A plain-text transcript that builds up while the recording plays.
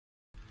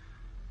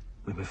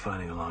We've been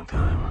fighting a long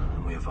time,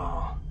 and we have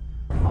all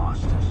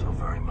lost so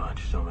very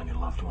much, so many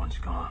loved ones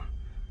gone.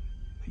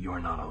 But you are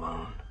not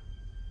alone.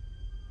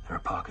 There are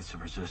pockets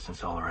of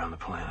resistance all around the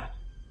planet.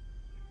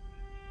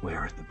 We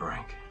are at the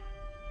brink.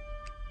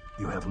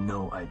 You have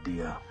no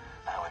idea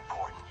how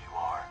important you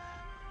are.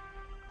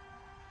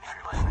 If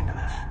you're listening to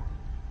this,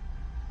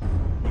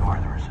 you are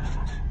the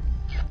resistance.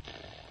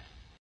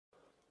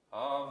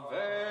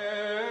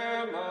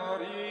 Ave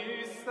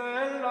Maria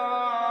Stella,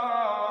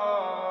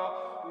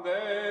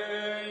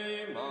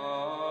 Dei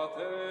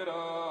Mater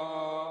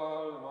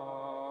Alma,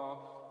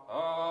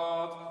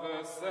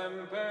 atque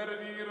semper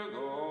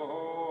Virgo,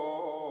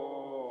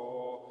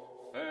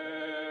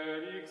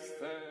 Felix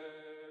te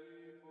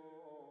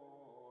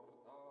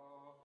porta.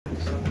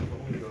 Son of the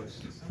Holy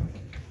Ghost.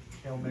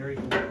 Hail Mary,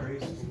 full of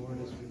grace, the Lord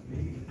is with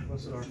thee.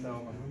 Blessed art thou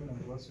among women, and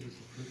blessed is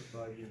the fruit of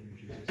thy womb,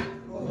 Jesus.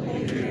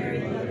 Holy Mary,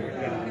 Mother of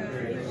God,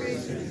 pray for us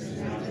sinners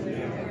now and at the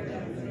hour of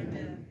death.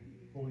 Amen.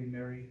 Holy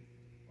Mary,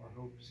 our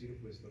hope, seat of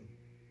wisdom.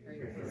 Pray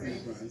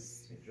for us.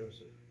 Saint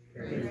Joseph.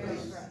 Pray for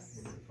us.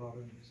 In the name of the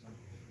Father, and the Son, and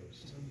the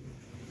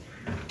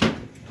Holy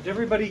Ghost. Did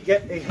everybody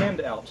get a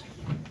handout?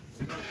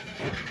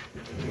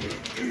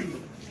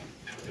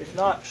 If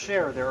not,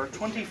 share. There are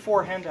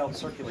 24 handouts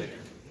circulating.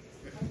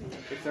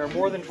 If there are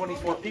more than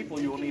 24 people,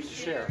 you will need to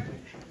share.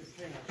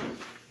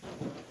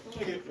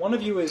 One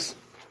of you is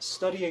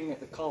studying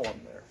the column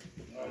there.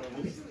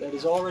 That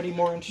is already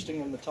more interesting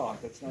than the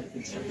talk. That's not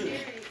even something.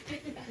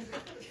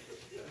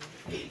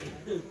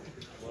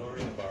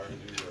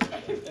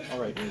 All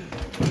right.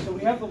 So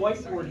we have the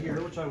whiteboard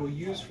here, which I will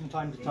use from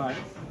time to time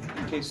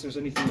in case there's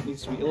anything that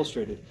needs to be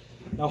illustrated.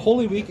 Now,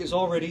 Holy Week is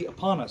already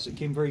upon us. It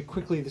came very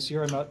quickly this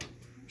year. I'm not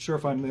sure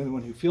if I'm the only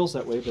one who feels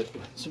that way, but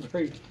it's a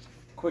very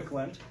quick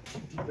Lent.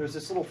 There's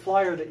this little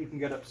flyer that you can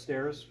get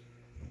upstairs,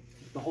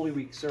 the Holy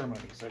Week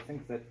ceremonies. I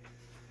think that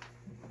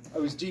I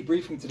was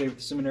debriefing today with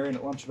the seminarian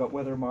at lunch about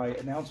whether my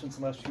announcements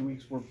in the last few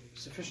weeks were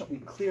sufficiently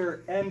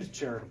clear and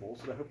charitable,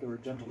 so I hope they were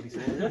gentle. He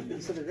said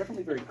they're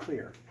definitely very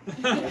clear.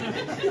 But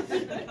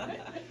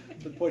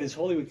the point is,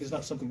 Holy Week is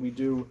not something we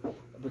do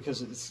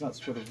because it's not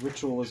sort of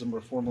ritualism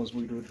or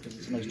formalism. We do it because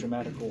it's a nice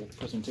dramatical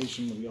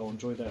presentation, and we all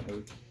enjoy that.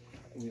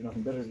 We have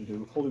nothing better to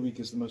do. Holy Week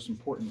is the most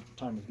important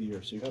time of the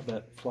year, so you have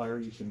that flyer.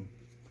 You can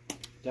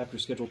adapt your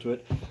schedule to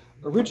it.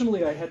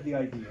 Originally, I had the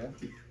idea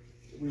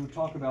we would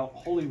talk about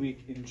Holy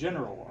Week in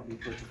general, on the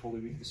approach of Holy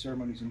Week, the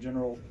ceremonies in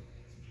general.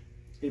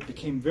 It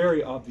became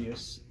very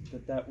obvious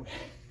that that would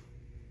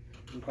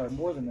require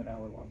more than an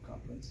hour-long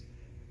conference,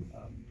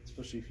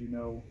 especially if you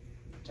know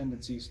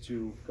tendencies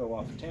to go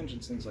off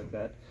tangents, things like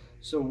that.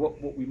 So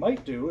what we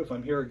might do, if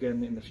I'm here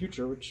again in the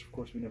future, which of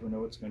course we never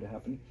know what's going to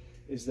happen,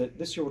 is that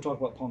this year we'll talk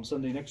about Palm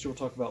Sunday, next year we'll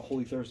talk about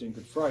Holy Thursday and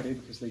Good Friday,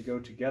 because they go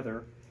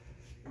together.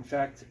 In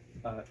fact,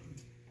 the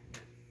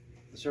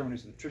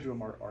ceremonies of the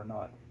Triduum are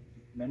not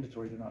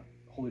mandatory. They're not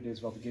holy days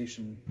of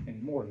obligation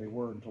anymore. They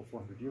were until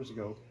 400 years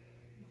ago.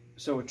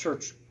 So a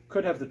church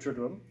could have the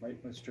Triduum,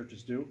 right? Most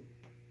churches do.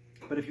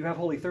 But if you have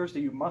Holy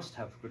Thursday, you must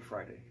have Good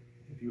Friday.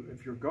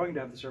 If you're going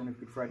to have the ceremony of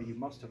Good Friday, you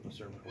must have the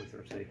ceremony of Holy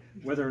Thursday,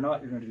 whether or not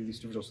you're going to do these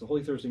two vigils. The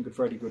Holy Thursday and Good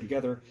Friday go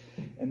together,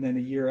 and then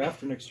a year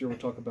after next year, we'll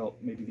talk about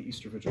maybe the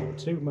Easter Vigil. But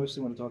today we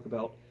mostly want to talk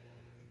about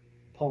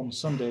Palm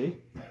Sunday,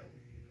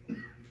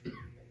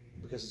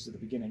 because it's at the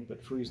beginning,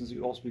 but for reasons that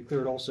you also be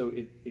clear,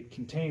 it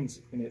contains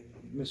in it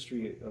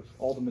mystery of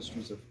all the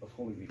mysteries of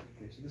Holy Week.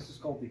 Okay, so this is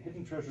called the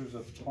Hidden Treasures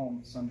of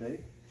Palm Sunday.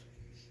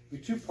 There'll be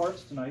two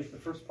parts tonight. The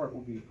first part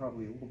will be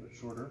probably a little bit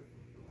shorter.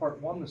 Part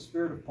 1, the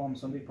Spirit of Palm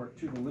Sunday. Part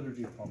 2, the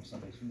Liturgy of Palm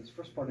Sunday. So in this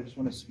first part, I just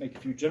want to make a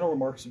few general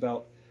remarks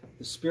about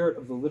the spirit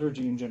of the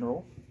liturgy in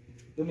general,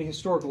 then the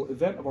historical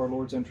event of our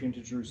Lord's entry into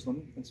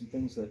Jerusalem, and some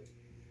things that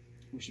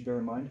we should bear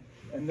in mind,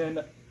 and then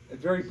a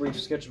very brief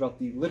sketch about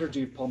the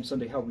liturgy of Palm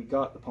Sunday, how we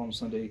got the Palm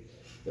Sunday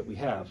that we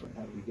have, and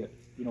how do we get,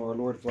 our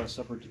Lord at the Last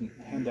Supper didn't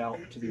hand out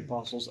to the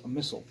apostles a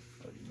missal.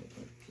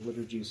 The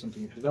liturgy is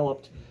something that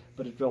developed,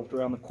 but it developed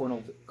around the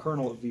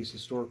kernel of these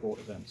historical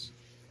events.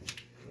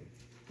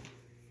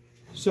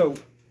 So,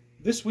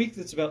 this week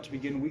that's about to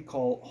begin we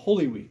call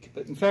Holy Week.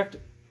 But in fact,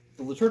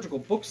 the liturgical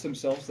books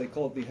themselves, they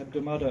call it the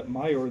Hebdomada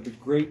Major, the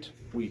Great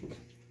Week.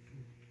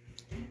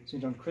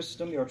 St. John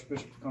Chrysostom, the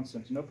Archbishop of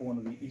Constantinople, one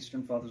of the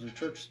Eastern Fathers of the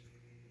Church,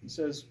 he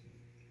says,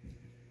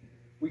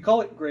 "We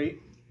call it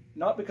great,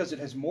 not because it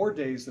has more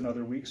days than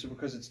other weeks, or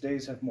because its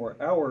days have more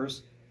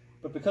hours,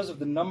 but because of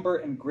the number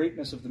and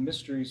greatness of the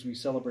mysteries we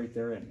celebrate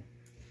therein.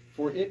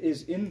 For it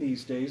is in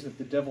these days that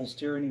the devil's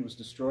tyranny was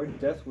destroyed,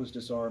 death was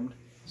disarmed,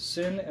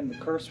 sin and the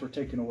curse were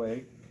taken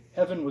away,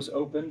 heaven was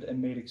opened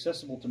and made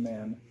accessible to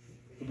man,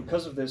 who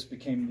because of this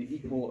became the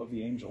equal of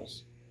the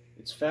angels.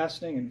 Its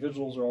fasting and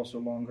vigils are also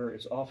longer,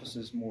 its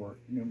offices more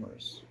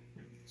numerous."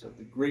 So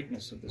the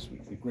greatness of this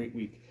week, the great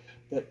week.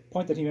 That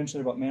point that he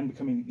mentioned about man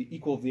becoming the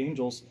equal of the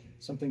angels,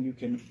 something you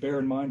can bear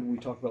in mind when we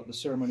talk about the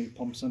ceremony of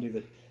Palm Sunday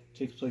that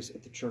takes place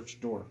at the church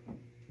door.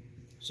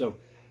 So,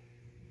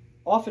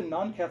 often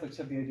non-Catholics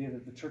have the idea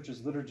that the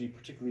church's liturgy,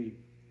 particularly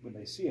when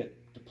they see it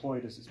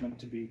deployed as it's meant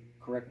to be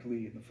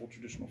correctly in the full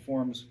traditional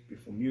forms,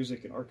 beautiful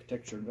music and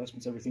architecture,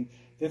 investments, everything.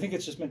 They think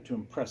it's just meant to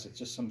impress. It's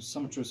just some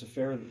sumptuous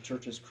affair that the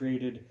church has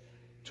created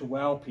to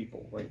wow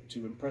people, right?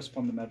 To impress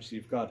upon the majesty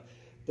of God.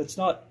 That's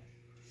not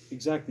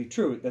exactly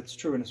true. That's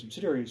true in a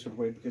subsidiary sort of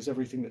way, because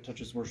everything that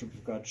touches worship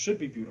of God should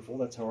be beautiful.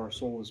 That's how our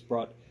soul is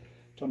brought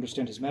to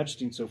understand his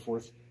majesty and so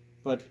forth.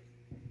 But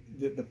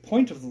the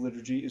point of the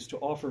liturgy is to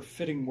offer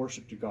fitting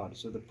worship to God.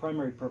 So the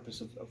primary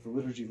purpose of the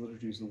liturgy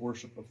is the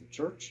worship of the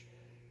church.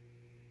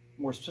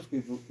 More specifically,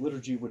 the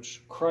liturgy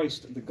which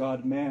Christ, the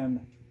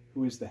God-man,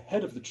 who is the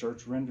head of the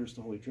church, renders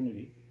to Holy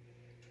Trinity.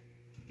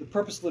 The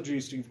purpose of the liturgy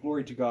is to give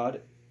glory to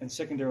God, and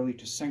secondarily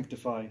to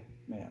sanctify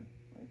man.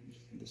 Right?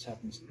 This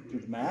happens through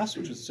the Mass,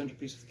 which is the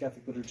centerpiece of the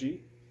Catholic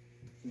liturgy,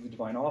 through the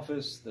divine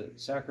office, the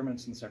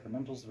sacraments and the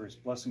sacramentals, the various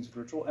blessings of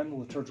ritual, and the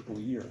liturgical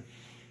year.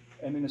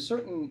 And in a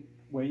certain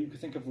way, you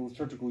could think of the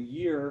liturgical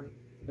year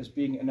as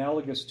being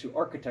analogous to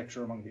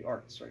architecture among the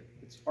arts. Right?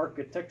 It's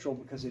architectural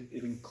because it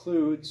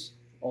includes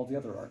all the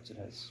other arts. It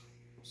has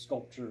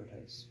sculpture, it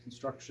has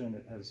construction,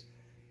 it has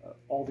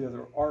all the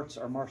other arts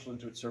are marshaled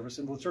into its service.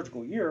 In the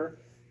liturgical year,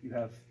 you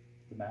have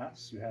the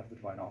Mass, you have the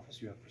divine office,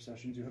 you have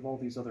processions, you have all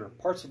these other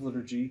parts of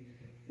liturgy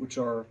which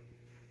are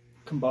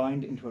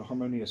combined into a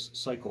harmonious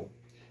cycle.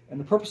 And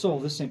the purpose of all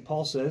this, St.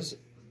 Paul says,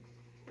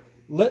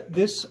 "Let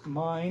this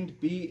mind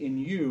be in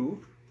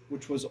you,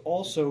 which was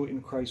also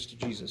in Christ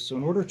Jesus." So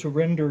in order to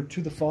render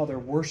to the Father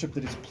worship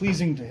that is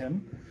pleasing to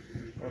him,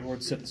 our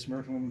Lord said, "The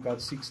Samaritan woman,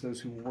 God seeks those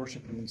who will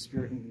worship him in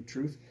spirit and in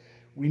truth,"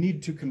 we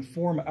need to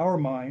conform our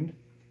mind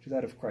to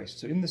that of Christ.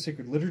 So in the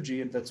sacred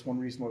liturgy, and that's one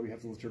reason why we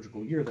have the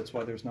liturgical year, that's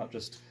why there's not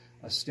just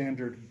a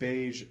standard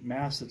beige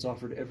Mass that's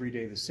offered every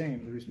day the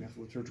same. The reason we have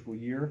the liturgical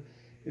year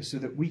is so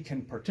that we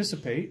can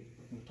participate,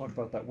 and we'll talk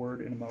about that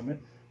word in a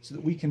moment, so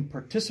that we can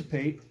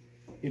participate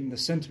in the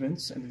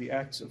sentiments and the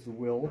acts of the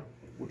will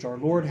which our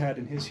Lord had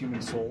in his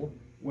human soul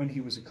when he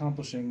was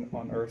accomplishing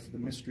on earth the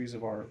mysteries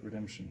of our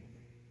redemption.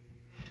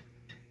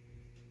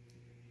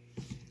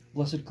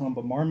 Blessed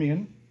Columba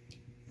Marmion,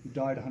 who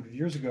died 100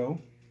 years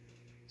ago,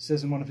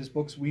 says in one of his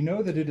books, "We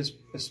know that it is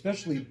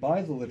especially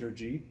by the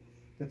liturgy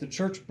that the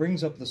Church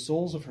brings up the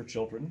souls of her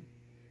children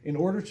in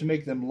order to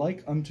make them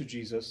like unto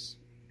Jesus,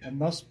 and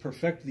thus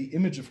perfect the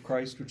image of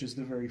Christ, which is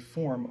the very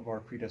form of our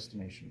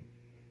predestination."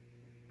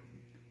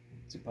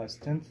 St. Pius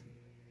X,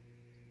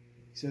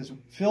 he says,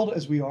 "Filled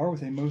as we are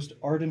with a most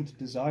ardent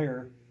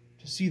desire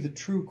to see the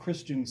true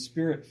Christian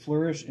spirit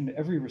flourish in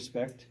every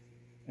respect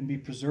and be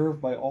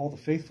preserved by all the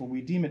faithful,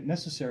 we deem it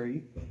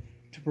necessary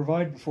to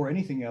provide before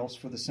anything else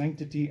for the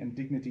sanctity and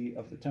dignity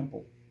of the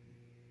temple,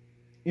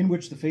 in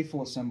which the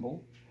faithful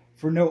assemble,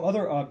 for no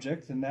other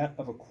object than that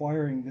of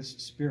acquiring this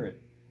spirit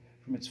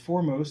from its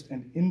foremost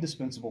and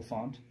indispensable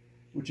font,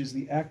 which is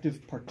the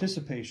active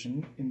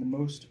participation in the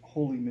most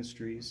holy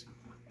mysteries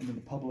and in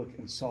the public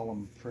and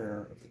solemn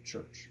prayer of the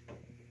Church."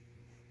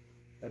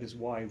 That is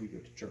why we go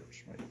to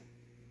church, right?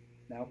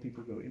 Now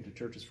people go into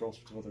churches for all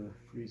sorts of other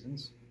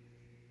reasons,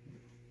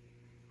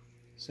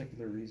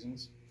 secular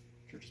reasons.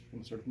 Church has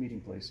become a sort of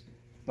meeting place.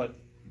 But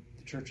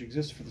the church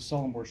exists for the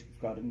solemn worship of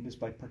God, and it is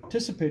by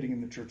participating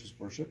in the church's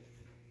worship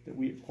that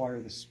we acquire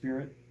the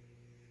Spirit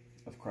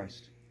of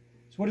Christ.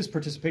 So what is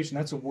participation?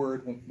 That's a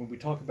word, when we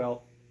talk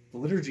about the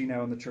liturgy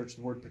now in the church,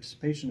 the word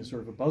participation is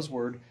sort of a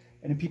buzzword,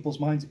 and in people's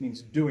minds it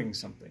means doing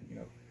something, you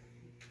know.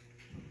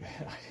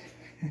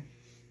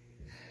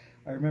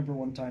 I remember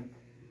one time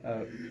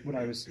when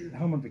I was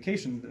home on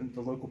vacation,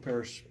 the local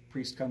parish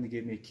priest kindly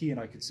gave me a key, and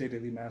I could say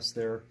daily Mass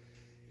there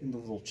in the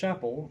little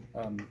chapel.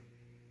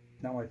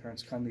 Now my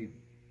parents kindly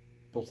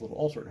built a little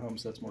altar at home,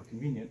 so that's more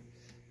convenient.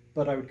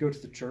 But I would go to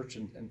the church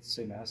and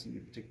say Mass, and it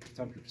would take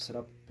time to set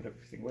up, put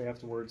everything away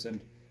afterwards. And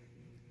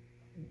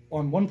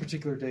on one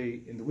particular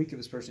day in the week of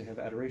this parish, they have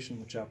adoration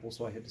in the chapel,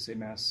 so I had to say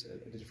Mass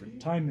at a different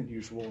time than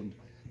usual. And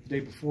the day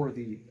before,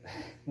 the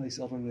nice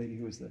elderly lady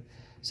who was the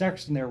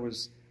sacristan there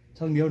was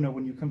telling me, "Oh no,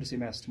 when you come to say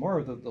Mass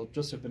tomorrow, there'll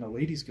just have been a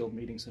ladies' guild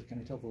meeting, so can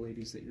I tell the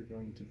ladies that you're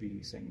going to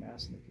be saying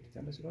Mass and they could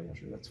attend?" I said, "Oh yeah,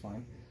 sure, that's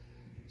fine."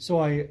 So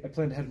I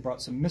planned ahead and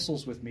brought some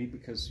missals with me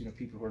because, you know,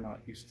 people who are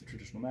not used to the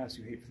traditional Mass,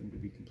 you hate for them to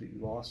be completely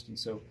lost. And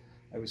so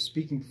I was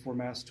speaking before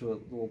Mass to a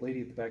little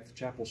lady at the back of the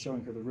chapel,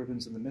 showing her the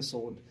ribbons and the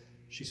missal, and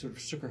she sort of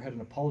shook her head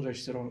and apologized.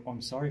 She said, "Oh,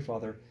 I'm sorry,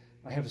 Father.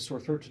 I have a sore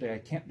throat today. I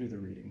can't do the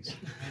readings."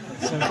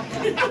 So,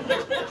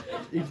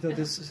 even though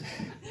this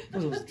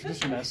was a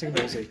traditional Mass, it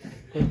was a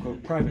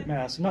quote-unquote private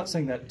Mass. I'm not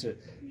saying that to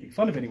make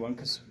fun of anyone,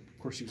 because, of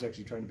course, she was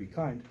actually trying to be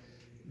kind.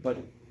 But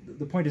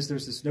the point is,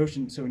 there's this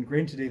notion so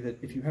ingrained today that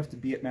if you have to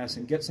be at Mass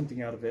and get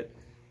something out of it,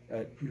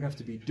 you have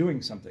to be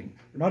doing something.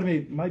 Or not,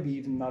 it might be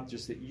even not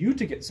just that you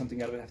to get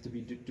something out of it have to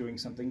be doing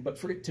something, but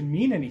for it to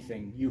mean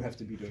anything, you have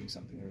to be doing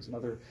something. There was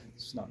another,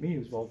 this is not me, it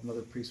was involved,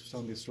 another priest was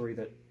telling me a story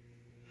that,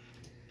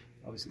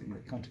 obviously in the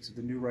context of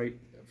the New Rite,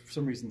 for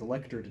some reason the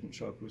lector didn't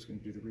show up who was going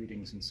to do the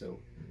readings, and so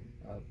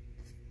the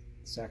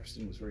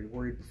sacristan was very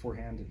worried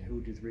beforehand, and who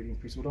would do the reading? The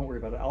priest said, "Well, don't worry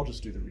about it, I'll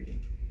just do the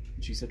reading."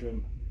 And she said to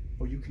him,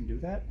 "Oh, you can do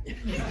that?"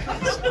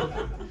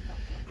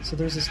 So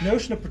there's this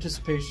notion of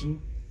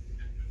participation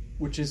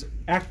which is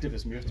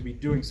activism. You have to be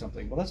doing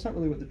something. Well, that's not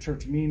really what the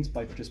church means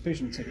by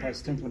participation. St.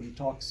 Pius X, when he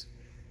talks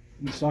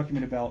in this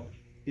document about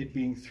it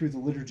being through the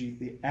liturgy,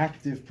 the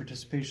active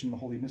participation in the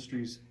holy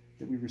mysteries,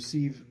 that we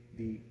receive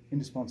the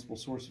indispensable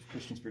source of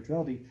Christian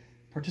spirituality.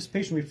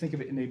 Participation, we think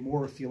of it in a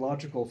more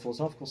theological,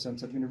 philosophical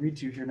sense. I'm going to read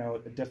to you here now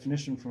a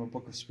definition from a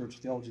book of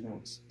spiritual theology, and then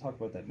we'll talk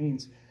about what that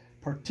means.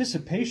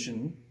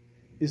 Participation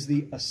is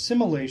the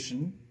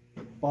assimilation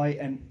by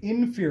an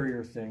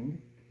inferior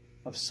thing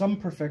of some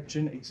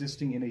perfection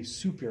existing in a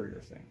superior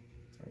thing.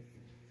 Right?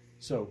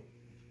 So,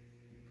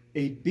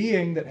 a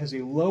being that has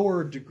a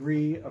lower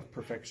degree of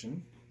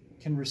perfection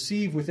can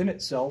receive within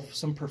itself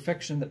some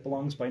perfection that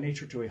belongs by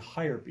nature to a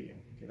higher being.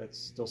 Okay, that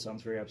still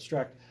sounds very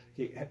abstract.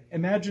 Okay,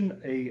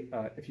 imagine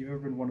if you've ever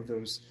been one of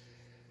those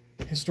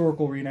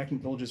historical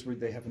reenactment villages where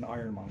they have an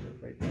ironmonger,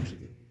 right? Actually,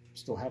 they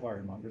still have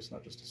ironmongers,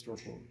 not just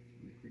historical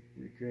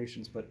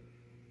recreations, but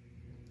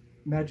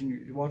imagine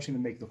you're watching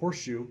them make the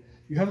horseshoe.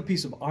 You have a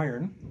piece of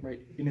iron, right?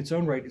 In its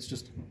own right, it's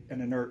just an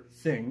inert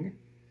thing.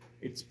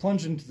 It's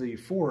plunged into the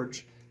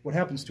forge. What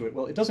happens to it?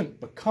 Well, it doesn't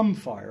become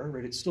fire,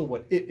 right? It's still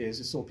what it is.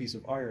 It's still a piece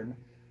of iron,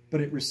 but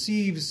it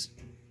receives,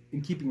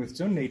 in keeping with its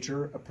own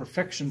nature, a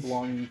perfection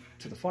belonging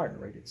to the fire,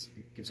 right? It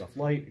gives off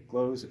light, it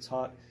glows, it's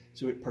hot,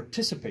 so it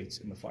participates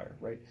in the fire,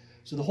 right?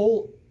 So the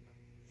whole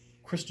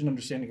Christian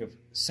understanding of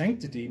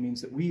sanctity means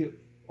that we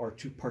are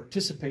to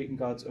participate in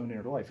God's own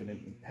inner life, and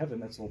in heaven,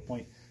 that's the whole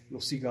point.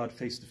 You'll see God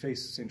face to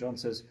face. St. John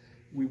says,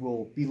 we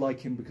will be like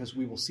him because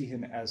we will see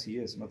him as he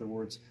is. In other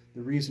words,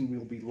 the reason we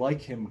will be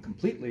like him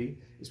completely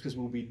is because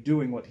we'll be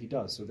doing what he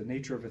does. So the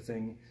nature of a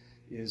thing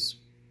is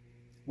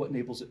what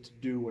enables it to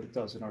do what it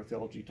does. In our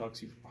theology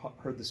talks, you've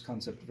heard this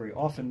concept very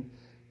often.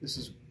 This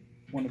is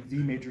one of the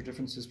major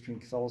differences between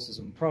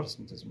Catholicism and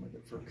Protestantism.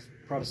 Right? For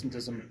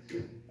Protestantism,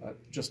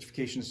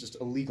 justification is just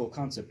a legal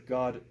concept.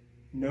 God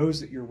knows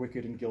that you're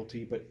wicked and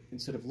guilty, but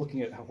instead of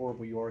looking at how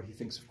horrible you are, he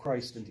thinks of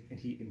Christ and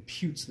he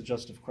imputes the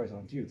justice of Christ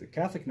onto you. The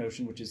Catholic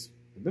notion, which is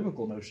the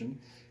biblical notion,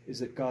 is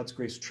that God's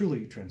grace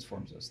truly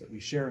transforms us, that we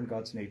share in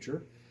God's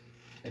nature,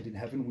 and in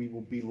heaven we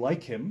will be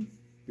like him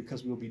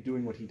because we will be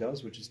doing what he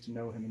does, which is to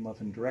know him and love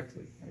him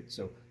directly. Right?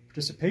 So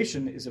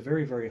participation is a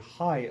very, very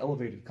high,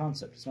 elevated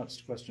concept. It's not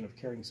just a question of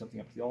carrying something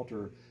up to the altar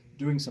or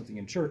doing something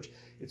in church.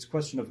 It's a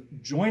question of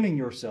joining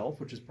yourself,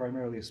 which is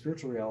primarily a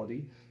spiritual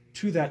reality,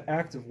 to that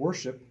act of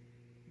worship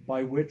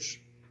by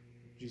which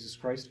Jesus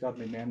Christ, God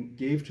made man,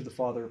 gave to the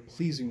Father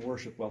pleasing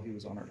worship while he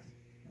was on earth.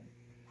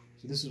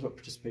 So this is what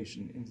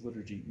participation in the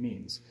liturgy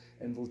means.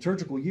 And the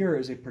liturgical year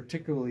is a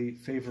particularly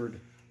favored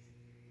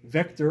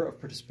vector of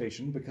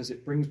participation because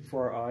it brings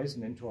before our eyes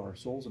and into our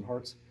souls and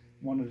hearts,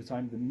 one at a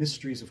time, the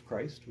mysteries of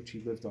Christ, which he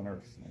lived on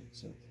earth. Right?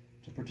 So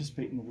to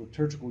participate in the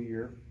liturgical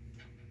year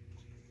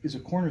is a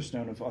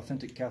cornerstone of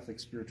authentic Catholic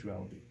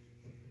spirituality.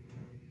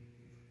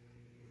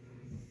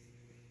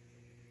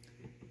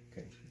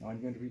 Okay, now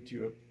I'm going to read to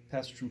you a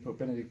passage from Pope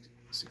Benedict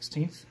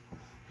XVI.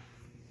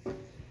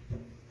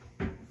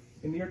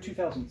 In the year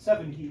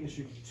 2007, he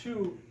issued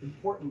two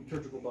important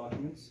liturgical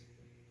documents.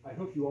 I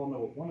hope you all know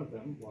what one of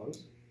them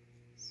was.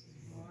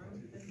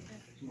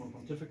 Summorum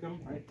Pontificum,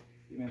 right?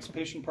 The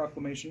Emancipation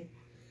Proclamation.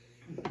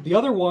 The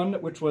other one,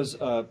 which was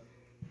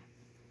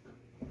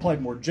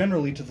applied more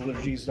generally to the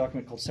liturgy, is a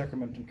document called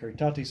Sacramentum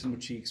Caritatis, in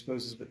which he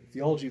exposes the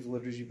theology of the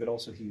liturgy, but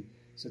also he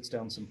sets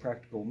down some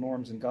practical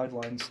norms and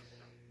guidelines.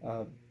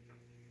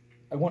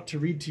 I want to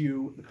read to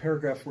you the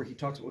paragraph where he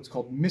talks about what's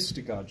called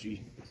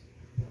mystagogy.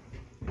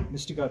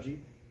 Mystagogy.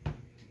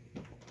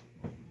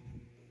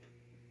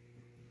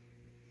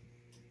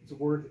 It's a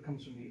word that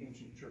comes from the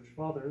ancient church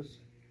fathers.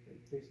 It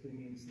basically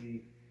means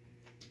the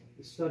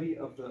study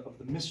of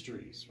the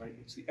mysteries, right?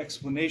 It's the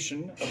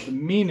explanation of the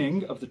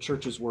meaning of the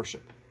church's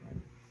worship.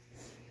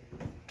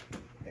 Right?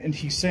 And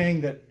he's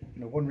saying that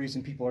one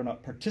reason people are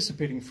not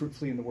participating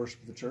fruitfully in the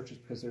worship of the church is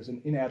because there's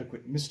an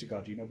inadequate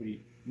mystagogy.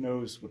 Nobody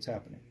knows what's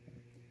happening.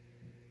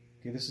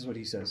 Okay, this is what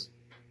he says.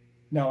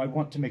 Now, I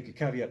want to make a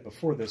caveat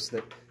before this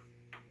that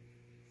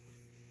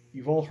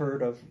you've all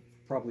heard of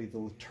probably the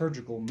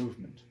liturgical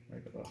movement,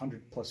 right? About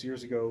 100 plus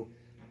years ago,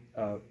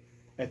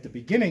 at the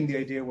beginning, the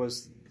idea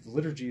was the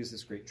liturgy is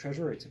this great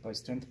treasure, right? St.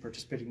 Pius X,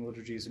 participating in the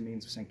liturgy is a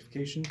means of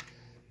sanctification.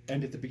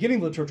 And at the beginning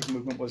of the liturgical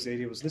movement the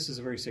idea was this is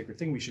a very sacred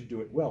thing, we should do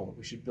it well.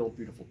 We should build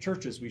beautiful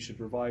churches, we should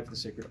revive the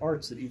sacred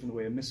arts, that even the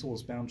way a missal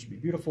is bound should be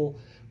beautiful.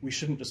 We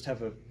shouldn't just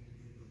have a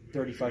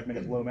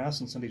 35-minute low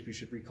mass on Sundays, we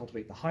should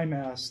recultivate the high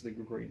mass, the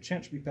Gregorian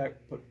chant should be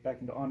put back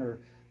into honor,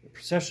 the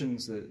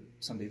processions, the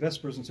Sunday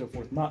Vespers and so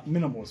forth, not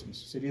minimalism.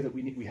 So it's the idea that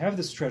we have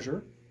this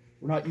treasure,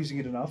 we're not using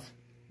it enough,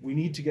 we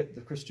need to get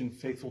the Christian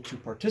faithful to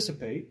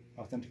participate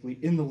authentically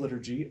in the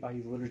liturgy, i.e.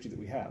 the liturgy that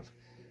we have.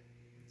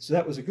 So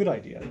that was a good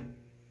idea.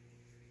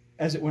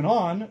 As it went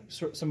on,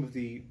 some of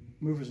the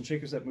movers and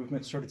shakers of that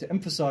movement started to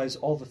emphasize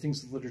all the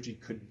things the liturgy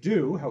could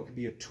do, how it could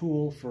be a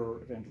tool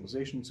for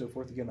evangelization and so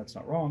forth. Again, that's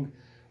not wrong.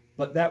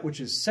 But that which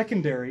is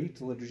secondary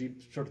to liturgy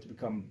started to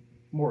become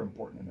more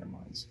important in their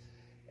minds.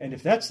 And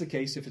if that's the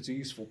case, if it's a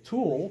useful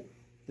tool,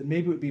 then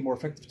maybe it would be a more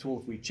effective tool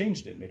if we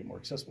changed it, made it more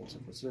accessible and so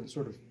forth. So then it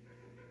sort of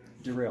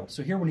derailed.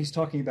 So here when he's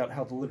talking about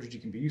how the liturgy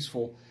can be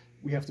useful,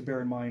 we have to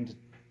bear in mind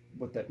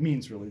what that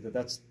means really, that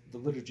the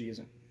liturgy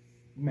isn't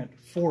meant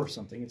for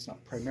something. It's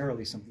not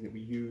primarily something that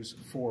we use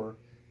for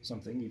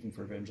something, even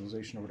for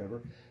evangelization or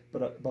whatever,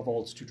 but above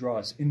all, it's to draw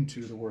us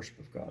into the worship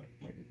of God.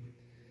 Right?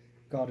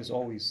 God is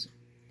always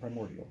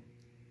primordial.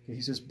 Okay,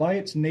 he says, by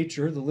its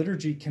nature, the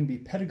liturgy can be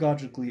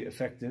pedagogically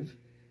effective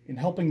in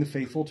helping the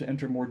faithful to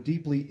enter more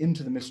deeply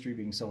into the mystery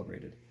being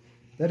celebrated.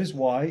 That is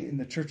why, in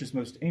the Church's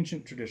most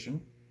ancient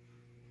tradition,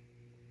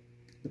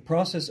 the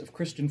process of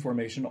Christian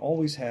formation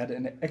always had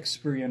an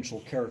experiential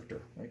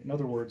character. Right? In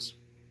other words,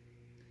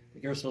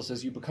 like Aristotle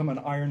says, you become an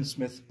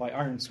ironsmith by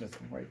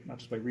ironsmithing, right? Not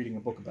just by reading a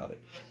book about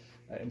it.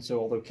 And so,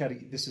 although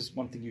this is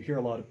one thing you hear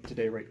a lot of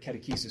today, right?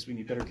 Catechesis, we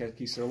need better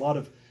catechesis. There are a lot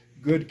of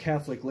good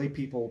Catholic lay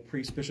people,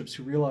 priests, bishops,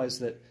 who realize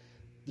that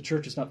the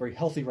church is not very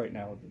healthy right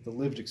now. The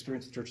lived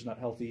experience of the church is not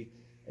healthy.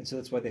 And so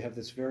that's why they have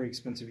this very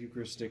expensive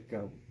Eucharistic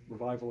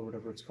revival or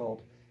whatever it's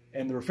called.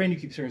 And the refrain you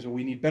keep hearing is, well,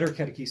 we need better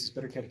catechesis,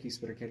 better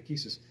catechesis, better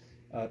catechesis.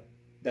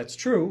 That's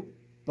true,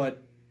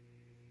 but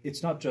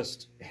it's not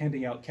just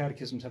handing out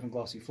catechisms, having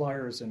glossy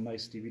flyers and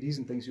nice DVDs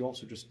and things. You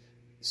also just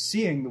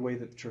seeing the way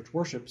that the church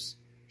worships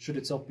should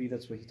itself be,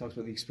 that's what he talks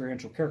about, the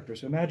experiential character.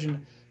 So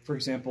imagine, for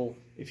example,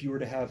 if you were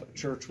to have a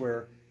church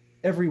where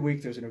every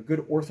week there's a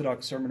good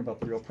Orthodox sermon about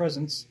the real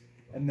presence,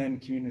 and then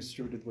communion is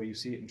distributed the way you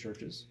see it in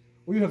churches.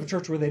 Or you have a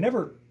church where they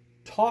never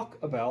talk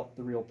about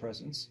the real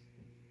presence,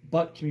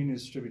 but communion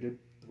is distributed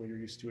the way you're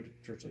used to it at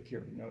a church like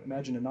here. You know,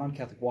 imagine a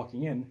non-Catholic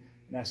walking in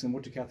and asking them,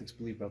 what do Catholics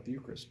believe about the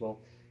Eucharist? Well,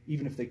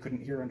 even if they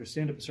couldn't hear or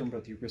understand a sermon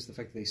about the Eucharist, the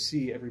fact that they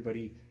see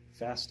everybody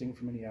fasting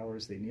for many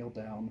hours, they kneel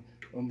down,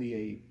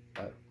 only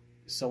a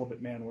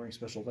celibate man wearing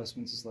special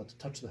vestments is allowed to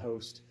touch the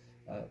host,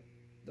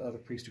 the other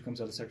priest who comes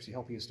out of the sacristy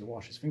help, he has to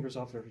wash his fingers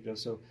off whatever he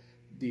does. So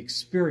the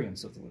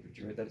experience of the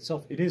liturgy, right, that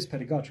itself, it is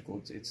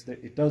pedagogical.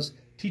 It does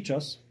teach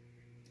us,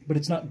 but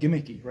it's not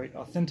gimmicky, right?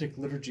 Authentic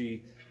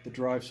liturgy that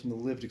derives from the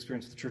lived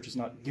experience of the church is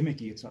not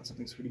gimmicky. It's not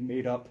something that's really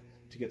made up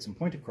to get some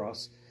point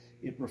across.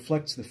 It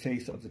reflects the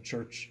faith of the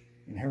church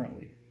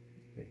inherently.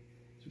 Okay.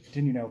 So we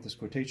continue now with this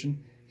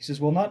quotation. He says,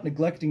 while not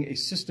neglecting a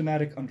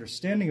systematic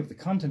understanding of the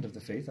content of the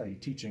faith, i.e.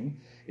 teaching,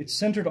 it's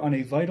centered on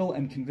a vital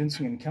and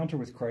convincing encounter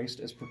with Christ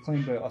as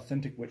proclaimed by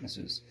authentic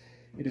witnesses.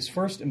 It is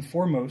first and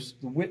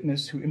foremost the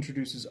witness who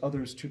introduces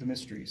others to the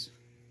mysteries.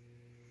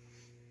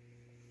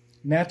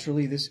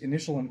 Naturally, this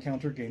initial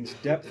encounter gains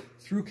depth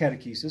through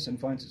catechesis and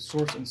finds its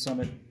source and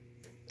summit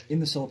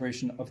in the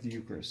celebration of the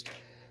Eucharist.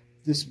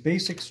 This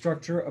basic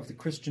structure of the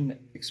Christian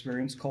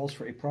experience calls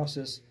for a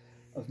process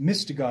of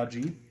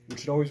mystagogy,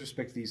 which should always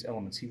respect these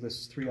elements. He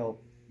lists three. I'll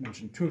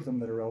mention two of them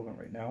that are relevant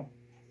right now.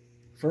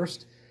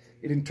 First,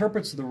 it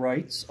interprets the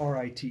rites,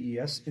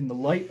 R-I-T-E-S, in the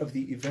light of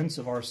the events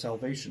of our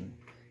salvation,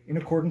 in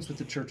accordance with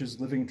the Church's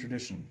living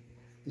tradition.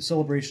 The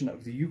celebration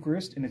of the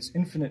Eucharist, in its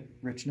infinite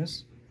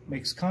richness,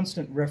 makes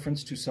constant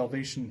reference to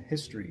salvation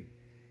history.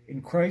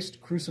 In Christ,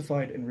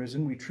 crucified and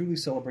risen, we truly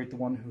celebrate the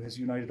one who has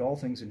united all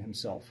things in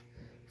himself.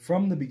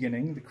 From the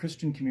beginning, the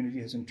Christian community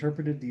has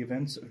interpreted the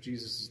events of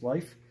Jesus'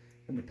 life,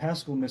 and the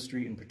Paschal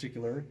mystery in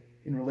particular,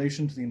 in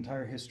relation to the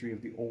entire history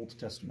of the Old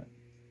Testament.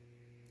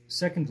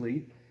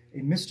 Secondly, a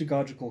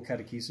mystagogical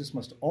catechesis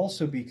must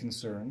also be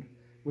concerned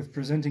with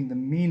presenting the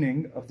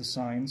meaning of the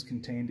signs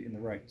contained in the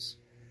rites.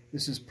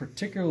 This is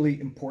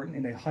particularly important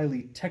in a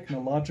highly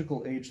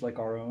technological age like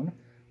our own,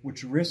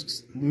 which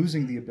risks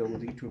losing the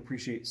ability to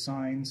appreciate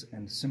signs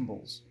and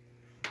symbols.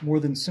 More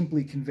than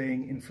simply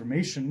conveying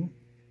information,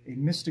 a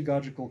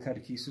mystagogical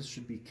catechesis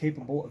should be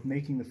capable of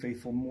making the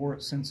faithful more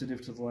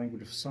sensitive to the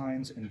language of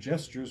signs and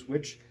gestures,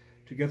 which,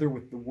 together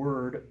with the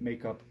word,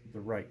 make up the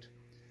rite.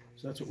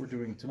 So that's what we're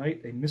doing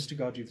tonight, a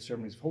mystagogy of the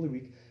ceremonies of Holy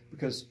Week,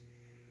 because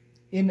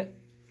in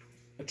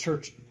a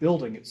church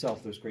building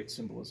itself, there's great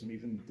symbolism,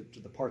 even to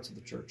the parts of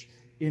the church.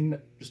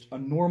 In just a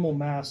normal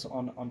Mass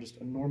on just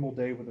a normal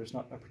day when there's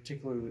not a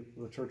particular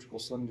liturgical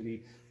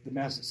solemnity, the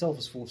Mass itself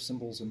is full of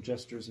symbols and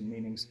gestures and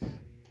meanings.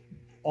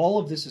 All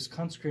of this is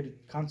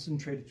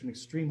concentrated to an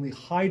extremely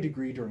high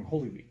degree during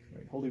Holy Week.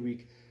 Right? Holy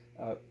Week,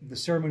 the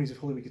ceremonies of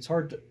Holy Week, it's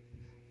hard to,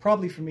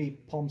 probably for me,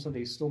 Palm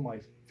Sunday is still my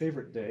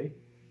favorite day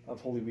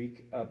of Holy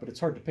Week, but it's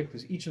hard to pick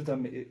because each of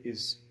them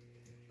is,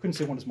 couldn't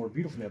say one is more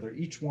beautiful than the other.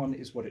 Each one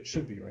is what it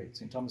should be, right?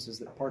 St. Thomas says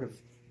that part of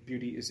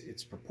beauty is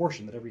its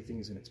proportion, that everything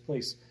is in its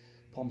place.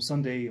 Palm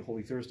Sunday,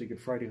 Holy Thursday, Good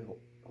Friday,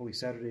 Holy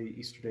Saturday,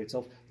 Easter Day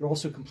itself, they're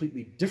also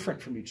completely different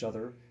from each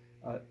other.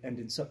 And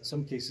in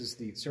some cases,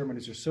 the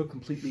ceremonies are so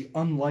completely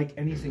unlike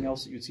anything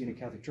else that you'd see in a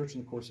Catholic church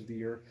in the course of the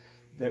year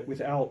that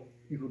without,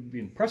 you would be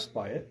impressed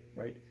by it,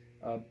 right?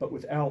 But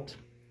without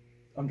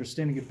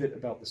understanding a bit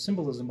about the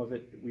symbolism of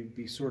it, we'd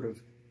be sort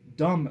of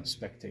dumb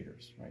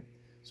spectators, right?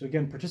 So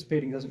again,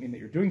 participating doesn't mean that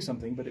you're doing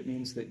something, but it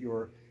means that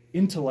your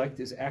intellect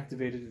is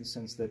activated in the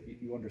sense that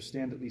you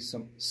understand at least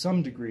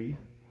some degree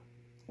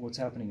of what's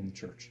happening in the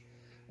church.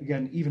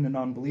 Again, even a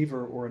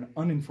non-believer or an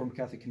uninformed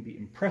Catholic can be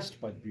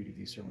impressed by the beauty of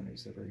these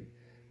ceremonies. They're very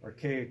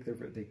archaic.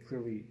 They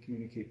clearly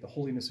communicate the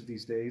holiness of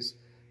these days.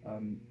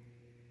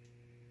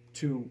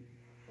 To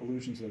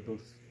allusions that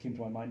both came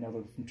to my mind now.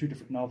 They're from two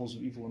different novels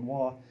of Yves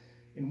Lenoir.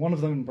 In one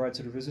of them, in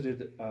Brideshead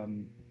Revisited,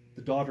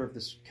 the daughter of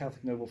this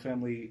Catholic noble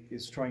family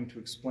is trying to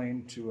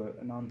explain to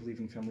a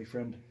non-believing family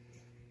friend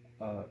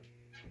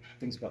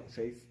things about the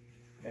faith,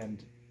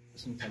 and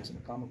sometimes in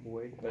a comical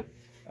way, but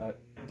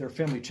their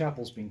family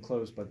chapel's being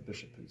closed by the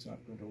bishop, who's not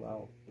going to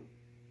allow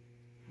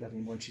that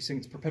anymore. And she's saying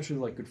it's perpetually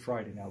like Good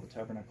Friday now, the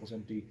tabernacle's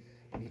empty.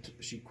 And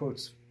she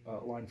quotes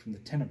a line from the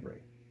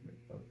Tenebrae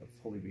of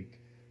Holy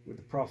Week, with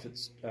the prophet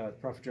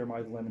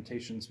Jeremiah, the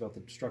Lamentations about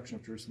the destruction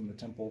of Jerusalem and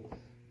the temple.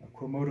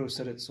 Quomodo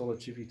sedet sola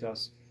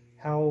civitas,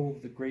 how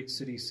the great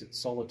city sits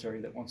solitary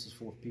that once is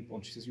full of people.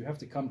 And she says, you have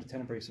to come to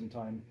Tenebrae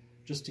sometime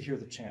just to hear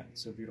the chant.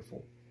 It's so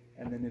beautiful.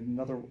 And then in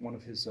another one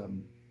of his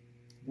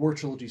war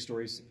trilogy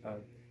stories,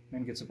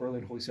 man gets up early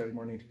on Holy Saturday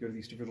morning to go to the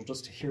Easter Vigil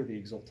just to hear the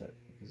Exultet,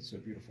 because it's so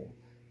beautiful.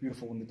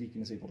 Beautiful when the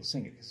deacon is able to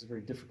sing it, because it's a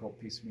very difficult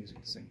piece of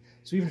music to sing.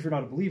 So even if you're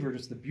not a believer,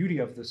 just the beauty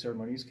of the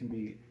ceremonies can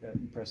be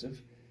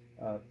impressive.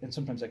 And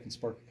sometimes that can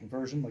spark a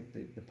conversion, like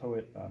the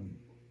poet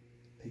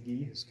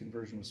Péguy, his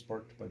conversion was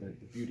sparked by the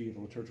beauty of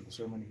the liturgical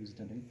ceremony he was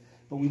attending.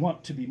 But we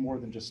want to be more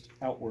than just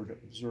outward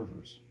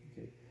observers.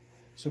 Okay?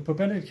 So Pope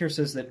Benedict here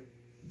says that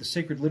the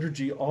sacred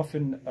liturgy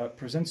often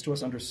presents to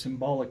us under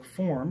symbolic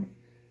form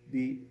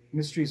the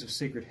mysteries of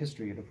sacred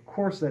history. And of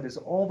course that is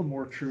all the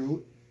more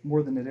true,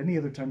 more than at any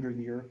other time during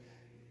the year,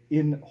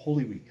 in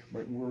Holy Week.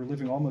 Right? We're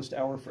living almost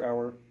hour for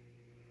hour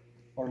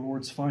our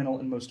Lord's final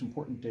and most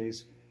important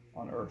days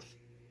on earth.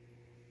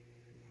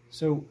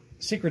 So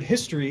sacred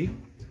history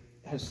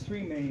has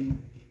three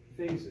main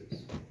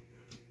phases.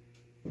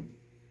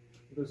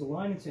 There's a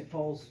line in St.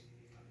 Paul's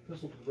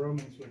Epistle to the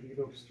Romans where he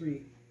evokes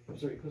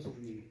Epistle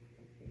to the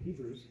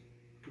Hebrews,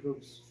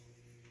 evokes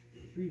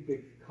three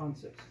big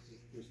concepts.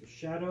 There's the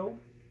shadow,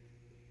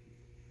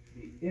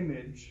 the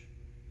image,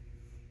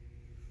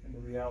 and the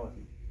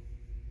reality.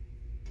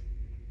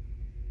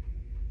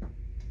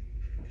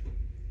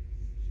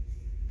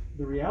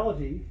 The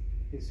reality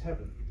is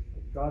heaven.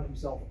 God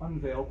himself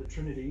unveiled the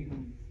Trinity,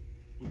 whom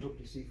we hope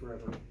to see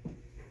forever.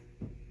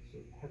 So,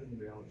 heavenly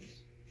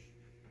realities.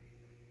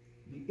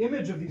 The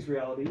image of these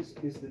realities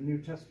is the New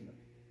Testament,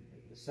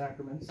 the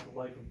sacraments, the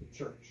life of the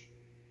church,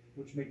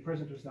 which make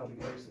present to us now the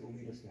grace that will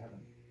lead us to heaven.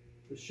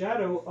 The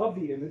shadow of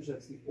the image,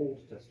 that's the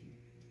Old Testament.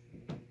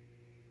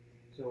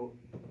 So,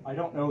 I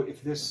don't know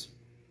if this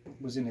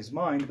was in his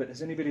mind, but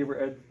has anybody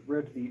ever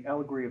read the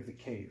Allegory of the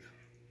Cave?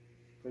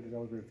 Plato's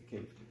Allegory of the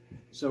Cave.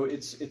 So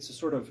it's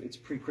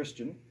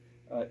pre-Christian.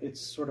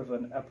 It's sort of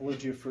an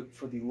apologia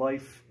for the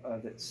life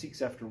that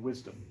seeks after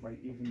wisdom, right?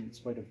 Even in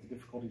spite of the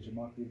difficulties or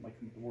mockery that might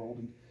come to the world.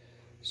 And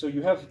so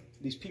you have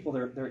these people,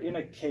 they're in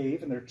a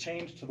cave and they're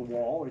chained to the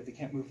wall, right? They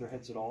can't move their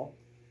heads at all.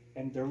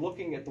 And they're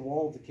looking at the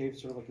wall of the cave,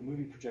 sort of like a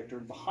movie projector.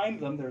 And behind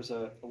them, there's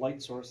a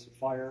light source, a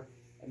fire,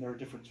 and there are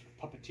different sort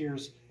of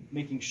puppeteers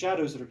making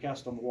shadows that are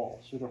cast on the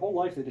wall. So their whole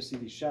life, they just see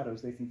these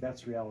shadows. They think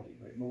that's reality,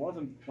 right? And one of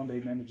them one day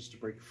manages to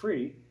break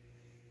free.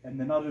 And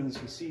then not only does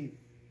he see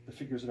the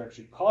figures that are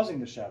actually causing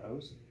the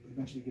shadows, but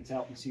eventually he gets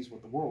out and sees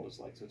what the world is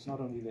like. So it's not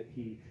only that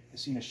he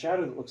has seen a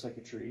shadow that looks like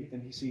a tree, then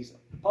he sees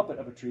a puppet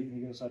of a tree, and he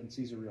goes out and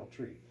sees a real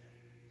tree.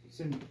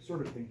 So same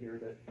sort of thing here,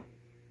 that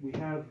we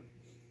have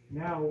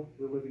now,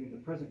 we're living in the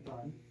present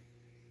time.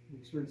 We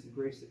experience the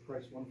grace that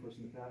Christ won for us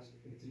in the past,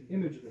 and it's an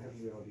image of the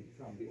heavenly reality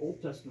to come. The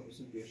Old Testament was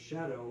simply a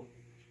shadow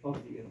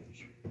of the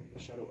image. A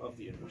shadow of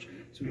the image.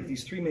 So we have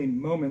these three main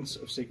moments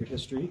of sacred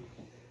history.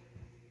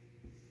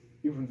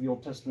 Even the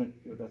Old Testament,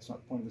 that's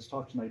not the point of this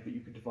talk tonight, but you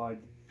could divide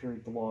the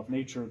period, the law of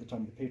nature, the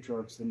time of the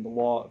patriarchs, then the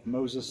law of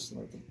Moses,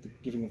 the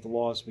giving of the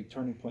law is a big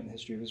turning point in the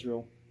history of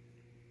Israel.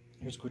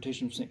 Here's a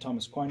quotation from St.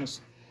 Thomas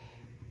Aquinas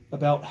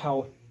about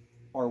how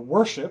our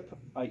worship,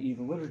 i.e.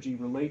 the liturgy,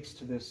 relates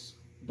to this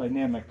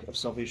dynamic of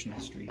salvation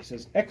history. He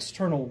says,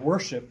 external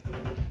worship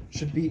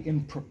should be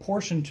in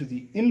proportion to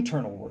the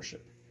internal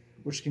worship,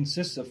 which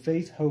consists of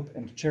faith, hope,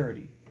 and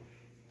charity.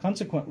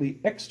 Consequently,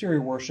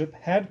 exterior worship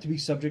had to be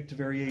subject to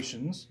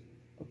variations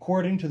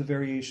according to the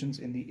variations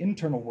in the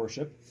internal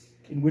worship,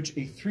 in which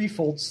a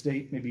threefold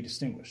state may be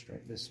distinguished.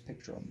 Right? This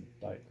picture on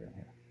the diagram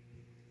here.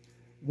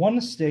 One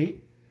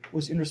state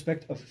was in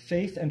respect of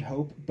faith and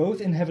hope, both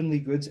in heavenly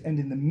goods and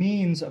in the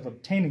means of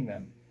obtaining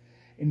them.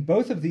 In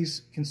both of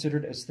these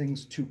considered as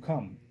things to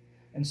come.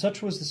 And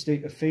such was the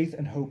state of faith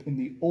and hope in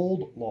the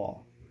old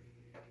law.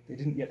 They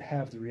didn't yet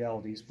have the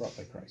realities brought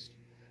by Christ.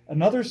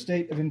 Another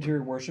state of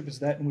interior worship is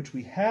that in which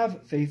we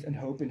have faith and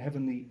hope in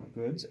heavenly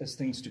goods as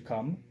things to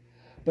come,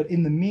 but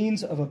in the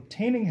means of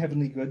obtaining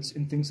heavenly goods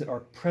in things that are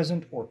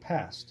present or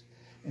past.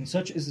 And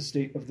such is the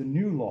state of the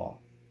new law.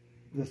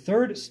 The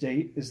third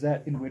state is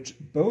that in which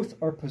both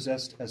are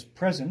possessed as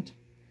present,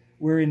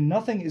 wherein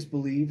nothing is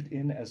believed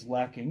in as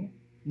lacking,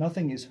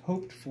 nothing is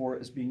hoped for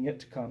as being yet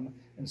to come,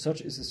 and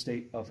such is the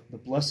state of the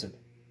blessed.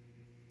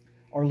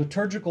 Our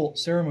liturgical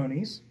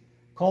ceremonies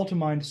call to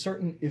mind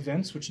certain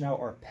events which now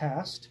are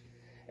past,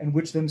 and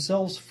which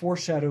themselves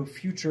foreshadow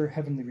future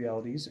heavenly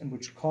realities, and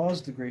which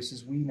cause the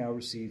graces we now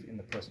receive in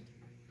the present.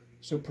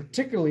 So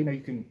particularly, now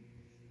you can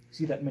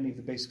see that in many of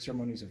the basic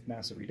ceremonies of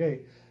Mass every day,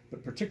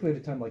 but particularly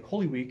at a time like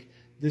Holy Week,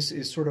 this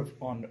is sort of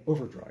on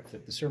overdrive,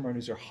 that the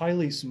ceremonies are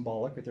highly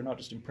symbolic, that they're not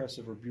just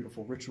impressive or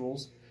beautiful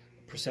rituals,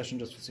 procession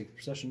just for the sake of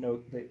procession,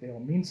 no, they all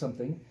mean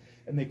something,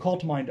 and they call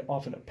to mind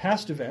often a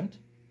past event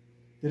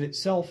that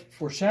itself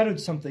foreshadowed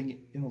something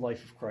in the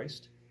life of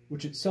Christ,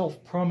 which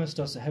itself promised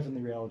us a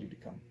heavenly reality to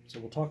come. So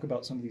we'll talk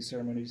about some of these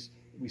ceremonies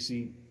that we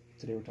see.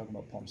 Today we're talking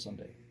about Palm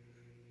Sunday.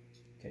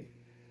 Okay,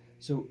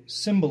 so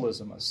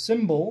symbolism. A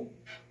symbol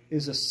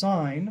is a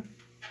sign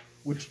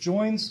which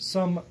joins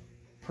some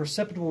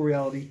perceptible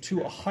reality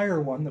to a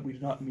higher one that we do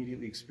not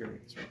immediately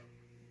experience. Right?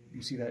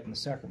 You see that in the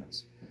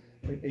sacraments.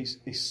 Right?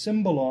 A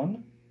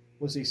symbolon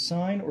was a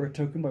sign or a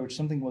token by which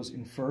something was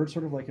inferred,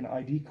 sort of like an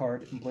ID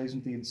card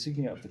emblazoned the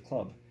insignia of the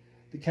club.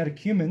 The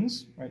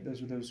catechumens, right,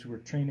 those were those who were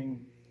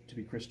training to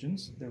be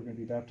Christians. They were going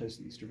to be baptized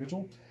at the Easter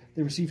Vigil.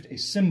 They received a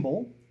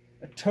symbol,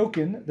 a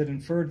token that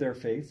inferred their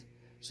faith,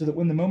 so that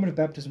when the moment of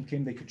baptism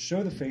came, they could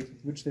show the faith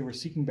with which they were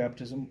seeking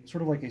baptism,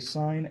 sort of like a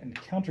sign and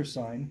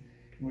countersign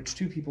in which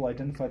two people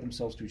identify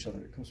themselves to each other.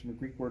 It comes from a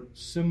Greek word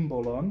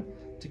symbolon,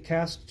 to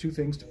cast two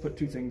things, to put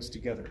two things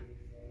together.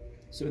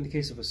 So in the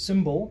case of a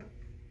symbol,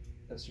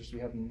 as just we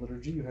have in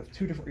liturgy, you have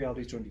two different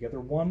realities joined together.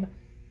 One,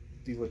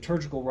 the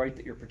liturgical rite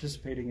that you're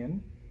participating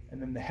in,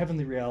 and then the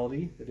heavenly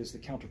reality that is the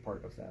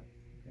counterpart of that.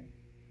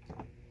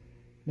 Okay?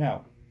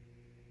 Now,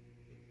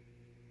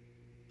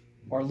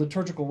 our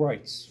liturgical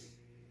rites,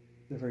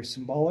 they're very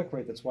symbolic,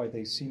 right? That's why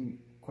they seem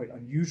quite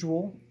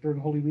unusual during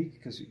Holy Week,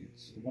 because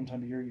it's the one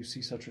time a year you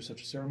see such or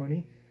such a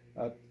ceremony.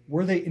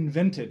 Were they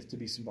invented to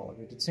be symbolic?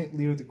 Right? Did St.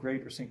 Leo the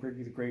Great or St.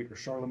 Gregory the Great or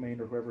Charlemagne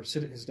or whoever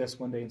sit at his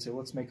desk one day and say,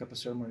 let's make up a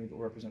ceremony that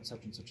will represent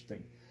such and such a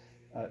thing?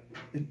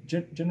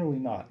 Generally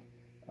not.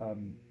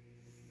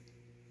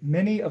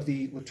 Many of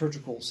the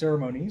liturgical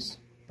ceremonies,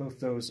 both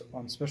those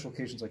on special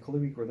occasions like Holy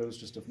Week or those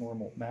just of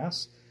normal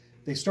Mass,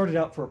 they started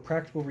out for a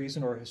practical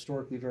reason or a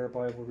historically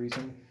verifiable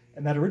reason,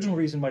 and that original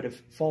reason might have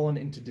fallen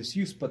into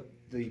disuse, but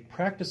the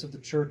practice of the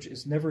Church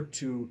is never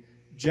to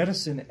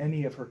jettison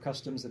any of her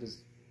customs that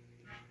is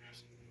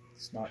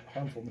it's not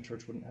harmful, and the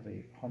Church wouldn't have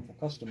a harmful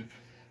custom,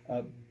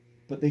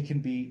 but they can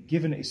be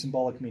given a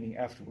symbolic meaning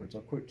afterwards.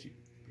 I'll quote you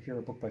here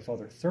a book by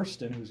Father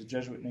Thurston, who's a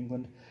Jesuit in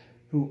England,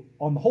 who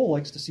on the whole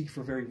likes to seek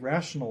for very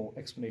rational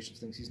explanations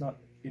of things. He's not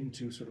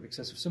into sort of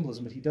excessive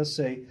symbolism, but he does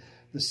say,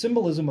 the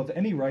symbolism of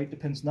any rite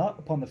depends not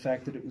upon the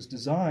fact that it was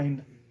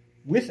designed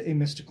with a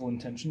mystical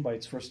intention by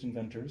its first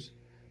inventors,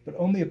 but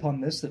only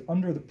upon this, that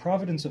under the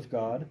providence of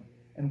God,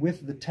 and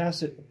with the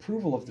tacit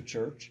approval of the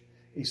Church,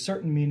 a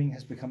certain meaning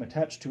has become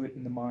attached to it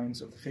in the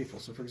minds of the faithful.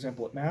 So, for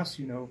example, at Mass,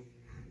 you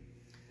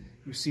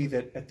see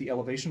that at the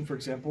elevation, for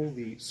example,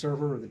 the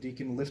server or the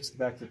deacon lifts the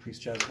back of the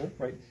priest's chasuble,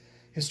 right?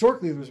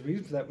 Historically, there was a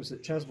reason for that, was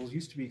that chasubles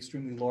used to be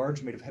extremely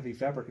large, made of heavy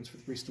fabric, and for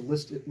the priest to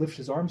lift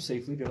his arms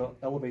safely to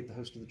elevate the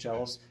host of the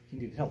chalice, he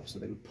needed help. So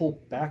they would pull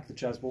back the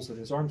chasuble so that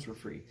his arms were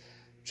free.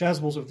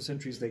 Chasubles over the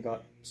centuries, they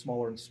got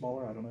smaller and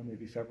smaller. I don't know,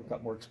 maybe fabric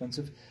got more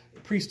expensive.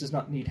 The priest does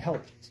not need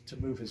help to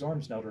move his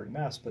arms now during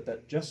Mass, but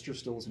that gesture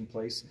still is in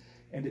place,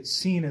 and it's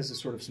seen as a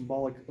sort of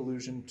symbolic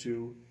allusion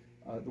to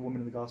the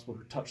woman in the Gospel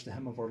who touched the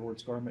hem of our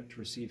Lord's garment to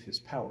receive his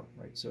power,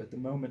 right? So at the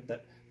moment,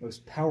 that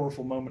most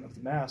powerful moment of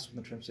the Mass,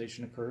 when the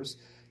translation occurs,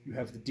 you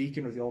have the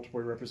deacon or the altar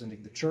boy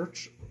representing the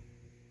Church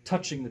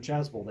touching the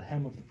chasuble, the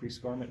hem of the priest's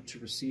garment, to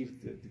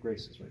receive the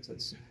graces, right? So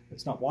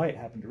that's not why it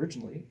happened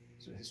originally.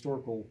 It's a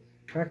historical,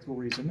 practical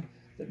reason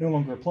that no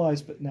longer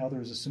applies, but now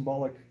there's a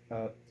symbolic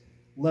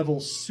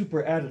level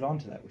super added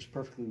onto that, which is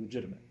perfectly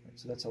legitimate. Right?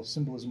 So that's how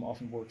symbolism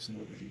often works in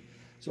liturgy.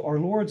 So our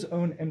Lord's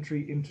own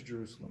entry into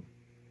Jerusalem.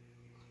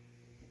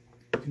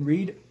 You can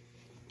read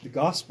the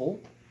Gospel,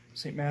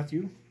 St.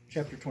 Matthew,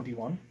 chapter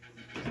 21.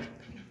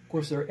 Of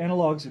course, there are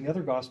analogs in the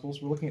other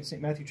Gospels. We're looking at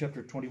St. Matthew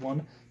chapter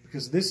 21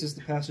 because this is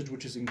the passage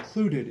which is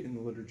included in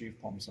the liturgy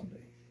of Palm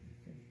Sunday.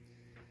 Okay.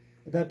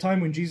 At that time,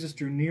 when Jesus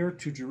drew near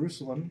to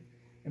Jerusalem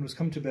and was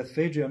come to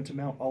Bethphage unto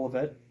Mount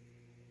Olivet,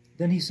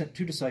 then he sent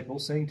 2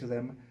 disciples, saying to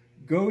them,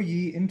 Go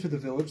ye into the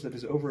village that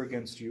is over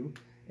against you,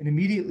 and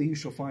immediately you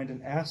shall find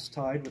an ass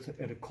tied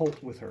and a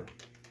colt with her,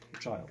 a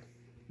child.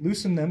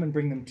 Loosen them and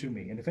bring them to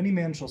me. And if any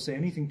man shall say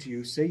anything to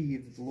you, say ye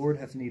that the Lord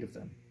hath need of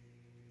them.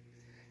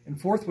 And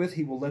forthwith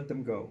he will let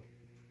them go.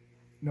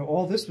 Now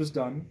all this was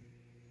done,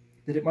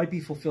 that it might be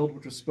fulfilled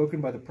which was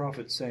spoken by the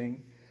prophet,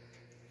 saying,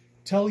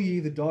 Tell ye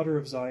the daughter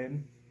of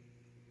Zion,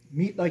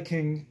 Meet thy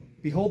king,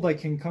 behold thy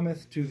king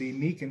cometh to thee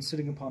meek and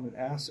sitting upon an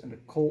ass and a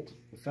colt,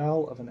 the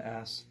foal of an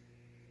ass,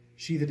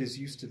 she that is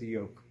used to the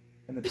yoke.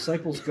 And the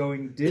disciples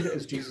going did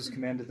as Jesus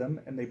commanded them,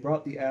 and they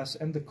brought the ass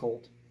and the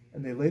colt,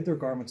 and they laid their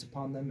garments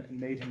upon them, and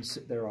made him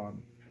sit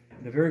thereon.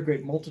 And a very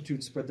great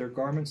multitude spread their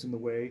garments in the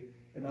way,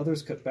 and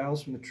others cut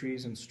boughs from the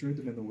trees and strewed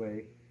them in the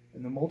way.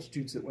 And the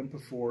multitudes that went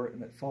before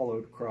and that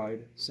followed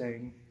cried,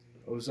 saying,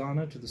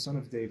 Hosanna to the Son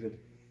of David,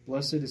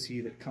 blessed is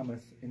he that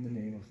cometh in the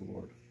name of the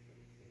Lord.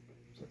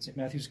 So that's St.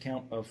 Matthew's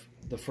account of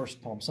the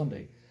first Palm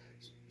Sunday.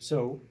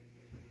 So,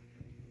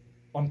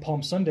 on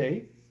Palm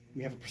Sunday,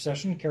 we have a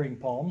procession carrying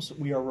palms.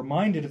 We are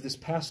reminded of this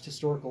past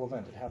historical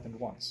event. It happened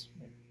once.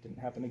 It didn't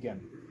happen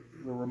again.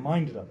 we're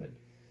reminded of it.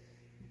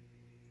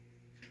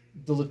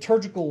 The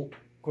liturgical,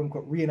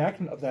 quote-unquote,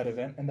 reenactment of that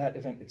event and that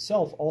event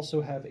itself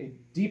also have a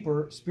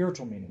deeper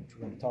spiritual meaning, which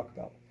we're going to talk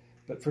about.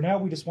 But for now,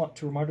 we just want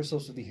to remind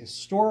ourselves of the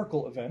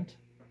historical event,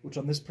 which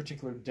on this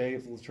particular day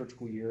of the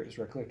liturgical year is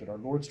recollected, our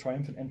Lord's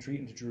triumphant entry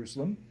into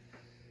Jerusalem,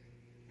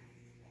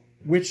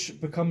 which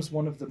becomes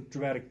one of the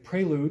dramatic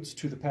preludes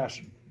to the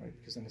Passion, right?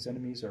 Because then his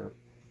enemies are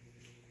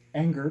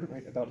angered,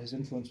 right, about his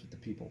influence with the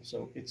people.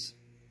 So it's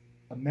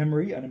a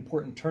memory, an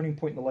important turning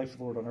point in the life of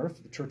the Lord on earth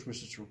that the Church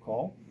wishes to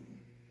recall.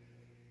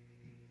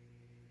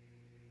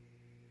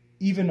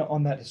 Even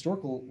on that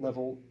historical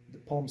level, the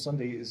Palm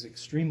Sunday is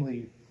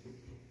extremely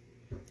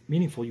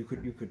meaningful. You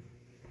could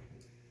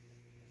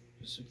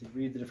just simply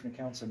read the different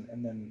accounts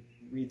and then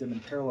read them in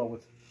parallel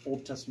with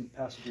Old Testament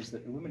passages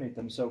that illuminate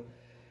them. So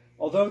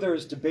although there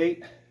is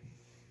debate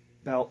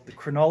about the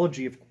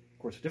chronology, of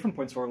course, of different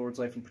points of our Lord's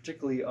life, and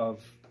particularly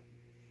of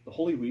the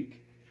Holy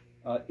Week,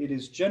 it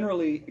is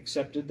generally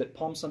accepted that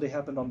Palm Sunday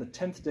happened on the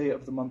 10th day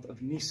of the month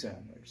of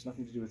Nisan. There's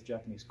nothing to do with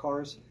Japanese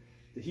cars.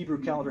 The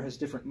Hebrew calendar has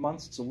different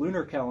months. It's a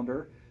lunar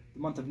calendar. The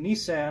month of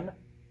Nisan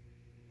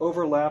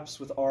overlaps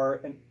with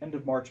our end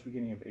of March,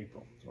 beginning of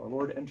April. So our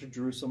Lord entered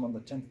Jerusalem on the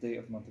 10th day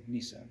of the month of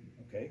Nisan.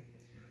 Okay?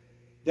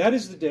 That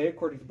is the day,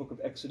 according to the book of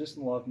Exodus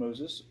and the law of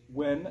Moses,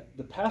 when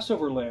the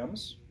Passover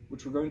lambs,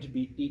 which were going to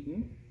be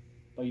eaten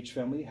by each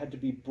family, had to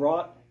be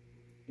brought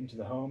into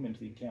the home, into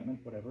the encampment,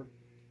 whatever.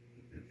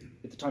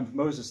 At the time of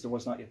Moses, there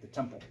was not yet the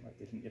temple. Right?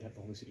 They didn't yet have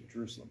the holy city of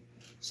Jerusalem.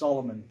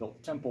 Solomon built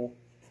the temple.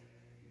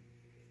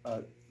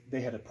 They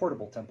had a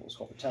portable temple. It's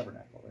called the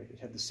tabernacle. Right? It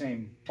had the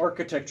same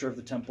architecture of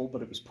the temple,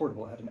 but it was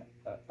portable. It had an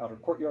outer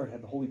courtyard, it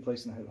had the holy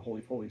place, and it had the Holy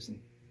of Holies, and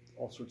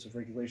all sorts of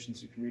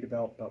regulations you can read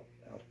about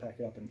how to pack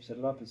it up and set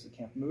it up as the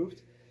camp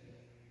moved.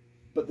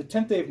 But the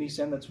 10th day of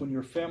Nisan, that's when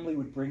your family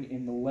would bring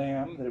in the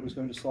lamb that it was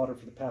going to slaughter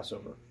for the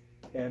Passover.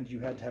 And you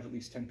had to have at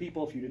least 10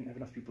 people. If you didn't have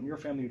enough people in your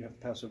family, you'd have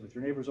to pass over with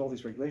your neighbors. All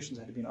these regulations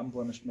had to be an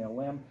unblemished male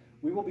lamb.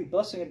 We will be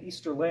blessing an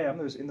Easter lamb.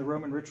 There's in the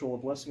Roman ritual a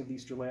blessing of the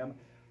Easter lamb.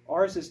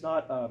 Ours is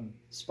not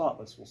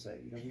spotless, we'll say.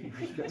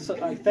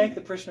 So I thank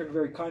the parishioner who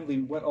very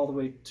kindly went all the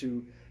way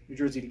to New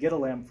Jersey to get a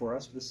lamb for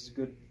us. This is a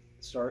good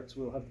start,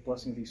 so we'll have the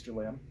blessing of the Easter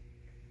lamb.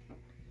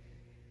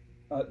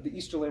 The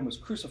Easter lamb was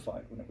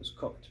crucified when it was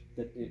cooked.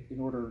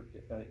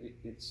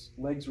 Its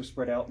legs were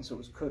spread out, and so it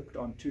was cooked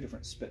on 2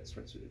 different spits.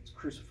 Right? So it's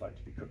crucified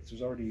to be cooked.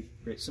 There's already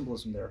great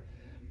symbolism there.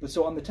 But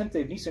so on the 10th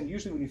day of Nisan,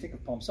 usually when you think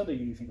of Palm Sunday,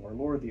 you think of our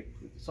Lord, the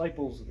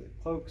disciples, the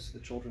cloaks, the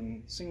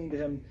children singing to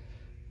him.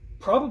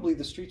 Probably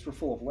the streets were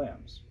full of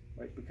lambs,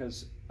 right?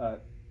 Because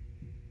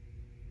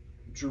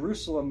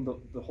Jerusalem,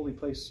 the holy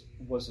place,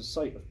 was a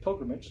site of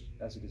pilgrimage,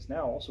 as it is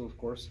now also, of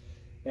course.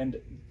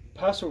 And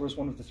Passover was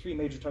one of the 3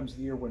 major times of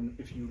the year when,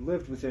 if you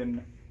lived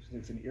within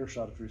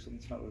earshot of Jerusalem,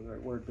 it's not really the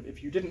right word, but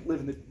if you didn't live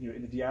in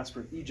the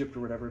diaspora of Egypt or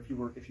whatever, if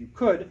you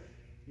could,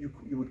 you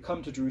would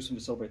come to Jerusalem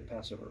to celebrate the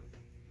Passover.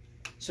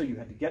 So you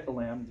had to get a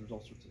lamb. There's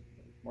all sorts of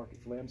market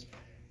for lambs.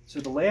 So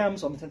the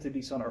lambs on the 10th of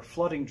Nisan are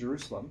flooding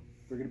Jerusalem.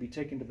 They're going to be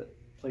taken to the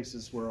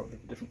places where the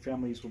different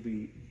families will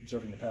be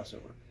observing the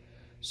Passover.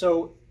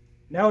 So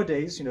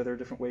nowadays, there are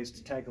different ways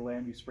to tag a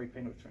lamb. You spray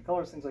paint it with different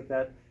colors, things like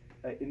that.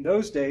 In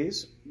those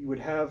days, you would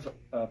have,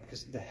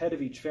 because the head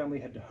of each family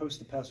had to host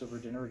the Passover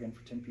dinner, again,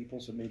 for 10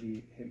 people, so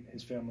maybe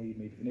his family,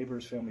 maybe the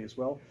neighbor's family as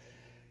well.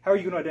 How are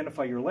you going to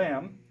identify your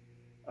lamb?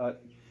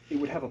 It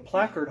would have a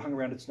placard hung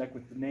around its neck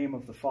with the name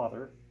of the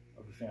father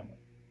of the family.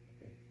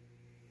 Okay.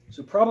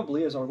 So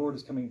probably, as our Lord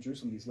is coming to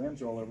Jerusalem, these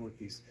lambs are all over with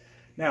these.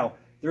 Now,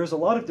 there is a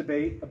lot of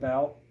debate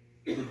about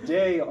the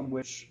day on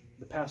which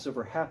the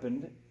Passover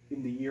happened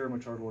in the year in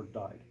which our Lord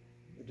died.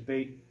 The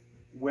debate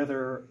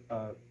whether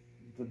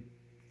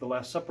the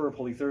Last Supper of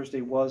Holy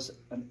Thursday was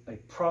a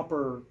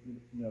proper,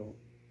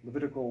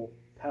 Levitical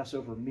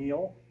Passover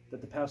meal,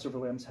 that the Passover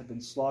lambs had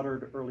been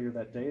slaughtered earlier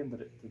that day, and that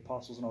the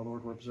apostles and our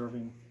Lord were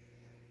observing,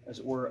 as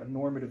it were, a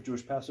normative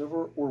Jewish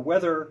Passover, or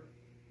whether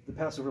the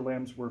Passover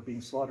lambs were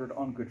being slaughtered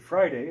on Good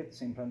Friday at the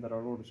same time that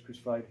our Lord was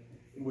crucified,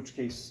 in which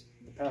case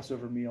the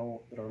Passover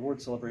meal that our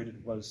Lord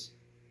celebrated was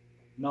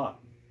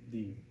not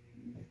the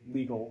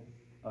legal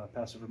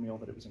Passover meal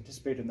that it was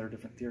anticipated, and there are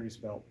different theories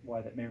about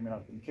why that may or may not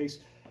have been the case.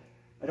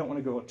 I don't want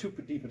to go too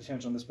deep into a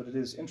tangent on this, but it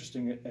is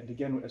interesting, and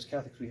again, as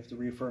Catholics, we have to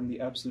reaffirm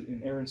the absolute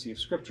inerrancy of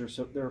Scripture.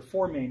 So there are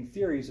 4 main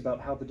theories about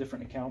how the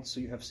different accounts,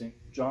 so you have St.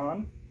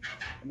 John,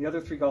 and the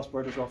other 3 Gospel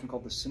writers are often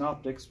called the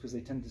Synoptics, because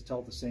they tend to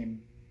tell the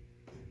same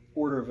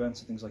order of events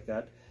and things like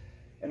that.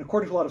 And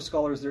according to a lot of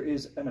scholars, there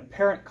is an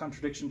apparent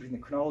contradiction between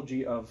the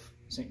chronology of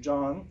St.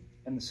 John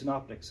and the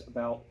Synoptics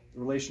about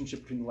the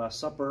relationship between the Last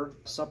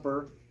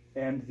Supper,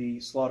 and the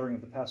slaughtering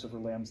of the Passover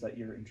lambs that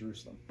year in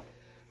Jerusalem.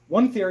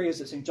 One theory is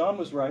that St. John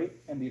was right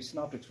and the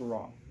Synoptics were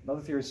wrong.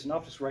 Another theory is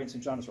Synoptics were right and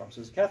St. John is wrong. So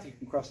as a Catholic, you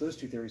can cross those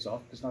 2 theories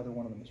off because neither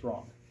one of them is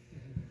wrong.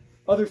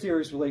 Other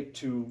theories relate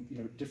to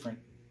different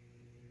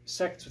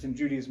sects within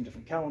Judaism,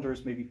 different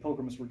calendars. Maybe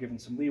pilgrims were given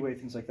some leeway,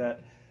 things like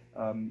that.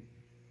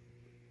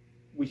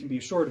 We can be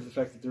assured of the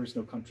fact that there is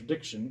no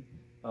contradiction.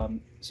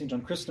 St.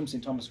 John Chrysostom,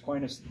 St. Thomas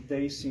Aquinas,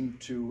 they seem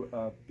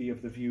to be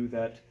of the view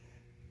that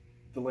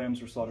the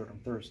lambs were slaughtered on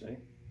Thursday,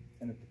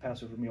 and that the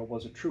Passover meal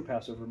was a true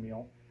Passover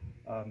meal.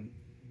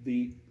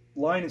 The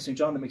line in St.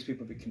 John that makes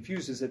people a bit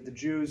confused is that the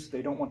Jews,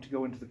 they don't want to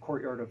go into the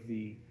courtyard of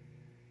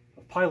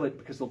Pilate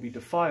because they'll be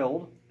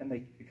defiled,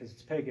 and because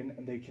it's pagan,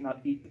 and they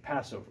cannot eat the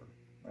Passover,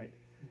 right?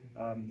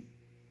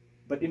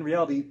 But in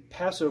reality,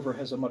 Passover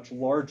has a much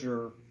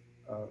larger,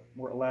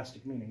 more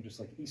elastic meaning, just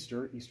like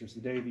Easter. Easter is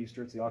the day of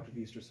Easter, it's the octave of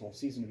Easter, it's the whole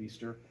season of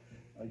Easter.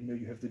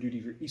 You have the duty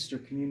of your Easter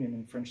communion.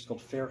 In French, it's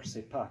called faire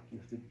ses Pâques. You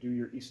have to do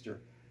your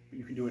Easter, but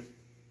you can do it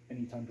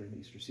anytime during the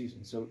Easter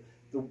season. So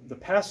the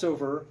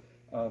Passover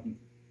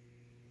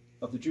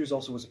of the Jews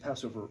also was a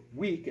Passover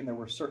week, and there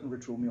were certain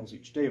ritual meals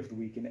each day of the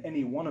week, and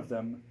any one of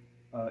them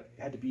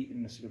had to be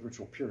in a state of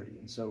ritual purity.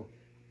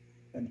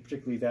 And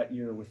particularly that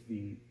year with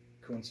the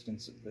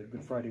coincidence that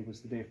Good Friday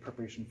was the day of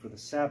preparation for the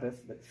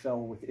Sabbath that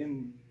fell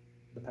within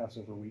the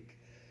Passover week.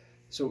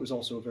 So it was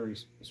also a very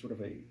sort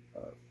of a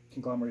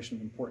conglomeration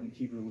of important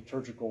Hebrew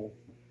liturgical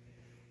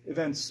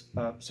events.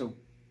 So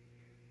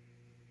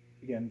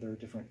again, there are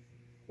different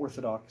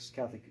Orthodox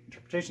Catholic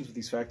interpretations of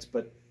these facts,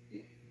 but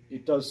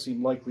it does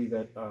seem likely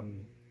that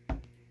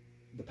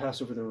the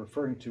Passover they're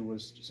referring to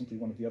was simply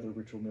one of the other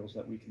ritual meals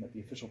that week, and that the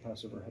official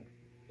Passover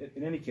had.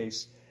 In any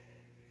case,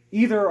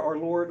 either our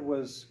Lord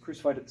was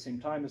crucified at the same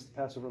time as the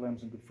Passover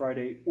lambs on Good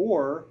Friday,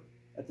 or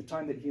at the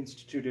time that he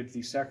instituted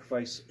the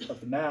sacrifice of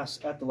the Mass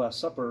at the Last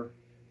Supper,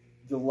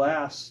 the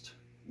last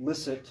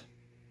licit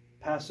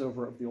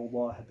Passover of the Old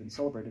Law had been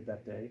celebrated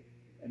that day,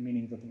 and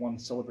meaning that the one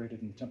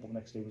celebrated in the temple the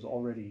next day was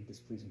already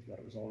displeasing to God.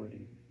 It was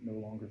already no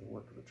longer the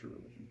work of a true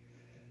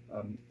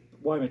religion.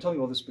 Why am I telling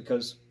you all this?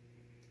 Because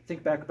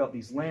think back about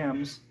these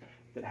lambs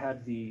that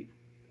had the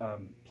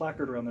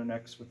placard around their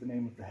necks with the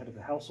name of the head of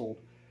the household.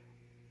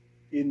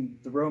 In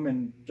the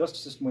Roman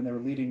justice system, when they were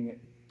leading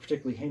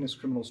particularly heinous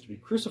criminals to be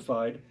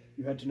crucified,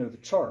 you had to know the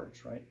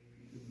charge, right?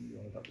 You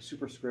know about the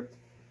superscript.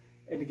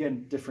 And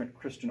again, different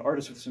Christian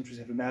artists with centuries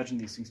have imagined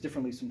these things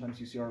differently. Sometimes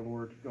you see our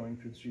Lord going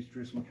through the streets of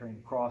Jerusalem carrying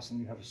the cross,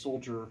 and you have a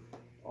soldier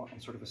on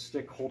sort of a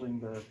stick holding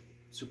the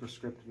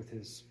superscript with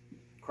his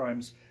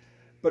crimes.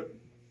 But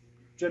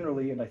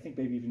generally, and I think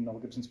maybe even Mel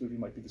Gibson's movie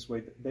might be this way,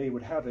 that they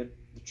would have it,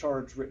 the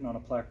charge written on a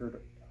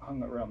placard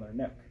hung around their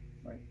neck,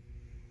 right?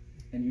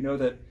 And you know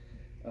that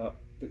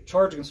the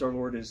charge against our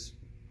Lord is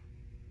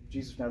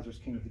Jesus of Nazareth,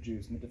 King of the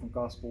Jews. In the different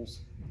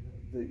Gospels,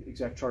 the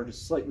exact charge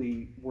is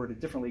slightly worded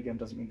differently. Again,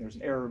 doesn't mean there's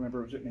an error.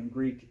 Remember, it was written in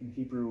Greek, in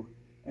Hebrew,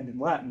 and in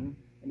Latin,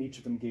 and each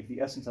of them gave the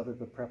essence of it,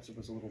 but perhaps there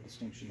was a little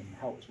distinction in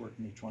how it was worded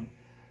in each one.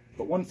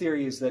 But one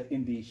theory is that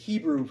in the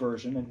Hebrew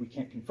version, and we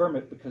can't confirm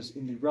it because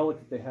in the relic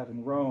that they have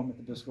in Rome at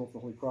the Basilica of the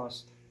Holy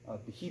Cross,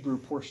 the Hebrew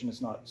portion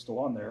is not still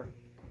on there,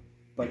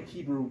 but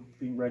Hebrew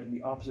being read in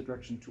the opposite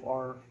direction to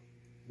our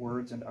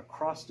words, and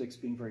acrostics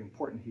being very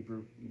important in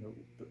Hebrew,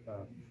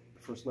 the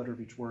first letter of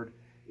each word,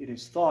 it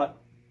is thought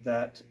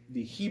that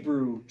the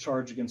Hebrew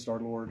charge against our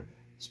Lord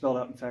spelled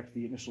out, in fact,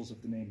 the initials of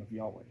the name of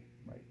Yahweh,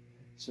 right?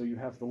 So you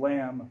have the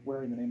lamb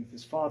wearing the name of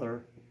his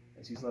father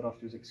as he's led off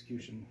to his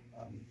execution.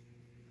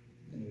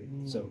 Anyway,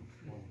 so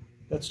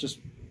that's just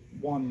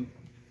one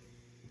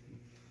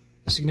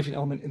significant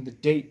element in the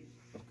date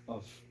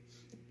of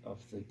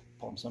the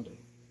Palm Sunday.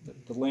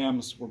 The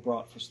lambs were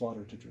brought for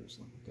slaughter to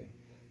Jerusalem, okay,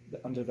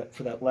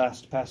 for that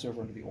last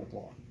Passover under the Old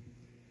Law.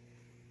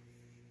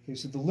 Okay,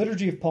 so the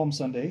liturgy of Palm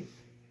Sunday,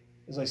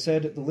 as I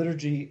said, the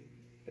liturgy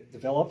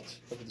developed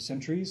over the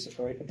centuries.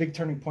 All right, a big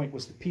turning point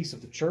was the peace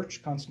of the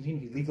church. Constantine,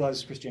 he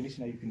legalized Christianity.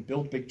 So now you can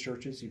build big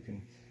churches. You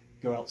can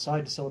go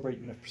outside to celebrate.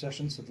 You can have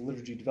processions. So the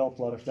liturgy developed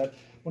a lot of that.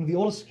 One of the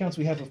oldest accounts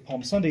we have of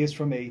Palm Sunday is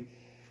from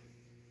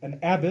an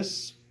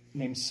abbess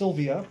named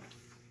Sylvia,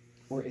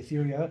 or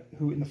Etheria,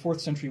 who in the 4th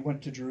century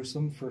went to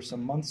Jerusalem for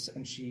some months,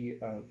 and she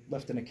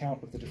left an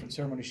account of the different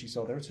ceremonies she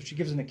saw there. So she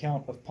gives an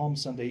account of Palm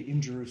Sunday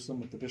in Jerusalem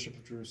with the Bishop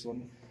of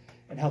Jerusalem,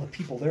 and how the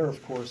people there,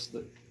 of course,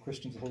 the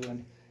Christians of the Holy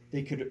Land,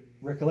 they could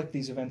recollect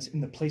these events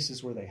in the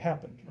places where they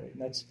happened, right?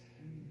 And that's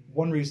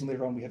one reason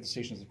later on we have the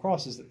Stations of the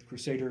Cross, is that the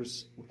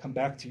Crusaders would come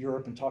back to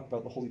Europe and talk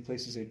about the holy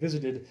places they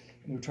visited,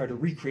 and they would try to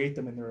recreate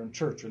them in their own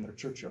church or in their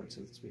churchyard. So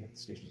we have the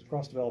Stations of the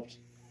Cross developed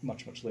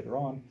much, much later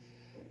on.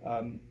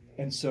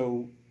 And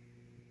so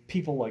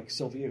people like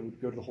Sylvia, who would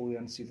go to the Holy Land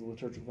and see the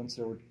liturgical events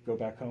there, would go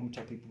back home and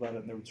tell people about it,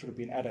 and there would sort of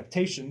be an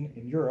adaptation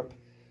in Europe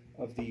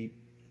of the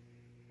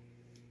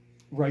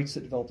rites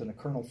that developed in a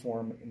kernel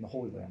form in the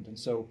Holy Land. And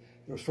so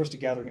there was first a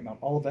gathering at Mount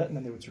Olivet, and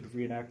then they would sort of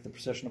reenact the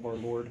procession of our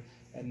Lord.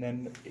 And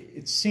then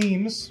it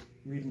seems,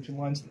 reading between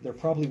the lines, that there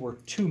probably were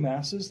 2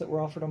 masses that were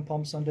offered on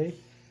Palm Sunday.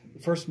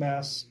 The first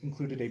mass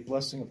included a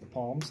blessing of the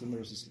palms, and there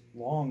was this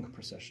long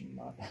procession,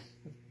 not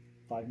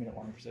a 5-minute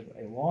long procession,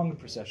 a long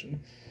procession.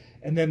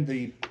 And then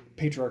the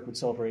patriarch would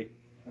celebrate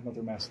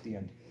another mass at the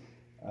end.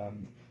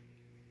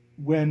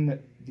 When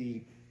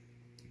the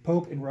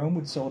Pope in Rome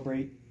would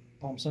celebrate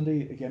Palm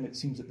Sunday, again, it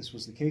seems that this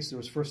was the case. There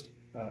was first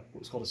what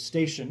was called a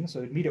station,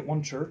 so they'd meet at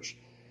one church,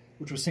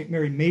 which was St.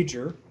 Mary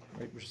Major,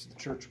 right, which is the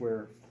church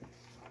where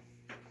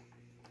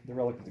the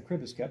relic of the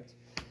crib is kept.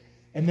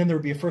 And then there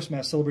would be a first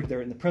Mass celebrated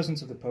there in the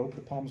presence of the Pope.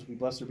 The palms would be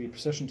blessed. There would be a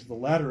procession to the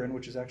Lateran,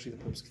 which is actually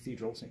the Pope's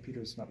cathedral. St.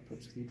 Peter's is not the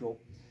Pope's cathedral.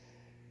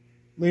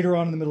 Later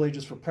on in the Middle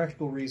Ages, for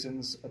practical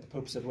reasons, the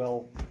Pope said,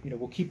 well,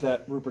 we'll keep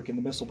that rubric in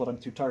the Missal, but I'm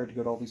too tired to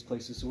go to all these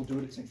places, so we'll do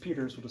it at St.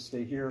 Peter's. We'll just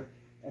stay here.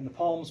 And the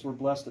palms were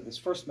blessed at this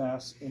first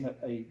Mass in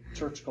a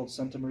church called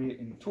Santa Maria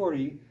in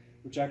Torri,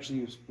 which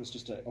actually was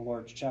just a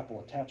large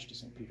chapel attached to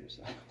St. Peter's.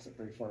 It wasn't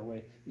very far away.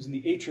 It was in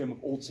the atrium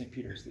of Old St.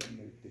 Peter's.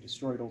 They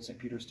destroyed Old St.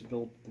 Peter's to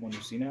build the one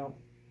you see now.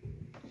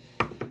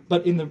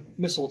 But in the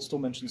Missal, it still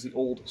mentions the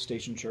old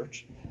Station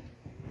Church.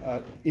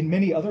 In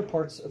many other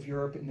parts of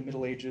Europe in the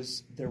Middle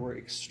Ages, there were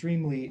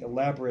extremely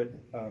elaborate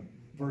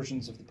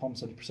versions of the Palm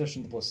Sunday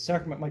procession. The Blessed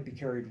Sacrament might be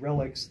carried,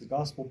 relics, the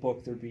Gospel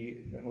book. There'd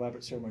be an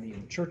elaborate ceremony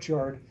in the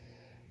churchyard.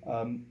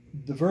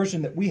 The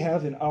version that we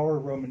have in our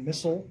Roman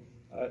Missal,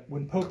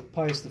 when Pope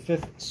Pius V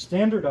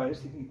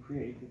standardized, he didn't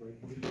create,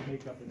 he didn't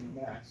make up a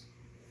new Mass,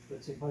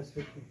 but St. Pius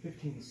V in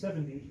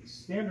 1570, he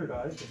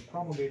standardized and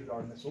promulgated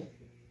our Missal.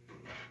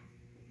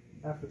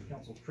 After the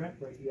Council of Trent,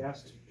 he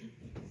asked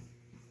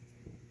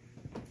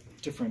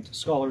different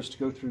scholars to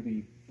go through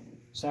the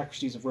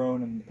sacristies of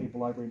Rome and the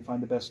Papal Library and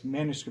find the best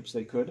manuscripts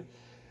they could.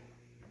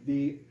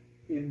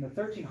 In the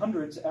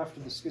 1300s, after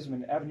the schism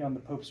in Avignon,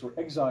 the popes were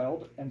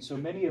exiled, and so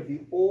many of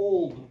the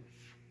old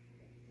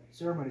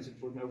ceremonies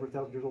that were over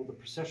 1,000 years old, the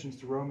processions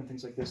to Rome and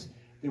things like this,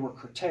 they were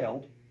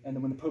curtailed. And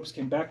then when the popes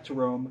came back to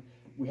Rome,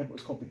 we had what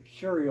was called the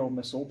Curial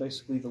Missal,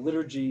 basically the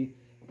liturgy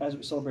as it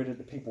was celebrated at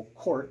the papal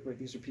court.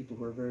 These are people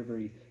who are very,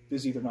 very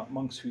busy. They're not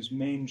monks whose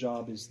main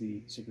job is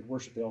the sacred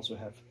worship. They also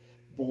have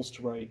bulls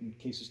to write and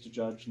cases to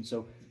judge. And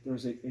so there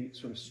was a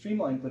sort of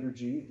streamlined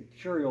liturgy, the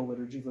Curial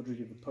liturgy,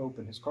 liturgy of the Pope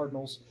and his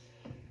cardinals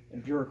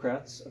and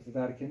bureaucrats of the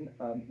Vatican,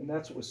 and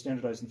that's what was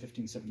standardized in the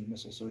 1570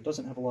 Missal. So it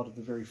doesn't have a lot of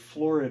the very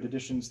florid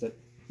additions that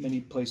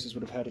many places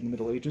would have had in the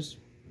Middle Ages.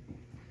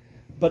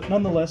 But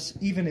nonetheless,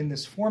 even in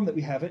this form that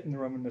we have it in the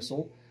Roman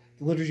Missal,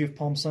 the liturgy of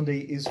Palm Sunday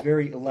is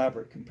very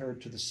elaborate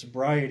compared to the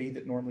sobriety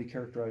that normally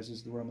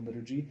characterizes the Roman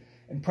liturgy.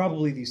 And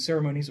probably these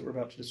ceremonies that we're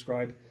about to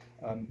describe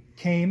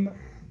came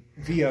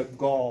via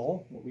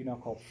Gaul, what we now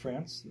call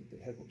France.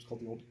 They had what was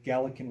called the old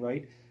Gallican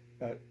Rite,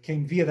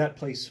 came via that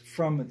place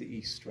from the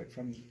east,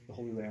 from the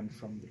Holy Land,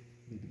 from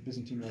the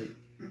Byzantine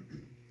Rite.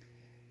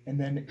 And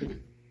then it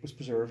was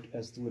preserved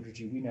as the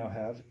liturgy we now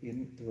have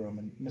in the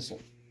Roman Missal.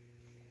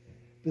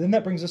 But then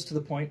that brings us to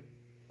the point,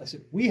 I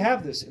said, we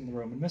have this in the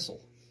Roman Missal.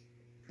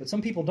 But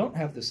some people don't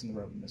have this in the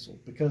Roman Missal,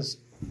 because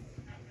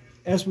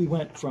as we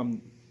went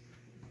from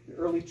the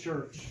early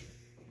church,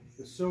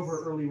 the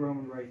sober early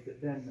Roman Rite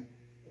that then,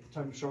 at the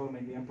time of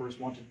Charlemagne, the emperors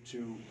wanted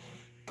to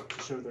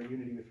show their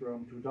unity with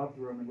Rome, to adopt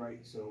the Roman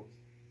Rite, so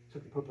it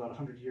took the Pope about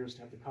 100 years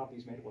to have the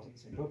copies made. It wasn't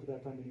the same Pope at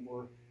that time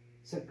anymore.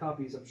 Sent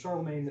copies of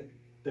Charlemagne.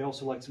 They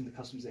also liked some of the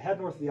customs they had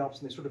north of the Alps,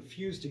 and they sort of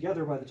fused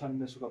together by the time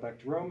the Missal got back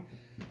to Rome.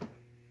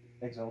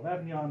 Exile of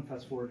Avignon,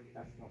 fast forward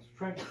after the Council of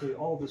Trent,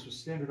 all of this was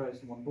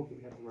standardized in one book that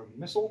we have, the Roman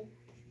Missal.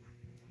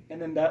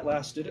 And then that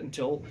lasted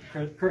until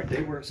current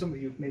day, where some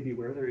of you may be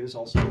aware there is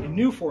also a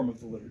new form of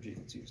the liturgy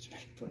that's used in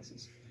many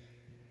places.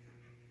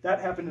 That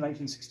happened in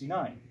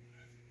 1969.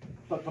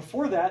 But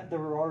before that, there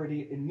were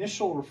already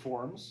initial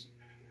reforms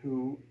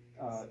who,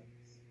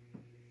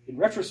 in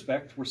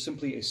retrospect, were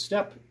simply a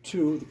step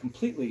to the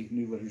completely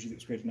new liturgy that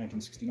was created in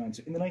 1969.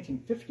 So in the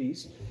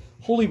 1950s,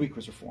 Holy Week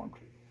was reformed.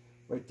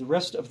 The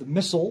rest of the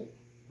Missal,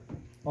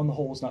 on the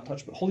whole, was not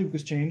touched, but Holy Week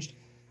was changed.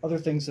 Other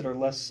things that are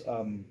less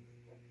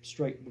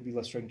would be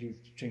less striking to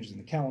changes in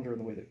the calendar and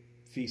the way that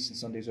feasts and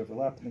Sundays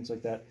overlap and things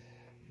like that.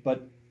 But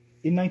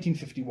in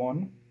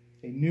 1951,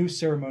 a new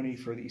ceremony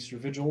for the Easter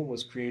Vigil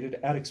was created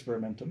ad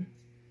experimentum.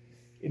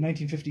 In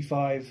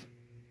 1955,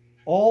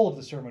 all of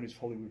the ceremonies of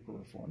Holy Week were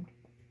reformed.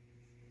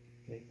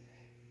 Okay?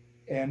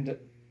 And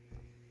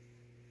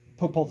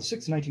Pope Paul VI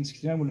in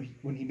 1969,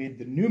 when he made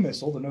the new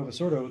Missal, the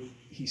Novus Ordo,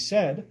 he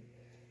said,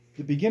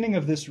 "The beginning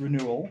of this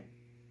renewal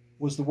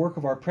was the work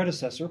of our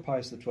predecessor,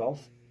 Pius XII,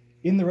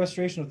 in the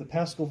restoration of the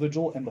Paschal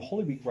Vigil and the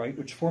Holy Week Rite,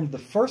 which formed the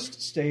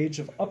first stage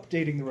of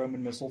updating the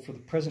Roman Missal for the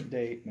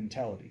present-day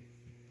mentality."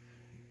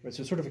 Right,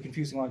 so it's sort of a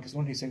confusing line, because on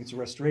one hand he's saying it's a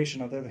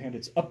restoration, on the other hand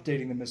it's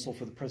updating the Missal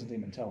for the present-day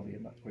mentality.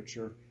 I'm not quite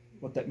sure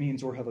what that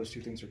means or how those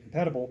two things are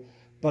compatible.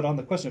 But on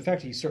the question of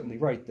fact, he's certainly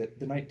right that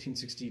the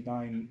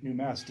 1969 new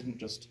Mass didn't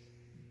just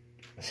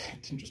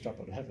drop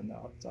out of heaven,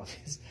 now it's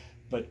obvious.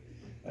 But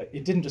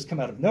it didn't just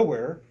come out of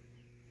nowhere.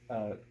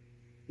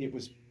 It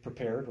was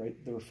prepared, right?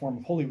 The reform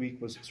of Holy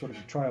Week was sort of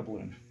a trial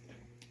balloon.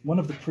 One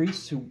of the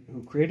priests who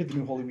created the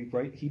new Holy Week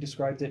Rite, he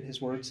described it,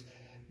 his words,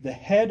 "the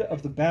head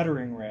of the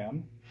battering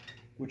ram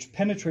which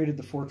penetrated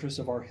the fortress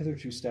of our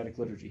hitherto static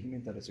liturgy." He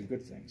meant that as a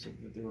good thing. So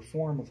the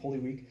reform of Holy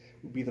Week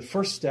would be the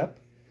first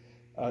step.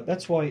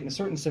 That's why, in a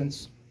certain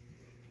sense,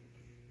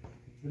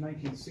 the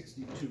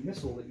 1962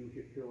 Missal that you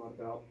hear a lot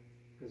about,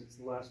 because it's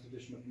the last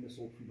edition of the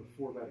Missal from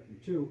before Vatican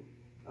II,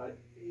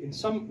 in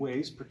some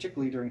ways,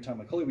 particularly during a time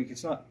like Holy Week,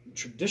 it's not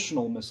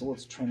traditional Missal,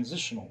 it's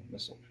transitional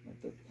Missal.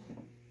 Right?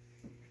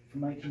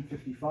 From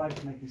 1955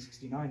 to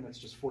 1969, that's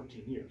just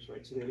 14 years,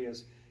 right? So the idea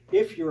is,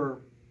 if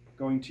you're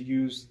going to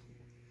use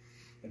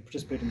and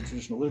participate in the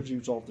traditional liturgy,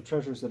 which all of the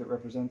treasures that it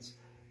represents,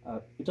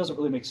 it doesn't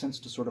really make sense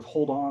to sort of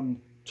hold on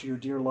to your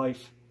dear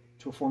life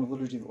to a form of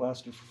liturgy that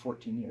lasted for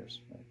 14 years.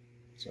 Right?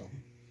 So,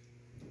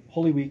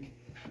 Holy Week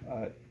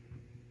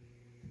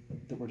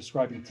that we're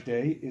describing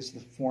today is the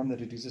form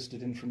that it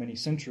existed in for many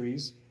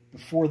centuries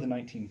before the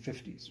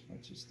 1950s.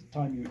 Right? So it's the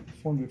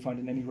form you would find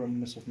in any Roman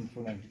Missal from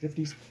before the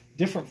 1950s,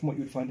 different from what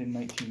you would find in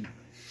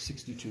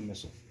 1962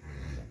 Missal.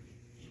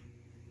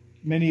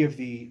 Many of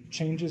the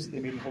changes that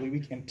they made in Holy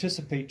Week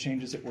anticipate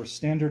changes that were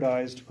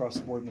standardized across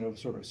the board in the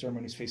Novus Ordo.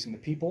 Ceremonies facing the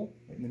people.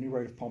 In the new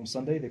rite of Palm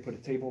Sunday, they put a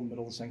table in the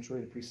middle of the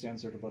sanctuary. The priest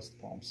stands there to bless the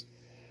palms.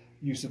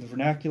 Use of the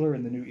vernacular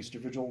in the new Easter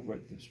Vigil,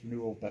 this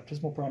renewal of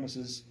baptismal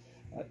promises.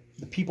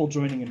 The people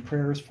joining in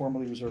prayers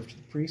formally reserved to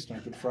the priest. On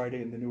Good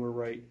Friday in the newer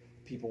rite,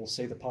 people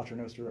say the Pater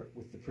Noster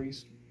with the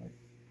priest. Right?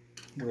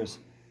 Whereas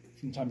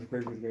from the time of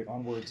Gregory the Great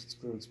onwards, it's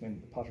clearly explained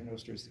that the Pater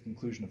Noster is the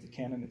conclusion of the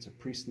canon. It's a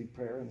priestly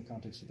prayer in the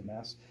context of the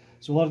Mass.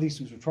 So a lot of these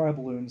things are trial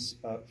balloons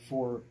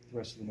for the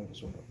rest of the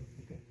Novus Ordo.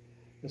 Okay.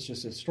 That's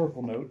just a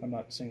historical note. I'm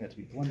not saying that to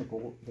be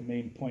polemical. The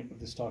main point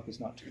of this talk is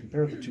not to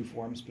compare the two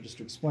forms, but just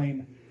to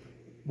explain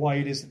why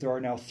it is that there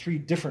are now three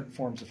different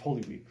forms of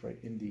Holy Week, right,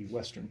 in the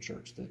Western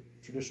Church. The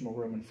traditional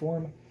Roman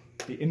form,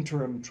 the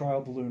interim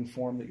trial balloon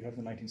form that you have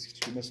in the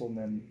 1962 Missal, and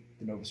then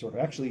the Novus Ordo.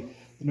 Actually,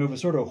 the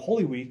Novus Ordo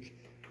Holy Week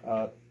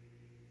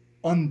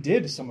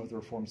undid some of the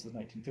reforms of the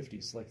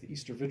 1950s, like the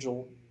Easter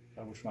Vigil,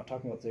 which we're not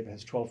talking about today, but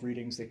has 12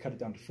 readings. They cut it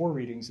down to 4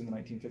 readings in the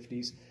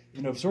 1950s. In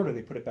the Novus Ordo,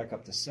 they put it back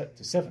up to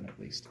 7 at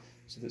least,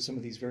 so that some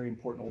of these very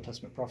important Old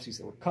Testament prophecies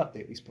that were cut,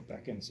 they at least put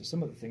back in. So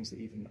some of the things that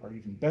are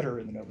even better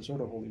in the Novus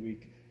Ordo Holy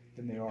Week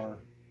than they are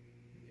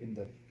in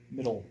the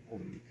middle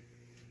Holy Week.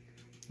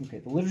 Okay,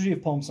 the Liturgy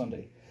of Palm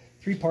Sunday.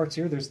 3 parts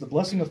here. There's the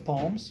Blessing of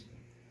Palms,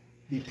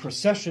 the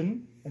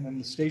procession, and then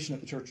the station at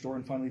the church door,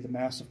 and finally the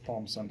Mass of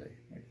Palm Sunday.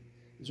 Right?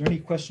 Is there any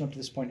question up to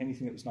this point,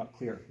 anything that was not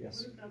clear?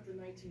 Yes? What about the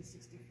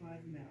 1965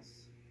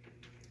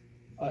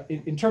 Mass?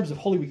 In terms of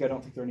Holy Week, I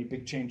don't think there are any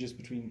big changes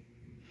between,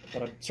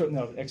 but I'm certainly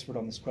not an expert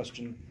on this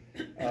question.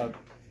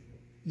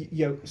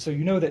 So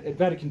you know that at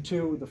Vatican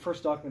II, the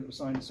first document that was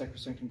signed, the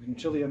Sacrosanctum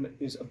Concilium,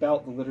 is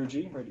about the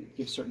liturgy. Right? It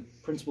gives certain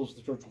principles of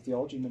the liturgical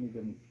theology, many of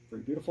them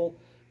very beautiful,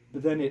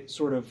 but then it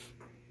sort of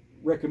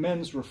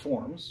recommends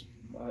reforms.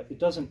 It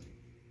doesn't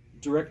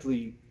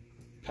directly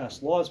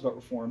pass laws about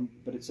reform,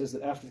 but it says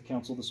that after the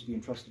council, this will be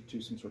entrusted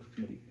to some sort of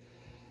committee.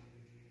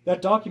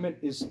 That document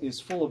is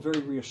full of very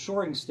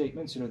reassuring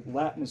statements. You know,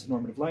 Latin is the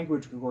normative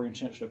language. Gregorian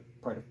chant should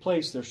have pride of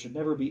place. There should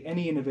never be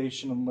any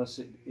innovation unless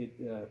it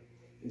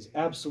is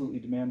absolutely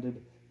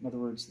demanded. In other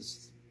words,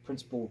 this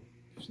principle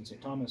in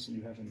St. Thomas, and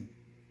you have in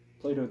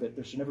Plato, that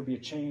there should never be a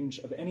change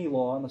of any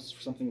law unless it's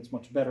for something that's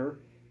much better.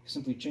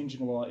 Simply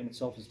changing a law in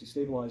itself is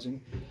destabilizing.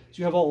 So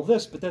you have all of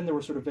this, but then there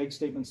were sort of vague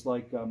statements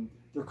like,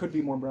 there could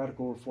be more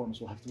radical reforms.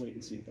 We'll have to wait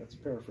and see. That's a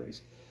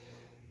paraphrase.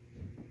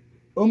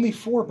 Only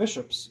 4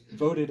 bishops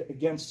voted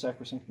against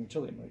Sacrosanctum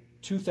Concilium. Right?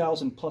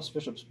 2,000 plus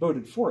bishops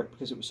voted for it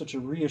because it was such a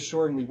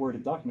reassuringly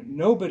worded document.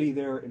 Nobody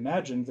there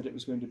imagined that it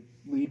was going to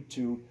lead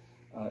to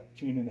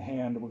communion in the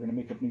hand, and we're going to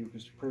make up new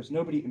Eucharistic prayers.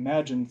 Nobody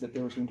imagined that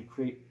they were going to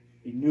create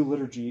a new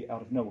liturgy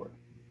out of nowhere.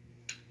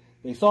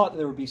 They thought that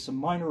there would be some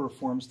minor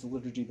reforms to the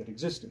liturgy that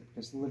existed,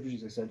 because the liturgy,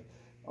 as I said,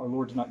 our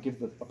Lord did not give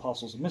the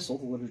apostles a missal.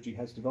 The liturgy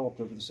has developed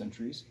over the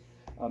centuries.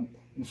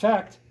 In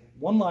fact,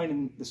 one line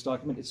in this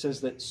document, it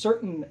says that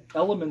certain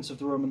elements of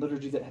the Roman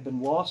liturgy that had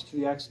been lost to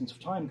the accidents of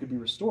time could be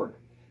restored.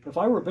 If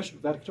I were a bishop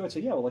of Vatican II, I'd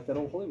say, yeah, well, like that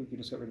old Holy Week you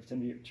just got rid of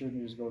 10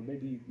 years ago,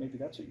 maybe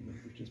that's what you mean.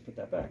 We just put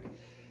that back.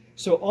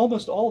 So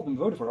almost all of them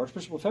voted for it.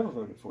 Archbishop Lefebvre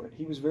voted for it.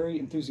 He was very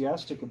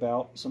enthusiastic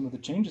about some of the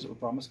changes that were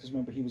promised, because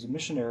remember, he was a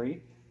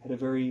missionary, had a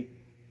very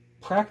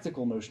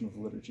practical notion of the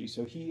liturgy.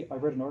 So I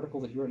read an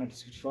article that he wrote in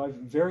 1965,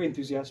 very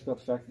enthusiastic about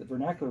the fact that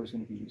vernacular was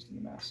going to be used in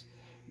the Mass.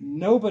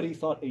 Nobody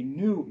thought a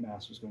new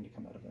Mass was going to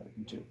come out of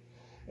Vatican II.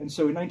 And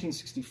so in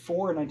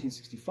 1964 and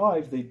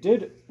 1965, they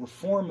did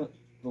reform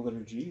the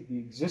liturgy, the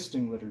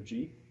existing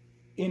liturgy,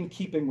 in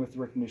keeping with the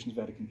recommendations of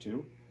Vatican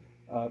II.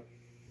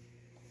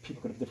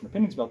 People could have different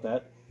opinions about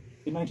that.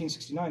 In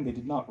 1969, they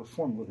did not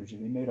reform liturgy.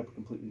 They made up a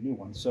completely new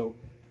one. So,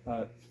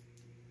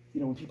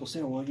 when people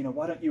say, well,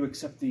 why don't you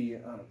accept the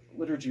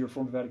liturgy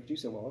reform of Vatican II? You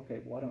say, well,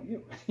 okay, why don't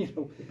you?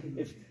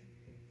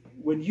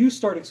 When you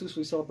start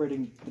exclusively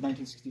celebrating the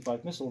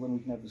 1965 Missal, then we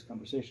can have this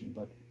conversation.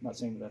 But I'm not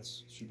saying that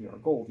should be our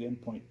goal, the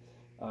end point.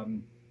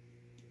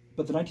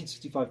 But the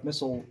 1965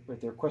 Missal,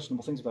 right, there are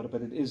questionable things about it,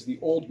 but it is the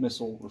old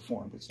Missal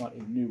reformed. It's not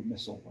a new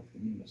Missal like the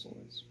new Missal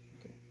is.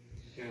 Okay.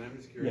 Yeah, and I'm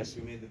just curious, Yes.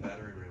 who made the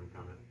battery ram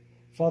comment?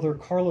 Father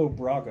Carlo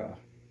Braga.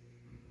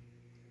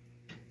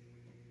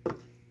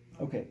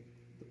 Okay.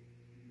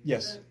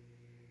 Yes.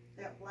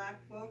 That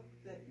black book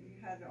that you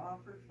had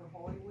offered for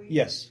Holy Week?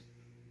 Yes.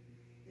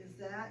 Is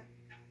that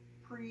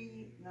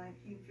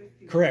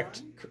pre-1951?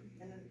 Correct.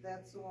 And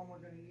that's the one we're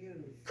going to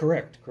use?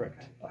 Correct. Okay,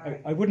 all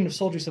right. I wouldn't have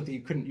sold you something you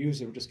couldn't use.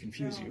 It would just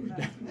confuse No, you.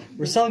 no.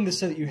 We're selling this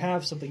so that you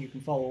have something you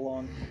can follow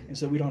along, and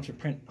so we don't have to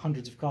print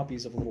hundreds of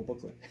copies of a little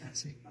booklet.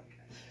 See?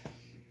 Okay.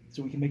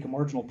 So we can make a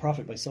marginal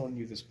profit by selling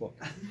you this book.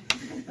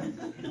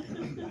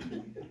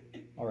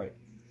 All right.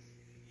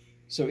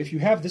 So if you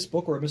have this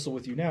book or a missal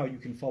with you now, you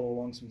can follow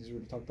along some of these we're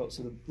going to talk about.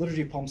 So the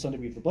Liturgy of Palm Sunday,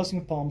 we have the Blessing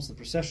of Palms, the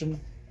procession,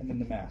 and then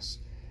the Mass.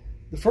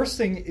 The first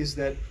thing is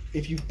that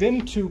if you've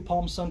been to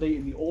Palm Sunday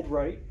in the Old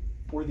Rite,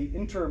 or the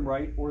Interim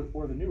Rite, or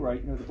the New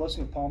Rite, the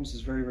Blessing of Palms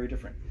is very, very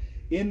different.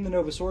 In the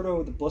Novus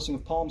Ordo, the Blessing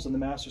of Palms and the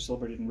Mass are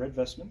celebrated in red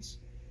vestments.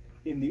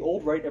 In the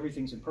Old Rite,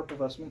 everything's in purple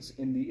vestments.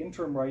 In the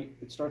Interim Rite,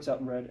 it starts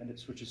out in red and it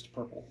switches to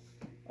purple.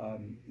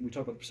 We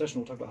talk about the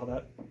procession, we'll talk about how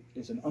that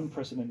is an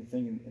unprecedented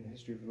thing in the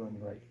history of the Roman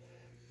Rite.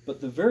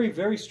 But the very,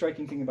 very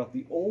striking thing about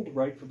the Old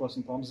Rite for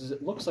Blessing Palms is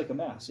it looks like a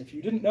Mass. If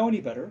you didn't know any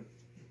better,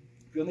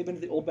 if you've only been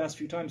to the Old Mass a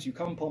few times, you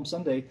come on Palm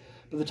Sunday,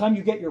 by the time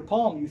you get your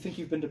palm, you think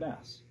you've been to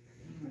Mass.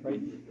 Right?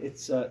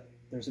 It's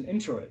there's an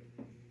introit.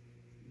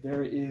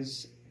 There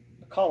is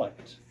a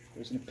collect.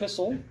 There's an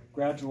epistle,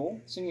 gradual,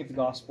 singing of the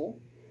gospel.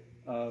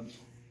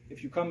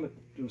 If you come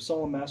to a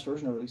solemn Mass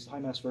version, or at least a High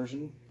Mass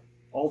version,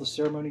 all the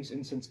ceremonies,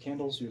 incense,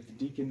 candles, you have the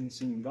deacon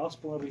singing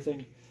gospel and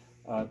everything.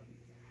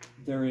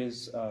 There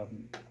is a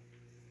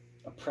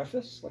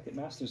preface, like at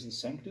Mass, there's the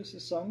Sanctus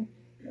is sung,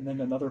 and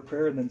then another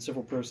prayer, and then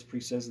several prayers the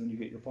priest says, and then you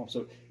get your palm.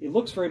 So it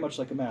looks very much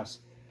like a Mass.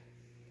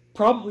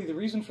 Probably the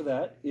reason for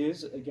that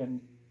is, again,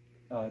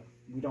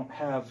 we don't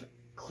have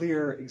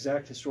clear,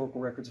 exact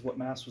historical records of what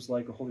Mass was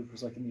like or Holy Week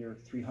was like in the year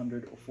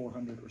 300 or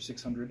 400 or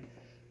 600.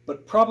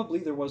 But probably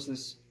there was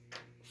this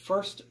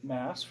first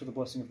Mass for the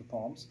Blessing of the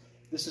Palms.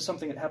 This is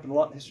something that happened a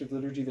lot in the history of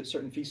liturgy, that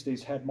certain feast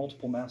days had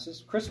multiple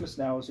Masses. Christmas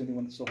now is the only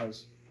one that still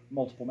has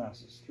multiple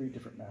Masses, 3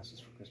 different Masses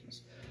for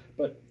Christmas.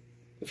 But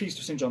the Feast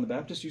of St. John the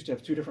Baptist used to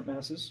have 2 different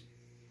Masses.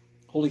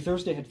 Holy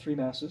Thursday had 3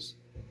 Masses.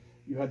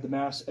 You had the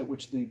Mass at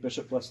which the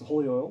bishop blessed the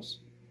holy oils.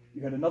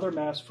 You had another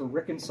Mass for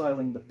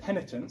reconciling the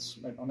penitents.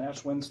 Right? On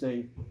Ash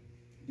Wednesday,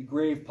 the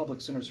grave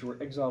public sinners who were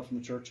exiled from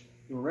the church,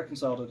 they were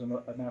reconciled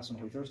at a Mass on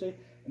Holy Thursday.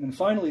 And then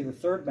finally, the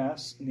third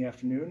Mass in the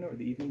afternoon or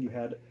the evening, you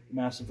had the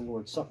Mass of the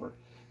Lord's Supper.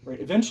 Right?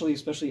 Eventually,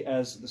 especially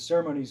as the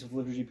ceremonies of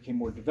liturgy became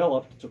more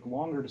developed, it took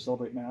longer to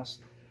celebrate Mass.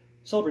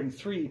 Celebrating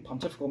 3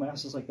 pontifical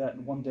Masses like that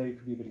in one day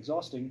could be a bit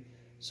exhausting,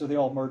 so they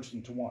all merged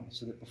into one.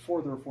 So that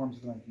before the reforms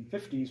of the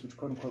 1950s, which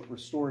quote-unquote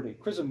restored a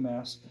chrism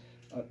Mass,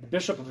 the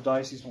bishop of a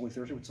diocese on Holy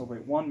Thursday would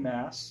celebrate one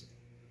Mass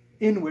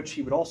in which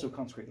he would also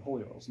consecrate the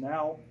holy oils.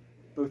 Now,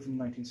 both in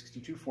the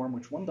 1962 form,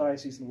 which one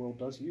diocese in the world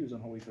does use on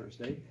Holy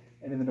Thursday,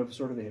 and in the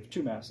Novus Ordo they have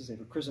 2 Masses. They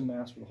have a chrism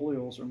Mass where the holy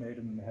oils are made,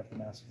 and then they have the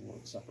Mass of the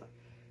Lord's Supper.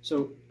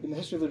 So in the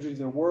history of liturgy,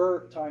 there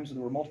were times when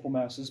there were multiple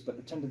Masses, but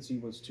the tendency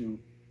was to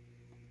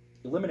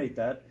eliminate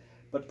that.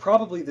 But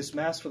probably this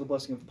Mass for the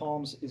Blessing of the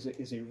Palms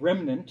is a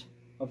remnant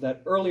of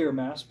that earlier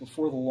Mass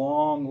before the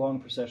long, long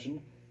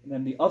procession, and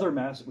then the other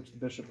Mass at which the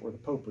bishop or the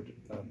pope would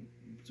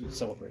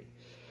celebrate.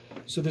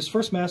 So this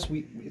first Mass,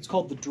 it's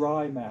called the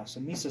Dry Mass. A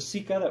Missa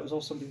Secca, that was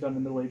also something done in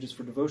the Middle Ages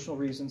for devotional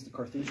reasons. The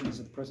Carthusians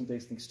of the present day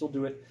things still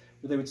do it,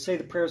 where they would say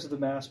the prayers of the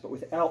Mass, but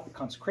without the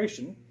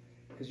consecration,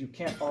 because you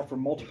can't offer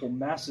multiple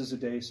Masses a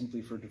day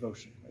simply for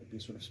devotion. Right? It'd be a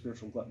sort of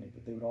spiritual gluttony,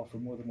 but they would offer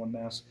more than one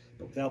Mass,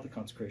 but without the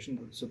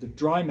consecration. So the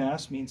Dry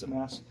Mass means a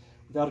Mass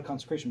without a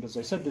consecration. But as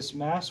I said, this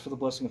Mass for the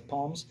Blessing of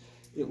Palms,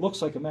 it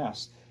looks like a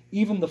Mass.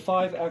 Even the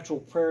 5 actual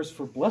prayers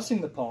for blessing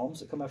the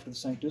palms that come after the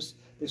Sanctus,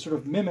 they sort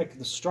of mimic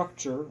the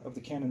structure of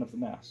the canon of the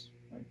Mass.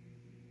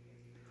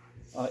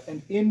 Right?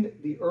 And in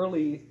the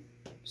early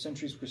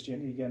centuries of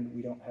Christianity, again,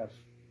 we don't have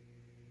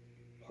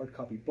hard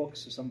copy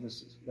books, so some of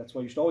this that's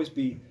why you should always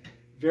be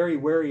very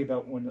wary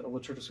about when a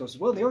liturgist goes,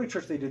 well, in the early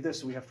church they did this,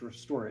 so we have to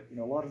restore it.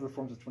 A lot of the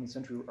reforms of the 20th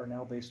century are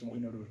now based on what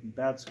we know to have been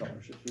bad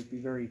scholarship. So we'd be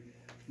very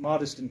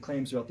modest in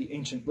claims about the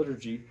ancient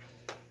liturgy.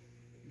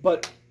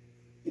 But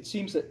it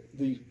seems that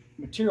the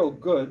material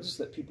goods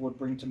that people would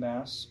bring to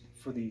Mass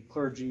for the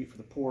clergy, for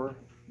the poor,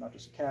 not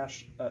just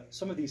cash,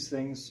 some of these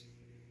things,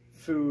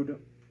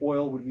 food,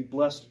 oil, would be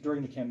blessed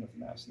during the canon of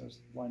the Mass. And there's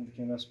the line of the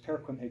canon of the Mass, per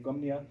quem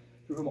hegomnia,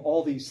 through whom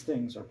all these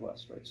things are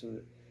blessed. Right? So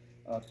that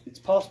it's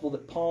possible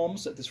that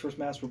palms at this first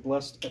Mass were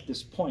blessed at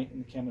this point in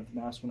the canon of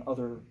the Mass when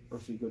other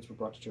earthly goods were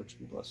brought to church to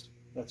be blessed.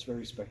 That's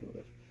very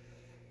speculative.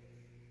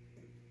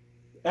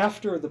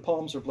 After the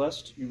palms are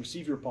blessed, you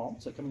receive your palm.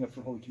 It's like coming up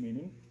for Holy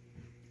Communion.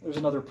 There's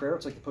another prayer.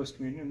 It's like the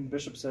post-communion. And the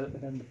bishop said,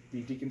 and then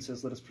the deacon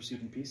says, let us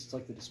proceed in peace. It's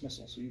like the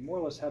dismissal. So you more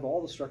or less have all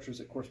the structures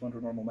that correspond to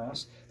a normal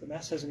Mass. The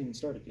Mass hasn't even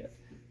started yet.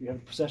 You have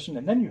the procession,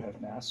 and then you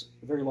have Mass,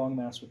 a very long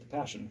Mass with the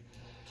Passion.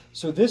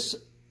 So this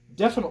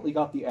definitely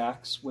got the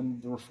axe when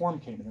the Reform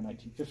came in the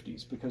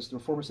 1950s, because the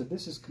Reformers said,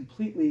 this is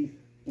completely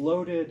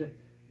bloated,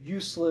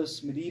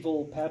 useless,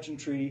 medieval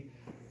pageantry.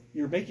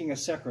 You're making a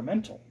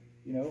sacramental.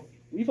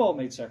 We've all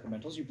made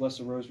sacramentals. You bless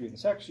the rosary in the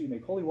sacristy, you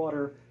make holy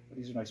water.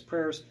 These are nice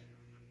prayers.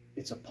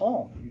 It's a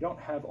palm. You don't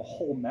have a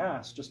whole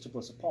Mass just to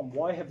bless a palm.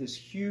 Why have this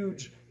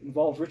huge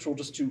involved ritual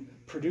just to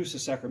produce a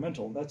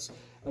sacramental? That's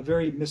a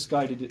very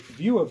misguided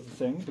view of the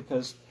thing,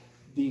 because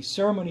the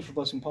ceremony for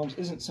blessing palms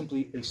isn't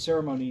simply a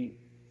ceremony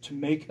to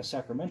make a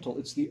sacramental.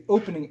 It's the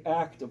opening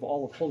act of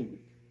all of Holy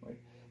Week. Right?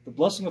 The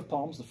blessing of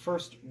palms, the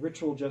first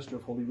ritual gesture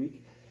of Holy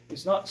Week,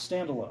 is not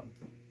standalone.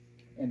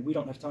 And we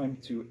don't have time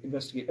to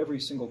investigate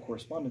every single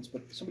correspondence,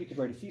 but somebody could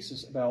write a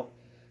thesis about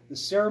the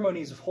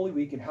ceremonies of Holy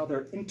Week and how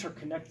they're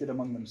interconnected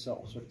among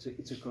themselves. So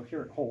it's a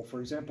coherent whole. For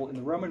example, in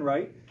the Roman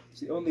Rite, it's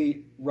the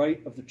only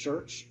rite of the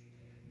Church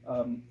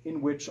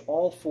in which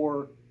all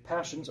 4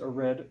 passions are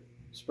read,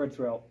 spread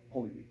throughout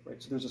Holy Week.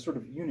 Right? So there's a sort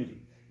of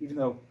unity, even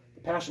though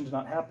the Passion did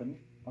not happen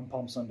on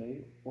Palm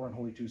Sunday or on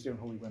Holy Tuesday or on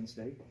Holy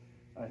Wednesday.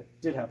 It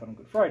did happen on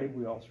Good Friday.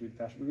 We also read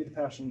the Passion. We read the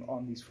Passion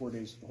on these 4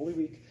 days of the Holy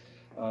Week.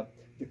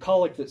 The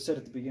collect that's said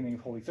at the beginning of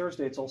Holy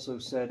Thursday, it's also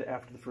said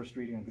after the first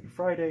reading on Good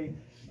Friday.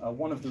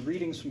 One of the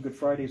readings from Good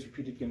Friday is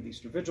repeated again at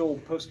Easter Vigil,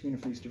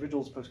 post-communion for Easter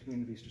Vigils,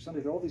 post-communion of Easter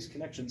Sunday. There are all these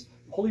connections.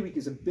 Holy Week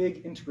is a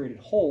big integrated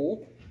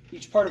whole,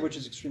 each part of which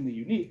is extremely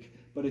unique,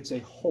 but it's a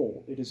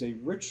whole. It is a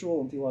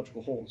ritual and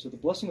theological whole. So the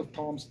Blessing of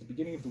Palms at the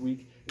beginning of the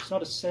week, it's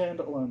not a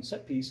standalone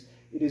set piece.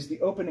 It is the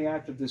opening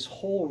act of this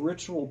whole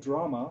ritual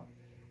drama,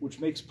 which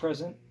makes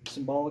present,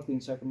 symbolically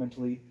and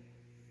sacramentally,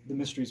 the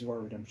mysteries of our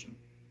redemption.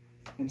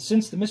 And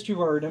since the mystery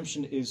of our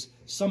redemption is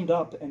summed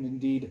up and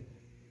indeed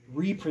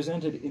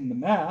represented in the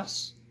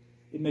Mass,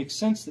 it makes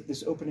sense that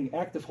this opening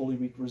act of Holy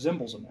Week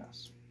resembles a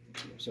Mass.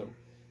 So,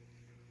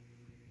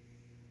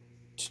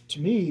 to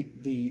me,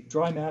 the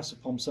dry Mass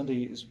of Palm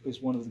Sunday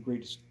is one of the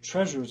greatest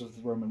treasures of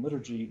the Roman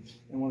liturgy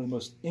and one of the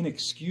most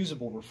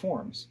inexcusable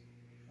reforms,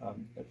 a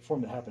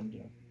reform that happened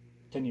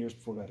 10 years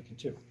before Vatican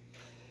II.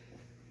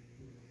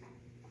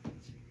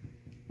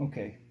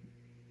 Okay.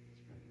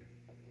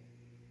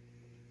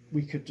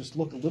 We could just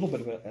look a little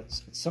bit at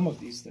some of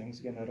these things.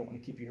 Again, I don't want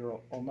to keep you here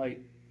all night.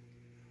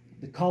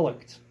 The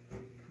collect.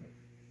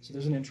 So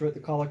there's an intro at the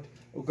collect.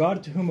 O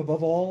God, to whom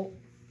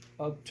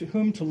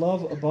to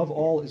love above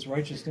all is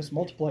righteousness,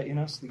 multiply in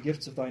us the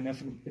gifts of thy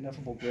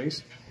ineffable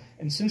grace.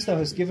 And since thou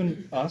hast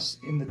given us,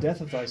 in the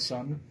death of thy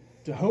Son,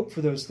 to hope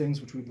for those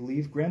things which we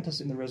believe, grant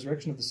us in the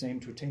resurrection of the same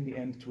to attain the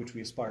end to which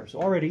we aspire.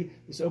 So already,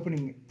 this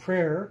opening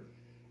prayer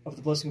of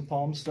the Blessing of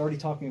Palms is already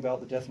talking about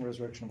the death and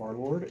resurrection of our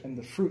Lord and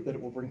the fruit that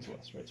it will bring to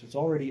us. Right? So it's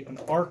already an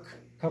arc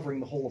covering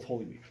the whole of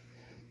Holy Week.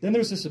 Then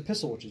there's this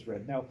epistle which is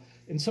read. Now,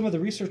 in some of the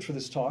research for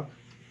this talk,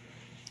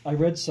 I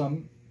read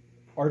some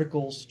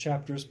articles,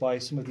 chapters by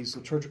some of these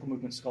liturgical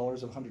movement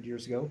scholars of 100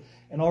 years ago,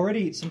 and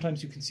already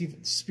sometimes you can see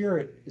that the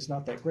spirit is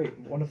not that great.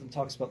 One of them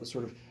talks about the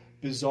sort of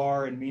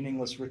bizarre and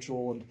meaningless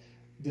ritual, and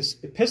this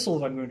epistle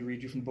that I'm going to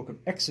read you from the book of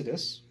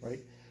Exodus,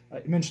 right?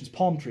 It mentions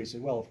palm trees. So,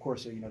 well, of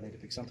course, they had to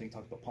pick something to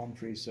talk about palm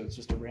trees, so it's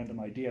just a random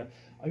idea.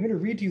 I'm going to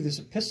read to you this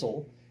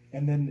epistle,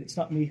 and then it's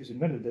not me who's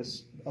invented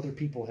this. Other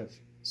people have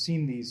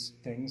seen these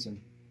things, and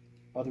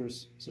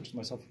others, such as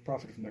myself, have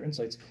profited from their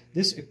insights.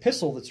 This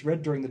epistle that's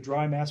read during the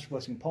dry Mass for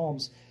Blessing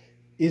Palms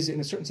is,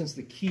 in a certain sense,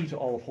 the key to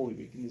all of Holy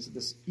Week. And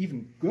this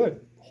even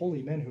good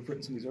holy men who've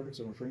written some of these articles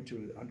I'm referring to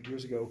 100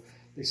 years ago,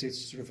 they say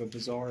it's sort of a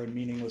bizarre and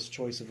meaningless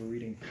choice of a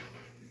reading.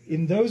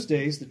 In those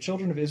days, the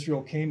children of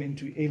Israel came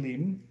into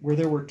Elim, where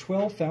there were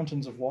 12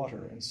 fountains of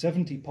water and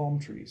 70 palm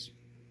trees,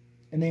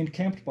 and they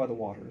encamped by the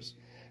waters.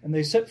 And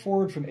they set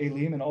forward from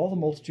Elim, and all the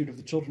multitude of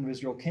the children of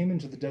Israel came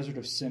into the desert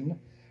of Sin,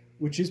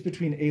 which is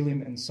between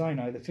Elim and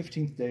Sinai, the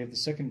 15th day of the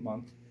 2nd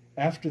month,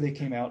 after they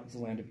came out of the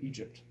land of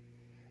Egypt.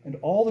 And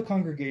all the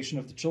congregation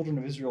of the children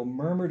of Israel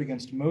murmured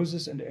against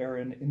Moses and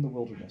Aaron in the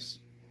wilderness.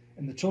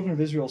 And the children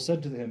of Israel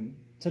said to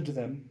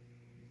them,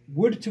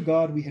 Would to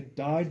God we had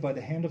died by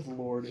the hand of the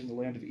Lord in the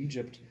land of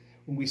Egypt,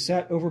 when we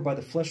sat over by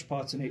the flesh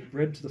pots and ate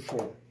bread to the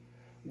full.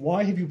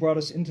 Why have you brought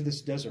us into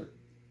this desert,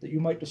 that you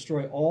might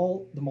destroy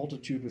all the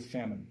multitude with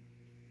famine?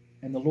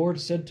 And the Lord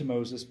said to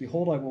Moses,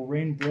 Behold, I will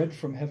rain bread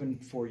from heaven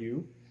for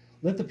you.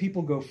 Let the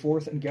people go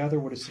forth and gather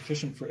what is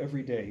sufficient for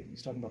every day.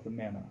 He's talking about the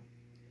manna.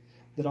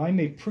 That I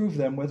may prove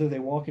them whether they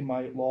walk in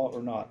my law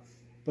or not.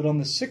 But on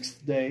the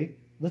 6th day,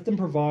 let them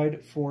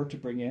provide for to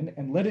bring in,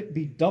 and let it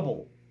be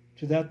double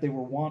to that they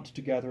were wont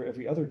to gather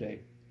every other day.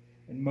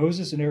 And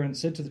Moses and Aaron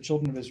said to the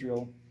children of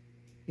Israel,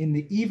 In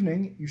the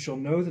evening you shall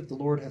know that the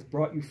Lord hath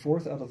brought you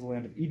forth out of the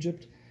land of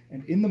Egypt,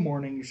 and in the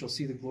morning you shall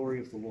see the glory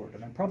of the Lord.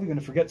 And I'm probably going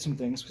to forget some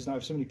things, because now I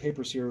have so many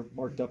papers here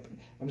marked up.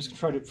 I'm just going to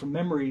try to, from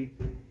memory,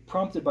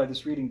 prompted by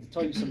this reading, to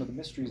tell you some of the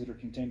mysteries that are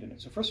contained in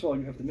it. So first of all,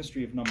 you have the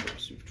mystery of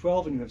numbers. You have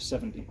 12 and you have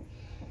 70.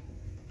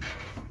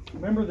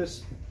 Remember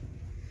this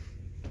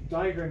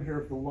diagram here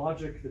of the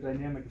logic, the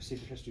dynamic of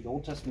sacred history, the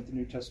Old Testament, the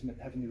New Testament,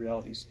 heavenly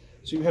realities.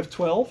 So you have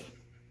 12.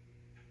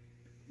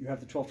 You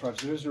have the 12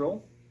 tribes of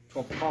Israel,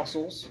 12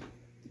 apostles,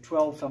 the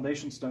 12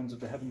 foundation stones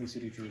of the heavenly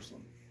city of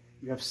Jerusalem.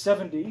 You have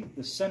 70,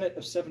 the Senate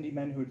of 70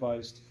 men who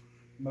advised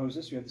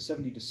Moses. You have the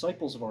 70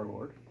 disciples of our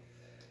Lord.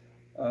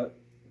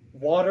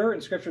 Water in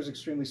Scripture is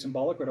extremely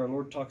symbolic. Right? Our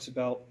Lord talks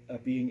about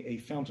being a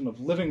fountain of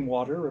living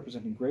water,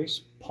 representing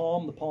grace.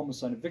 Palm, the palm, the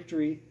sign of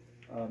victory.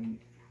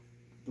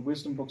 The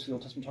wisdom books of the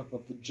Old Testament talk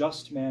about the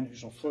just man who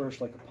shall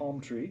flourish like a palm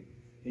tree.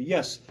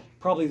 Yes,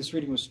 probably this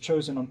reading was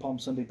chosen on Palm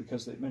Sunday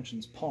because it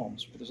mentions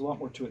palms, but there's a lot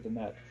more to it than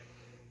that.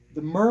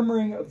 The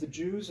murmuring of the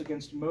Jews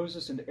against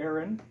Moses and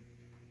Aaron,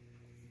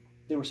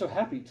 they were so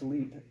happy to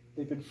leave.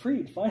 They've been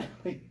freed,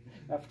 finally.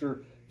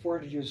 After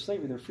 400 years of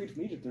slavery, they're freed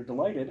from Egypt. They're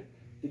delighted.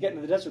 They get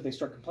into the desert, they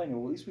start complaining,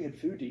 well, at least we had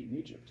food to eat in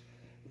Egypt.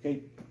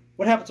 Okay,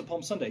 what happens on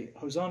Palm Sunday?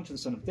 Hosanna to the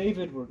Son of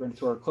David. We're going to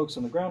throw our cloaks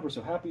on the ground. We're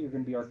so happy. You're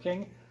going to be our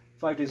king.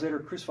 5 days later,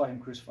 crucify him,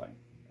 crucify him.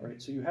 All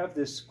right, so you have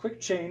this quick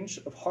change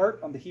of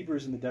heart on the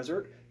Hebrews in the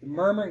desert, the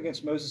murmuring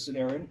against Moses and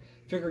Aaron,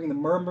 figuring the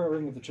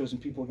murmuring of the chosen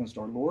people against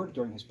our Lord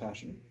during his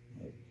passion.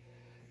 Right?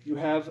 You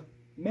have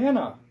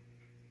manna.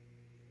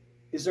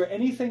 Is there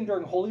anything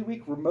during Holy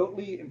Week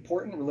remotely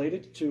important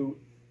related to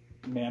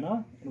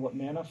manna and what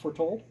manna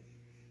foretold?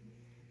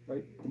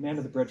 Right? The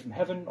manna, the bread from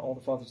heaven. All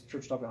the fathers of the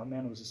church talk about how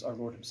manna was our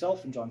Lord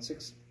himself in John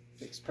 6.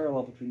 Fixed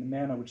parallel between the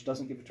manna, which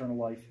doesn't give eternal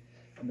life,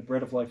 and the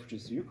bread of life, which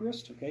is the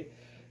Eucharist. Okay,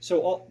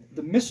 so all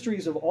the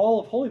mysteries of all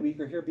of Holy Week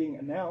are here being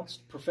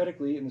announced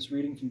prophetically in this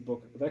reading from the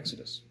book of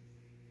Exodus.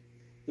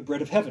 The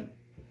bread of heaven.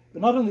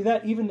 But not only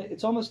that, even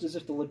it's almost as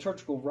if the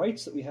liturgical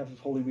rites that we have of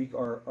Holy Week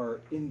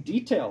are in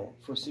detail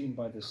foreseen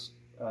by this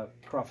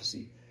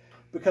prophecy.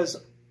 Because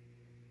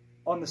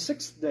on the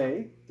 6th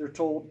day, they're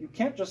told, you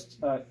can't just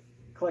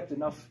collect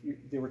enough.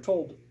 They were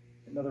told,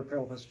 another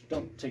parallel passage,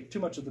 don't take too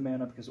much of the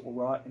manna because it will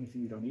rot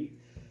anything you don't eat.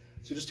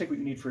 So just take what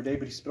you need for a day.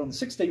 But he said, but on the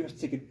 6th day, you have to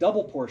take a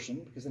double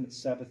portion, because then it's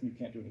Sabbath and you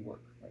can't do any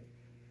work. Right?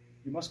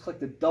 You must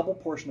collect a double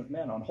portion of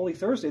manna. On Holy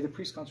Thursday, the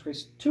priest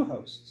consecrates 2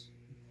 hosts.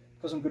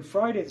 Because on Good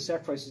Friday, the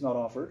sacrifice is not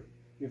offered.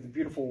 You have the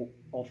beautiful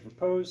altar of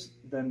repose.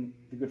 Then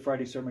the Good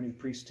Friday ceremony, the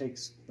priest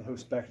takes the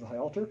host back to the high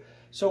altar.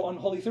 So on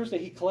Holy Thursday,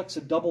 he collects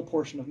a double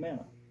portion of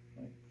manna,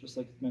 right? Just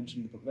like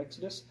mentioned in the book of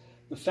Exodus.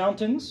 The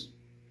fountains,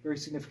 very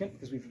significant,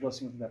 because we have the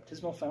blessing of the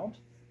baptismal fount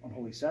on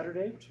Holy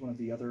Saturday, which is one of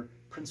the other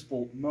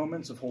principal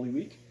moments of Holy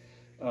Week.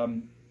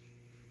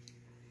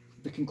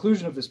 The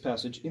conclusion of this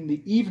passage, in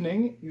the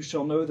evening you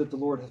shall know that the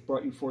Lord hath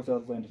brought you forth out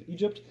of the land of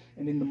Egypt,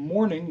 and in the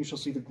morning you shall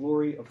see the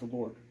glory of the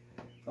Lord.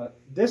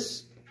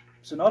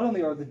 So not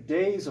only are the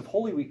days of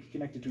Holy Week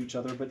connected to each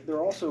other, but there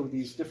are also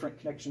these different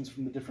connections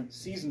from the different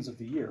seasons of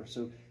the year.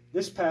 So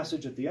this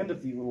passage at the end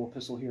of the little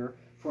epistle here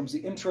forms the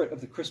introit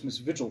of the Christmas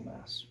Vigil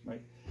Mass.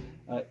 Right?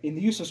 In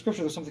the use of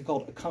Scripture, there's something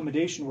called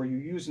accommodation, where you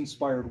use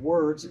inspired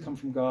words that come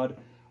from God,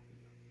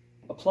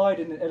 applied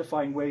in an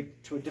edifying way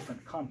to a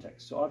different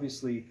context. So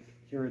obviously,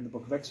 here in the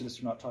book of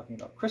Exodus, we're not talking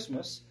about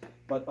Christmas,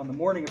 but on the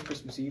morning of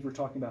Christmas Eve, we're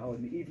talking about how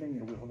in the evening,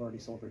 we'll have already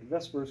celebrated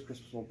Vespers,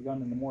 Christmas will have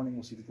begun, in the morning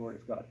we'll see the glory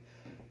of God.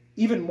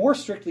 Even more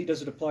strictly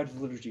does it apply to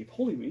the liturgy of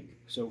Holy Week.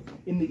 So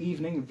in the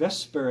evening,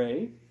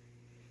 Vespere,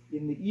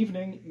 in the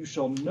evening you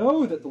shall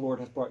know that the Lord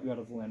hath brought you out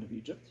of the land of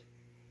Egypt.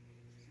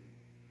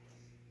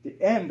 The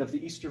end of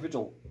the Easter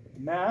Vigil, the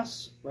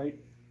Mass, right?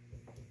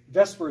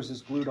 Vespers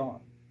is glued on,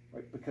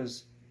 right?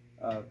 Because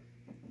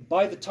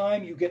by the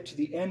time you get to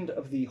the end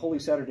of the Holy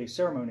Saturday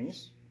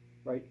ceremonies,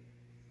 right,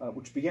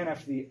 which began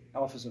after the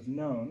Office of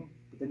Known,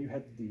 but then you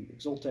had the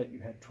Exultet, you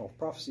had 12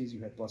 prophecies,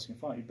 you had Blessing of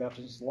Font, you had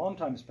baptisms, a long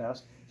time has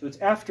passed. So it's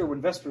after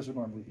when Vespers would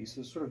normally be. So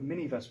there's sort of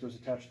mini Vespers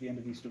attached to the end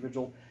of Easter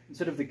Vigil.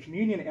 Instead of the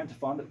communion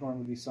antiphon that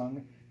normally be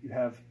sung, you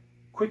have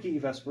quickie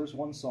Vespers,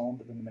 one psalm,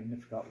 but then the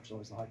Magnificat, which is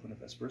always the high point of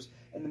Vespers.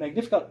 And the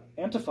Magnificat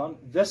antiphon,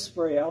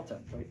 Vespere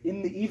Autem, right,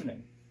 in the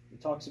evening. It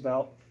talks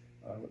about,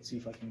 let's see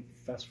if I can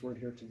fast forward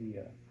here to the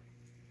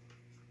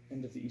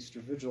end of the Easter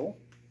Vigil,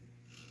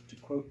 to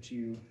quote to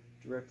you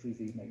directly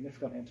the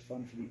Magnificat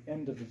antiphon for the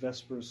end of the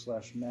Vespers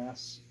 /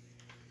 Mass,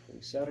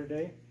 Holy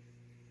Saturday.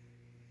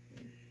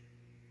 It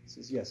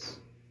says, yes.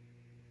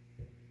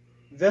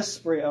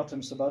 Vespere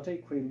autem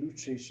sabbate, que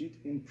lucescit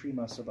in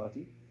prima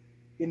sabbati.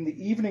 In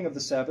the evening of the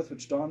Sabbath,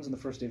 which dawns on the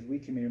first day of the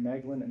week, came Mary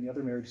Magdalene and the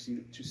other Mary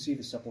to see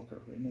the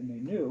sepulchre. And then they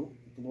knew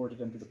that the Lord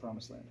had entered the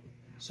promised land.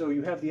 So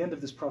you have the end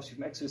of this prophecy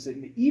from Exodus, that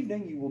in the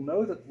evening you will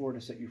know that the Lord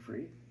has set you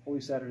free.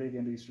 Holy Saturday, the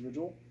end of Easter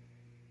Vigil.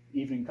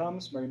 Evening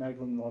comes, Mary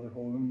Magdalene and the other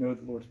holy women know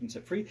that the Lord has been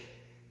set free.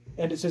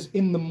 And it says,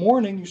 in the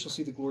morning you shall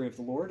see the glory of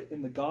the Lord.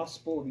 In the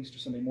Gospel of Easter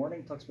Sunday morning,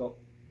 it talks about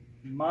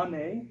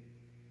mane,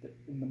 that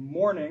in the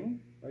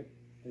morning, right,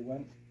 they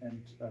went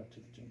and to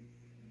the tomb.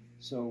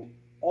 So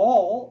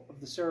all of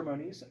the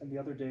ceremonies and the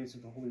other days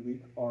of the Holy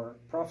Week are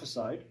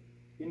prophesied,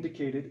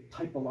 indicated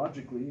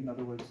typologically, in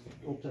other words,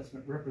 the Old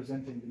Testament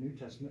representing the New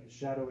Testament, the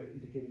shadow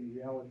indicating the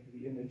reality,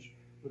 the image,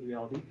 or the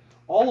reality.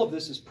 All of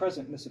this is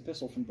present in this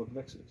epistle from the book of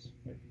Exodus.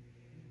 Right?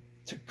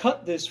 To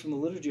cut this from the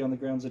liturgy on the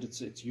grounds that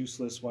it's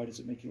useless, why does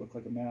it make you look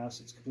like a mass,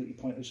 it's completely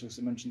pointless because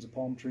it mentions a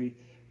palm tree,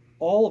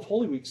 all of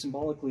Holy Week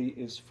symbolically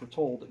is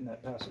foretold in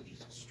that passage.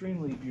 It's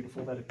extremely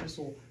beautiful, that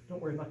epistle.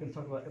 Don't worry, I'm not going to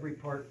talk about every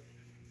part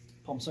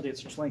Palm Sunday at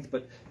such length,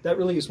 but that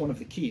really is one of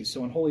the keys.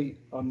 So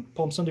on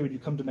Palm Sunday, when you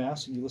come to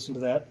Mass and you listen to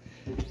that,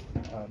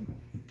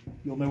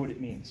 you'll know what it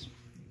means.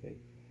 Okay?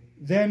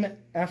 Then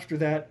after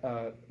that,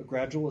 a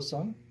gradual is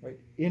sung. Right?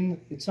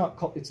 It's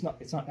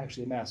not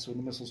actually a Mass. So in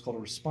the Missal it's called a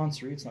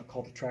responsory. It's not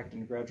called a tract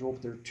and a gradual.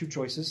 But there are two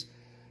choices.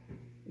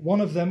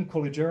 One of them,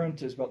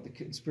 collegerant, is about the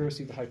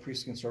conspiracy of the high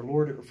priest against our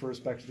Lord. It refers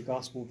back to the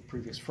Gospel of the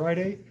previous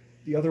Friday.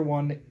 The other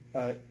one,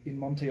 in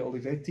Monte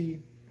Oliveti,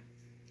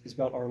 is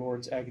about our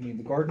Lord's agony in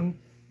the garden.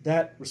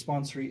 That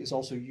responsory is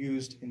also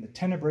used in the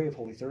Tenebrae of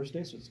Holy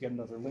Thursday, so it's again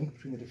another link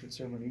between the different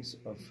ceremonies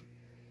of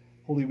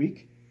Holy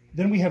Week.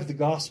 Then we have the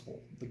Gospel.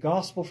 The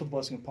Gospel for the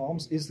Blessing of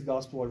Palms is the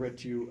Gospel I read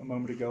to you a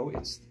moment ago.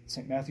 It's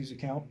St. Matthew's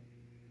account.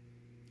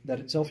 That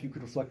itself you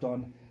could reflect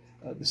on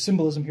The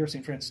symbolism here,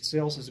 St. Francis de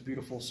Sales has a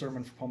beautiful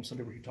sermon for Palm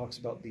Sunday where he talks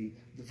about the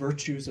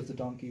virtues of the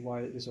donkey,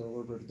 why it is our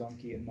Lord rode a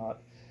donkey and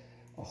not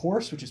a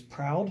horse, which is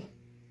proud.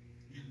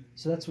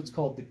 So that's what's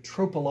called the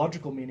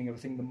tropological meaning of a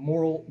thing, the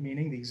moral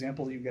meaning, the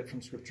example that you get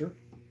from Scripture.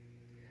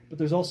 But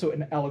there's also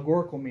an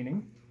allegorical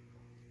meaning.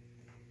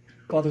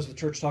 Fathers of the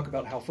Church talk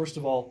about how, first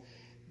of all,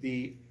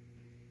 the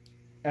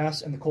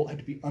ass and the colt had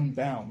to be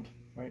unbound,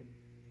 right?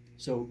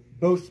 So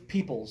both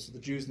peoples, the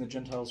Jews and the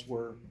Gentiles,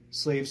 were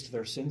slaves to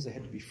their sins. They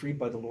had to be freed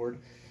by the Lord.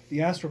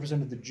 The ass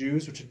represented the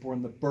Jews, which had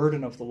borne the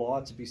burden of the law.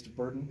 It's a beast of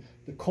burden.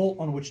 The colt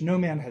on which no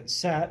man had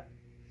sat,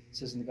 it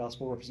says in the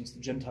Gospel, represents the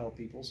Gentile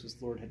peoples, because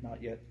the Lord had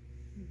not yet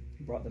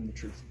brought them the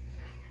truth.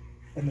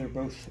 And they're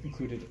both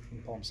included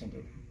in Palm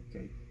Sunday.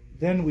 Okay.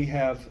 Then we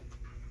have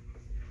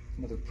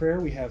another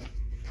prayer. We have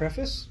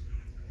preface.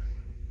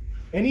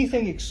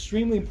 Anything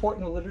extremely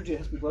important in the liturgy that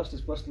has to be blessed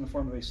is blessed in the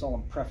form of a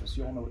solemn preface.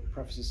 You all know what the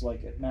preface is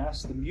like at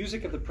Mass. The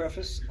music of the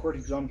preface,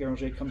 according to Jean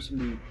Garanger, comes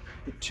from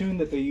the tune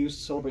that they used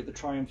to celebrate the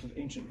triumph of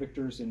ancient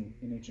victors in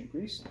ancient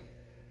Greece.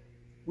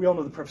 We all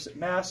know the preface at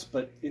Mass,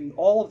 but in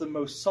all of the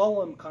most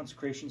solemn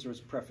consecrations there is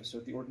a preface. So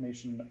at the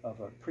ordination of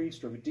a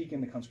priest or of a deacon,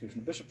 the consecration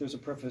of a bishop, there's a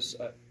preface.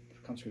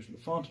 Consecration of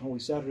the font on Holy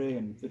Saturday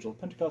and Vigil of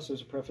Pentecost,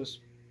 there's a preface.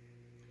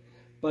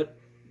 But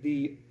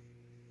the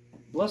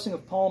blessing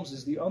of palms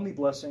is the only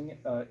blessing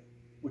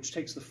which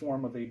takes the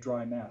form of a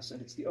dry Mass. And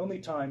it's the only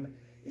time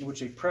in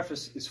which a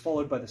preface is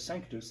followed by the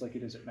Sanctus, like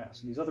it is at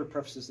Mass. And these other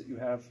prefaces that you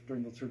have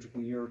during the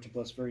liturgical year to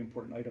bless very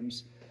important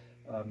items,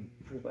 for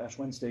example, Ash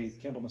Wednesday,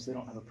 Candlemas, they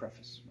don't have a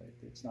preface. Right?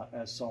 It's not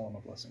as solemn a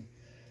blessing.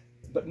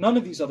 But none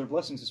of these other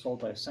blessings is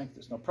followed by a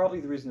Sanctus. Now, probably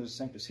the reason there's a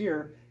Sanctus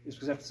here is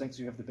because after the Sanctus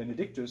you have the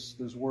Benedictus,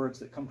 those words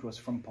that come to us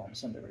from Palm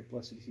Sunday, right?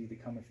 Blessed is he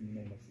that cometh in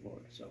the name of the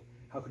Lord. So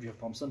how could you have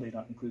Palm Sunday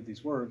not include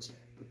these words?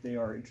 But they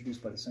are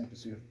introduced by the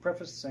Sanctus. So you have the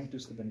preface, the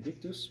Sanctus, the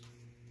Benedictus.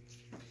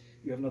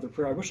 You have another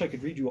prayer. I wish I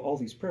could read you all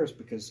these prayers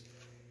because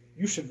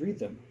you should read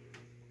them.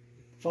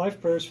 5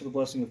 prayers for the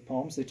blessing of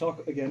palms. They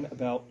talk again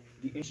about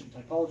the ancient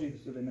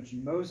typology. So they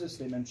mention Moses,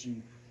 they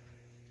mention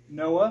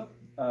Noah.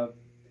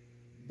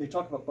 They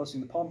talk about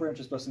blessing the palm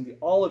branches, blessing the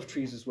olive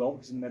trees as well,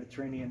 because in the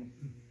Mediterranean,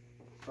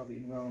 probably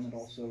in Rome and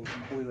also in the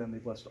Holy Land, they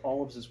blessed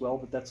olives as well,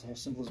 but that's the whole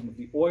symbolism of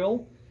the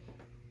oil.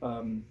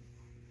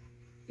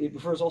 It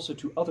refers also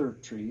to other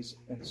trees,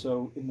 and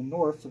so in the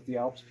north of the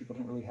Alps, people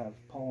didn't really have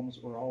palms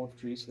or olive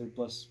trees, so they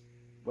bless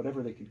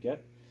whatever they could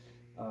get.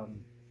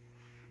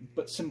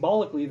 But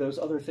symbolically, those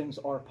other things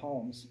are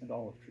palms and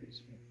olive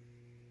trees.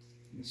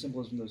 The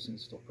symbolism of those things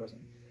is still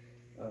present.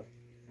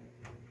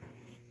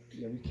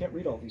 We can't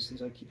read all these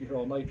things. I keep you here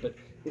all night. But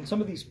in some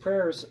of these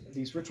prayers,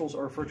 these rituals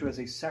are referred to as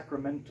a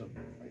sacramentum,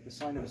 right? The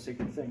sign of a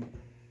sacred thing.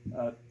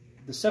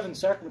 The 7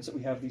 sacraments that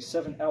we have, these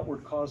 7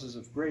 outward causes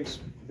of grace,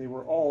 they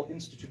were all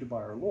instituted by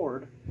our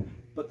Lord.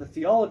 But the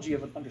theology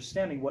of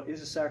understanding what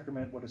is a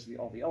sacrament, what is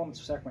all the elements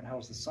of sacrament, how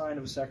is the sign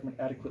of a sacrament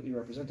adequately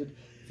represented,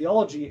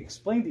 theology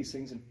explained these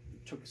things and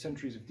took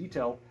centuries of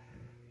detail.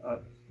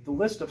 The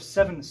list of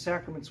 7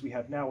 sacraments we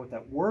have now with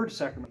that word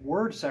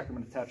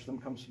sacrament attached to them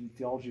comes from the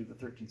theology of the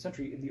 13th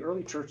century. In the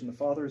early church and the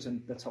fathers,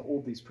 and that's how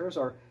old these prayers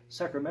are,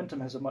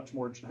 sacramentum has a much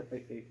more,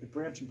 a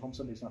branch in Palm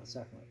Sunday is not a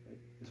sacrament, right,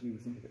 as we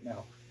would think of it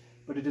now.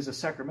 But it is a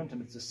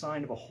sacramentum, it's a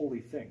sign of a holy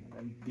thing.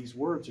 And these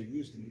words are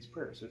used in these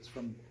prayers. So it's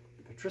from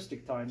the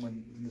patristic time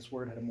when this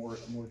word had a more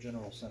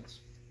general sense.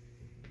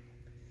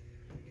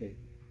 Okay.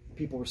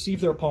 People receive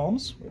their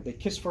palms. They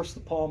kiss first the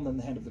palm, then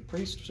the hand of the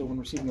priest. So when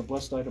receiving a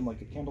blessed item like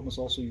a Candlemas,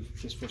 also you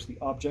kiss first the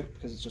object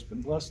because it's just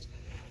been blessed,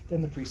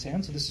 then the priest's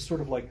hand. So this is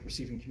sort of like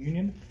receiving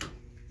communion.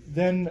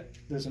 Then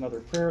there's another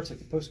prayer. It's like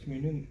the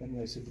post-communion, and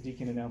they say the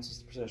deacon announces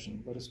the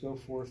procession. Let us go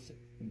forth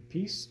in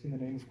peace in the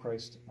name of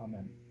Christ.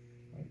 Amen.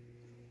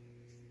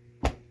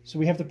 Right? So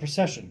we have the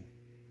procession.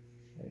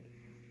 Right?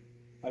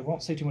 I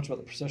won't say too much about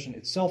the procession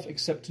itself,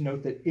 except to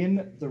note that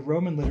in the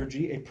Roman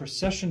liturgy, a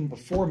procession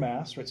before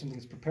Mass, right, something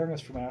that's preparing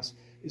us for Mass,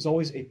 is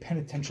always a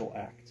penitential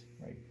act,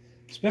 right?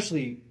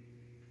 Especially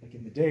like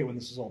in the day when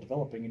this is all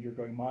developing and you're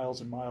going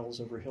miles and miles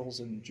over hills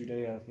in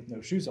Judea with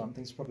no shoes on,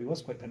 things probably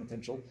was quite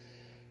penitential.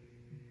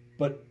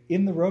 But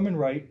in the Roman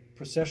Rite,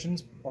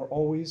 processions are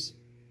always,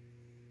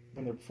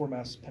 when they're before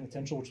Mass,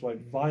 penitential, which is why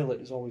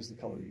violet is always the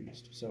color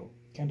used. So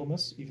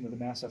Candlemas, even though the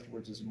Mass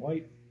afterwards is in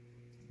white,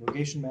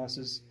 Rogation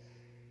Masses,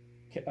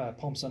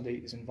 Palm Sunday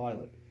is in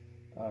violet.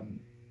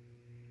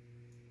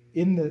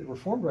 In the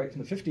Reformed Rite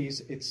from the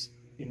 50s, it's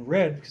in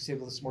red because this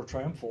is more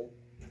triumphal.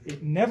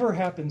 It never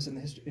happens in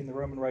the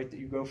Roman Rite that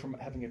you go from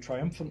having a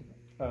triumphant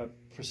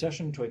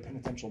procession to a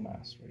penitential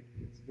Mass. Right?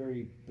 It's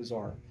very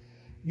bizarre.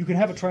 You can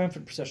have a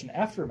triumphant procession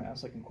after a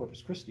Mass, like in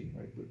Corpus Christi,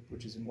 right,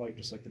 which is in white,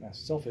 just like the Mass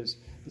itself is.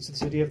 But so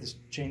this idea of this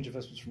change of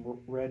vestments from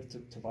red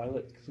to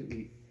violet,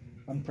 completely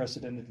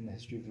unprecedented in the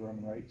history of the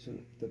Roman Rite. So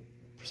the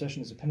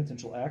procession is a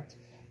penitential act.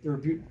 There are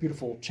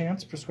beautiful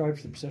chants prescribed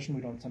for the procession.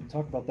 We don't have time to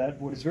talk about that.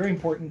 But what is very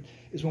important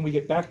is when we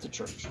get back to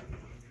church.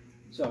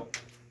 So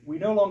we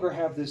no longer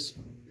have this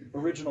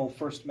original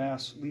first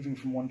Mass, leaving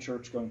from one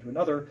church, going to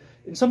another.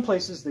 In some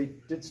places, they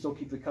did still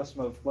keep the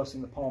custom of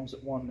blessing the palms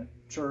at one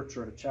church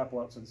or at a chapel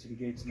outside the city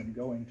gates and then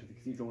going to the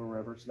cathedral or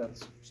wherever, so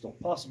that's still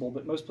possible.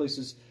 But most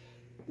places,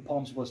 the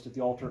palms are blessed at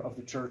the altar of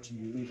the church, and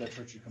you leave that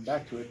church, you come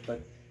back to it.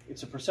 But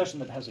it's a procession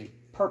that has a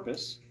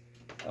purpose,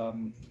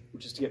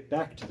 which is to get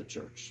back to the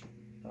church.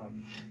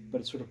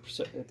 But it's sort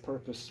of a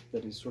purpose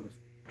that is sort of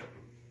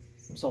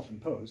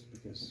self-imposed,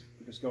 because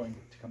we're just going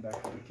to come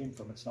back where we came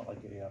from. It's not like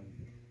a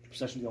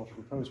procession to the altar of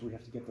repose where we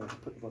have to get there to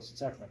put the Blessed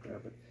Sacrament there.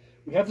 But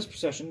we have this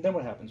procession, then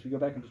what happens? We go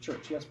back into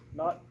church. Yes,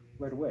 not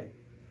right away.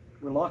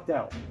 We're locked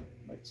out.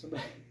 Right?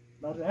 Somebody,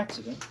 not an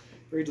accident.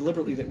 Very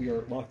deliberately that we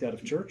are locked out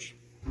of church.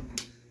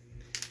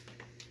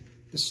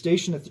 The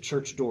station at the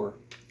church door.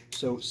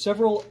 So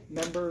several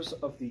members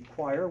of the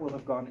choir will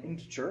have gone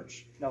into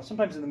church. Now,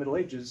 sometimes in the Middle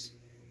Ages,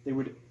 they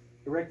would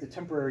erect a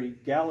temporary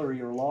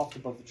gallery or loft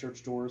above the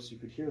church doors so you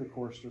could hear the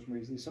choristers more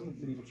easily. Some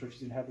medieval churches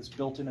didn't have this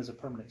built in as a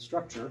permanent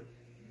structure,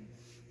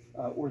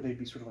 or they'd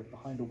be sort of like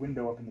behind a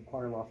window up in the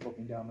choir loft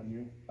looking down on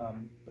you.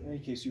 But in any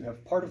case, you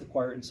have part of the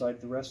choir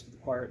inside, the rest of the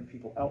choir and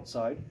people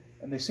outside,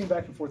 and they sing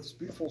back and forth this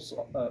beautiful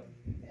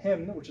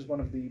hymn, which is one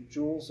of the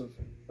jewels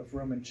of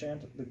Roman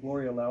chant, the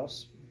Gloria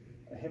Laus,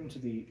 a hymn to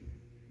the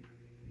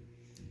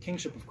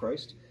kingship of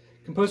Christ,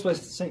 composed by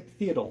Saint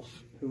Theodulf,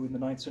 who in the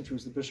 9th century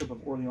was the Bishop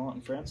of Orleans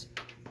in France.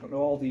 I don't know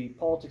all the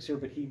politics here,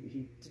 but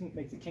he didn't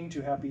make the king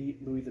too happy,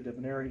 Louis the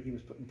Debonair. He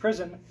was put in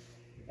prison,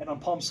 and on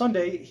Palm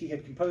Sunday, he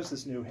had composed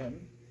this new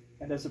hymn,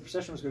 and as the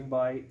procession was going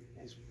by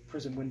his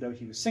prison window,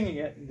 he was singing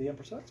it, and the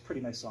emperor said, that's a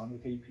pretty nice song,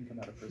 okay, you can come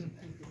out of prison.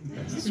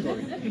 That's the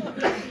story.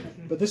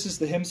 But this is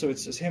the hymn, so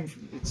it's a hymn,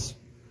 it's,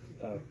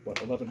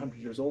 1,100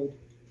 years old,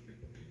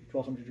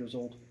 1,200 years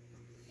old.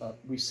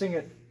 We sing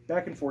it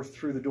back and forth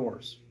through the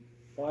doors.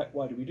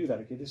 Why do we do that?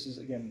 Okay, this is,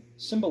 again,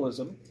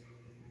 symbolism,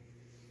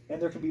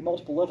 and there can be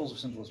multiple levels of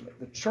symbolism.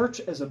 The church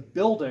as a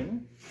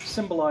building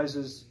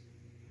symbolizes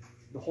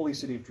the holy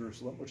city of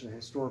Jerusalem, which is a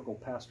historical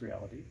past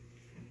reality.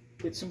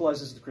 It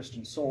symbolizes the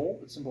Christian soul.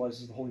 It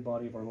symbolizes the holy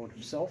body of our Lord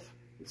himself.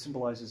 It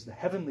symbolizes the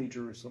heavenly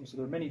Jerusalem. So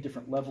there are many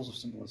different levels of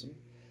symbolism.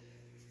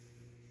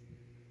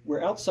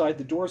 Where outside,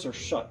 the doors are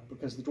shut,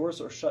 because the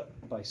doors are shut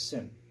by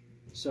sin.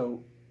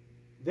 So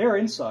they're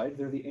inside,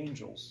 they're the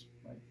angels.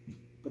 Right?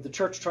 But the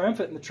church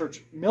triumphant and the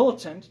church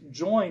militant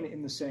join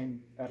in the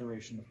same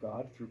adoration of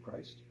God through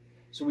Christ.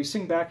 So we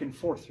sing back and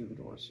forth through the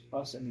doors,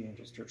 us and the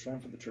angels, church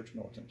triumphant, the church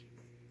militant.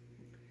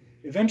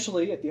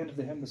 Eventually, at the end of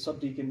the hymn, the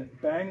subdeacon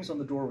bangs on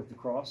the door with the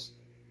cross,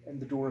 and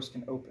the doors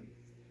can open.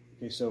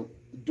 Okay, so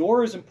the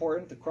door is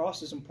important, the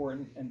cross is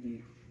important, and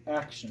the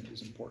action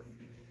is important.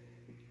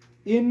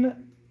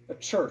 In a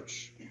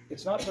church,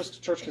 it's not just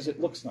a church because it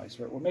looks nice,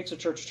 right? What makes a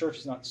church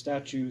is not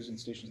statues and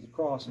stations of the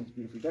cross and it's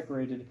beautifully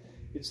decorated.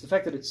 It's the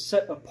fact that it's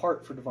set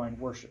apart for divine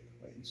worship,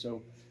 right? And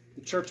so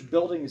the church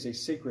building is a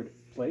sacred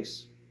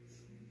place.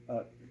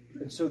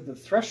 And so the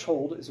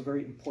threshold is a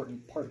very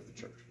important part of the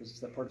church, because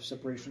it's that part of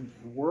separation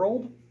from the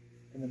world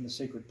and then the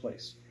sacred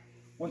place.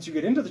 Once you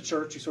get into the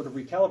church, you sort of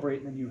recalibrate,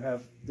 and then you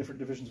have different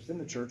divisions within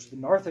the church. The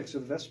narthex, or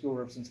the vestibule,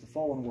 represents the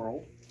fallen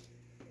world.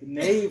 The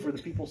nave, where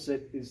the people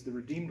sit, is the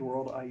redeemed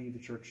world, i.e. the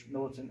church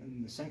militant,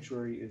 and the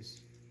sanctuary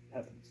is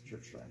heaven, it's the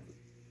church triumphant.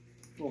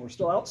 Well, we're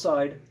still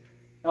outside.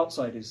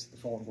 Outside is the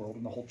fallen world,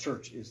 and the whole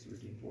church is the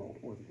redeemed world,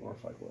 or the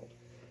glorified world.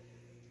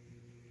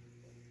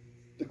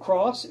 The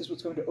cross is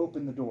what's going to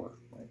open the door.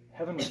 Right?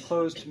 Heaven was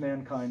closed to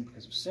mankind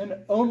because of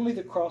sin. Only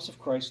the cross of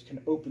Christ can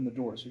open the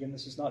door. So again,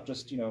 this is not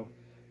just,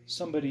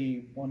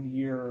 somebody one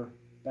year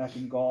back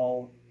in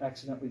Gaul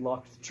accidentally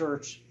locked the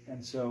church,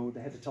 and so they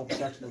had to tell the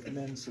Saxon to come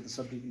in, so the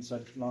subdeacon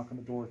decided to knock on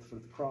the door for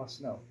the cross.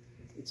 No,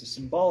 it's a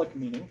symbolic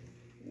meaning.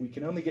 We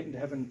can only get into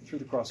heaven through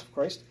the cross of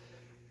Christ.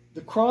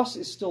 The cross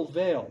is still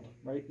veiled,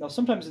 right? Now,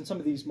 sometimes in some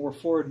of these more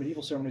florid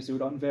medieval ceremonies, they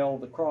would unveil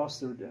the cross.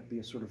 There would be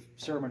a sort of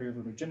ceremony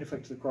of a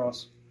genuflect to the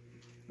cross.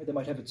 That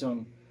might have its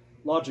own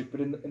logic, but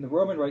in the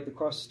Roman Rite, the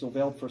cross is still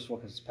veiled, first of all,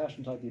 because it's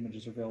Passiontide. The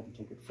images are veiled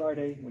until Good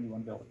Friday, when you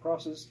unveil the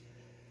crosses.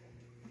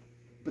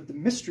 But the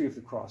mystery of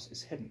the cross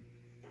is hidden,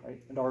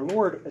 right? And our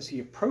Lord, as he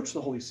approached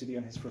the Holy City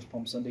on his first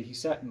Palm Sunday, he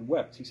sat and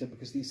wept. He said,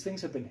 because these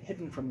things have been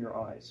hidden from your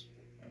eyes.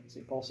 Right?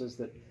 St. Paul says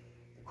that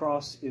the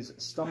cross is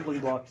a stumbling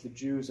block to the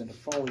Jews and a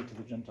folly to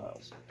the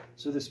Gentiles.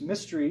 So this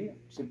mystery,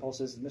 St. Paul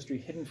says, the mystery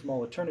hidden from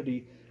all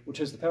eternity, which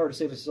has the power to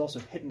save us, is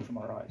also hidden from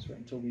our eyes, right?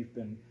 Until we've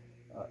been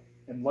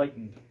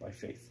enlightened by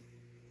faith.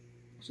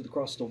 So the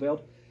cross is still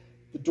veiled.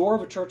 The door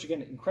of a church,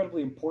 again,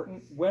 incredibly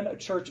important. When a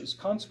church is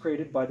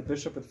consecrated by the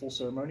bishop with full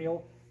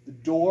ceremonial, the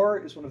door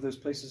is one of those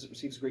places that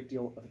receives a great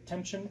deal of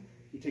attention.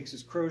 He takes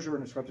his crozier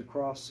and inscribes a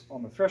cross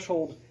on the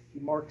threshold. He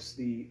marks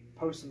the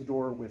post of the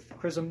door with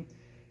chrism.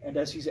 And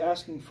as he's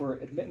asking for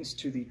admittance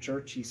to the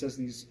church, he says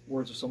these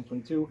words of Psalm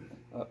 22,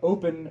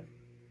 open,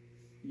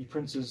 ye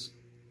princes,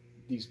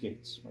 these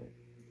gates,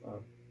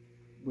 right?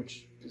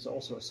 Which is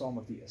also a psalm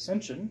of the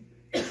Ascension.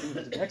 Move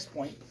to the next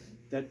point,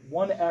 that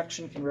one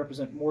action can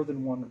represent more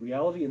than one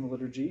reality in the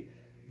liturgy,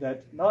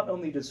 that not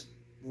only does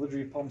the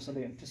Liturgy of Palm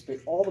Sunday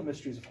anticipate all the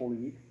mysteries of Holy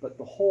Week, but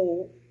the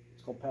whole,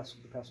 it's called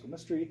the Paschal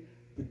Mystery,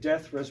 the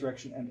death,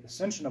 resurrection, and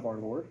ascension of our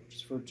Lord, which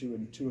is referred to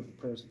in 2 of the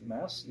prayers of the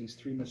Mass, these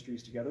 3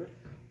 mysteries together.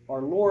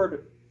 Our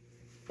Lord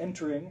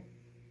entering,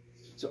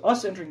 so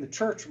us entering the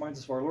church reminds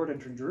us of our Lord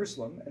entering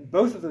Jerusalem, and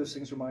both of those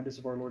things remind us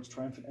of our Lord's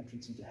triumphant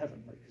entrance into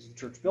heaven, right? Because the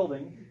church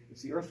building,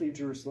 it's the earthly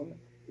Jerusalem,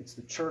 it's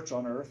the church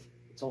on earth,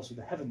 it's also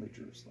the heavenly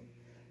Jerusalem.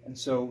 And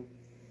so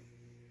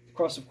the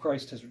cross of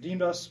Christ has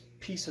redeemed us,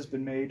 peace has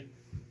been made,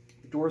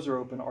 the doors are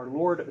open, our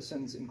Lord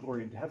ascends in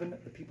glory into heaven,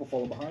 the people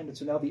follow behind, and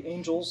so now the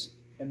angels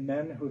and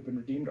men who have been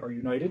redeemed are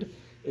united.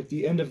 At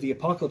the end of the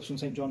Apocalypse, when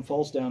St. John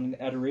falls down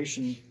in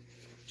adoration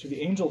to the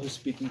angel who's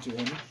speaking to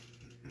him,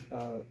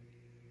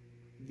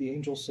 the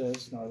angel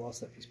says, now I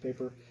lost that piece of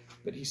paper,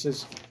 but he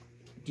says,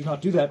 do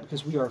not do that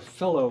because we are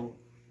fellows,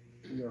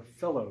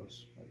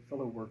 right,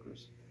 fellow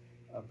workers,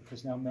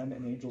 because now men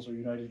and angels are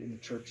united in the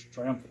church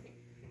triumphant.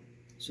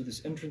 So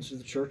this entrance to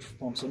the church for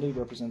Palm Sunday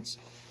represents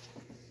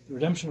the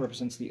redemption,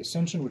 represents the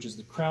ascension, which is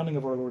the crowning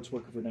of our Lord's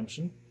work of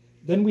redemption.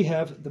 Then we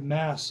have the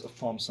Mass of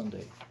Palm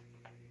Sunday.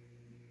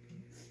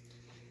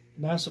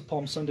 Mass of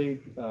Palm Sunday,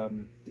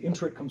 the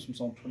introit comes from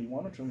Psalm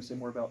 21, which I'm going to say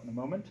more about in a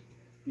moment.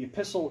 The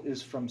epistle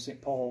is from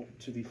St. Paul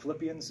to the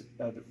Philippians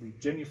that we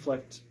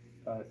genuflect.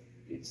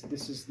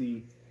 This is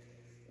the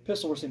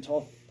epistle where St.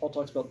 Paul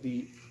talks about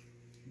the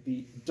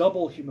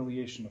double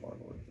humiliation of our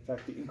Lord. In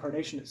fact, the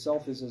incarnation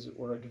itself is, as it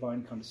were, a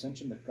divine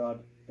condescension, that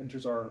God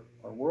enters our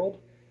world.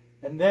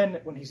 And then,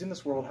 when he's in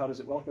this world, how does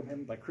it welcome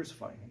him? By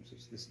crucifying him. So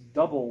it's this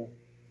double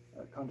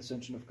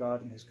condescension of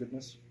God and his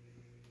goodness,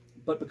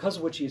 but because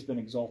of which he has been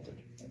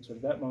exalted. And so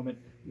at that moment,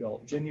 we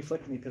all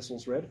genuflect and the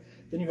epistles read.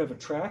 Then you have a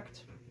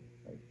tract,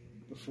 right,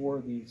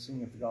 before the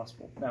singing of the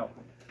gospel. Now,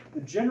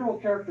 the general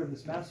character of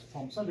this Mass of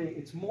Palm Sunday,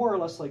 it's more or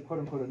less like,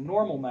 quote-unquote, a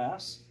normal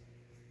Mass,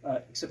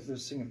 except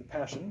there's a singing of the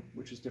Passion,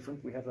 which is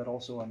different. We have that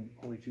also on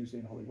Holy Tuesday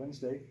and Holy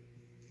Wednesday,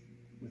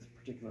 with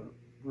particular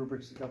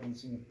rubrics that govern the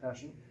singing of the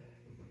Passion.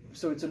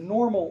 So it's a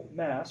normal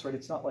Mass, right?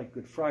 It's not like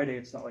Good Friday,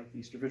 it's not like the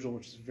Easter Vigil,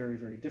 which is very,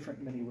 very different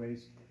in many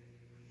ways.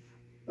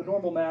 A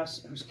normal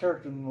Mass whose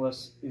character,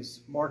 nonetheless,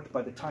 is marked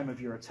by the time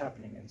of year it's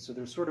happening in. So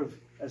there's sort of,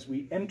 as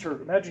we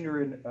enter, imagine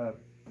you're in a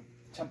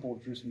temple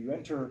of Jerusalem, you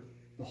enter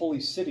the holy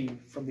city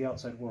from the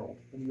outside world,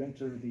 then you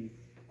enter the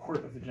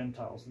court of the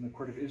Gentiles, then the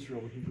court of Israel,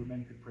 where Hebrew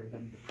men could pray,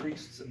 then the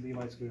priests and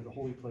Levites go to the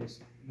holy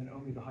place, and then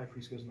only the high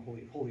priest goes in the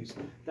Holy of Holies.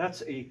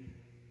 That's a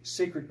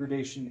sacred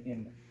gradation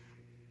in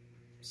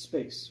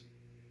space.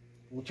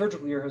 The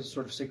liturgical year has a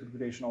sort of sacred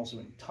gradation also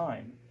in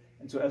time.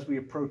 And so as we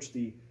approach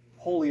the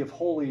Holy of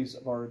Holies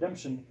of our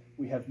redemption,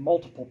 we have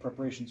multiple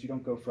preparations. You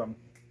don't go from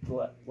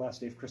the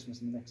last day of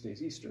Christmas and the next day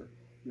is Easter.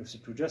 You have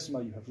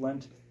Septuagesima, you have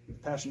Lent, you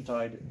have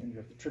Passiontide, and you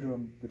have the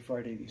Triduum, Good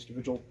Friday, the Easter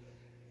Vigil.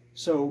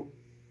 So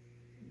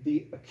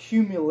the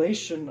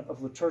accumulation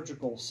of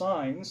liturgical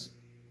signs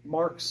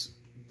marks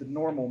the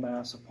normal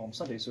Mass of Palm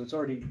Sunday. So it's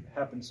already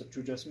happened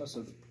Septuagesima,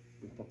 so with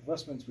the Book of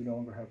Vestments, we no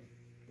longer have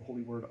the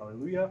holy word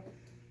Alleluia.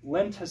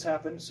 Lent has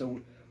happened,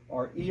 so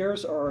our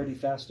ears are already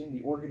fasting,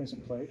 the organ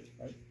isn't played,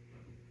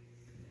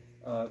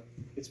 right?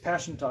 It's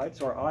Passiontide,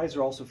 so our eyes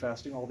are also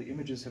fasting, all the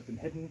images have been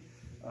hidden.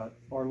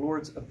 Our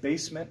Lord's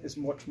abasement is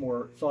much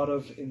more thought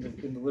of in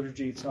the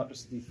liturgy. It's not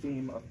just the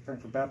theme of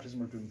preparing for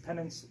baptism or doing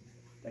penance.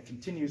 That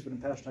continues, but in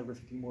Passiontide we're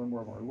thinking more and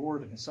more of our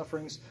Lord and his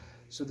sufferings.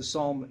 So the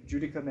psalm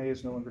Judica Me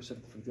is no longer said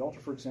at the foot of the altar,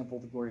 for example.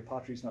 The Gloria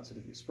Patri is not said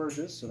at the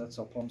Asperges, so that's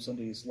how Palm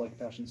Sunday is like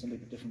Passion Sunday,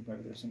 but different from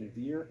every other Sunday of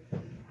the year.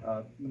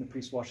 When the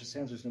priest washes his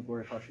hands, there's no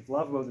Gloria Patri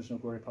for lavabo, there's no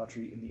Gloria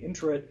Patri in the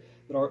introit,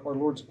 but our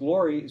Lord's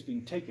glory is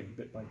being taken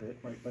bit by bit,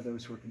 right, by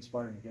those who are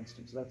conspiring against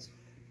him. So that's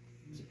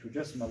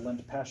Septuagesima,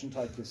 Lent,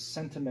 Passiontide. This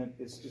sentiment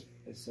is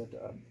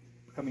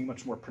becoming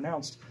much more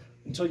pronounced,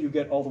 until you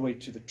get all the way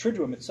to the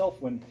Triduum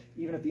itself, when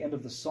even at the end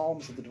of the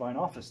Psalms of the Divine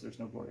Office, there's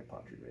no Gloria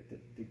Patri, right?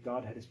 The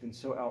Godhead has been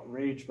so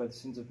outraged by the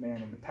sins of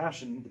man in the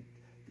Passion,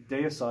 the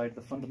deicide,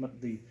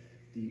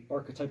 the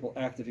archetypal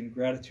act of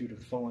ingratitude of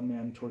the fallen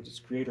man towards its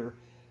Creator.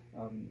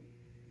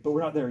 But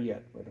we're not there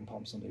yet, right, on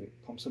Palm Sunday.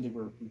 Palm Sunday,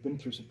 we've been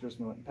through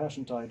Septuagesima and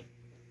Passiontide,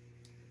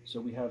 so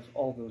we have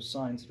all those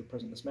signs that are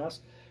present in this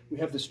Mass. We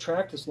have this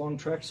tract, this long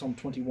tract, Psalm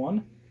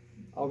 21.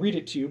 I'll read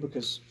it to you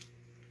because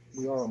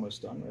we are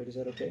almost done, right? Is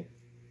that okay?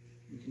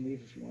 You can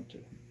leave if you want to.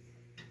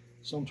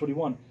 Psalm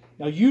 21.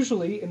 Now,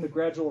 usually in the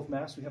gradual of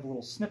Mass, we have a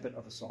little snippet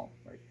of a psalm,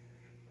 right?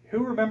 Who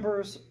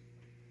remembers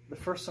the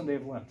first Sunday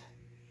of Lent?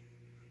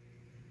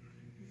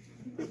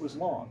 It was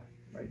long,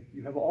 right?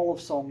 You have all of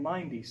Psalm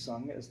 90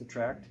 sung as the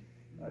tract.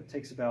 It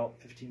takes about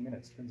 15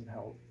 minutes, depends on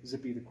how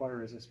zippy the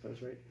choir is, I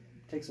suppose, right?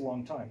 It takes a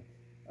long time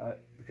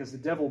because the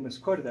devil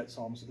misquoted that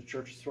psalm, so the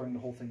church is throwing the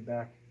whole thing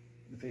back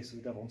in the face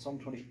of the devil. In Psalm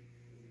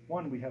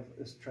 21, we have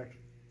this tract,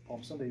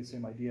 Palm Sunday, the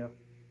same idea,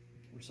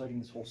 reciting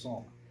this whole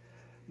psalm.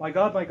 My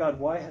God,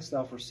 why hast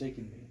thou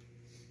forsaken me?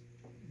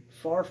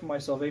 Far from my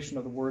salvation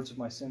are the words of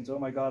my sins. O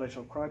my God, I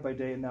shall cry by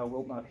day, and thou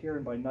wilt not hear,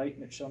 and by night,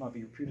 and it shall not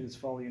be reputed as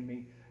folly in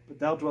me. But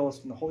thou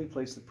dwellest in the holy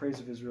place, the praise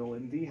of Israel.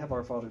 In thee have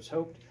our fathers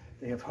hoped.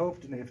 They have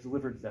hoped, and they have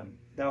delivered them.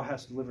 Thou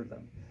hast delivered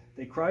them.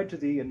 They cried to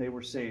thee, and they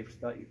were saved.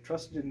 Thou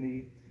trusted in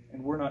thee,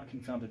 and were not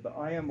confounded. But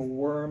I am a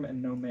worm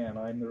and no man.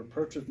 I am the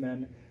reproach of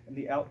men, and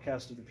the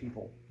outcast of the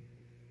people.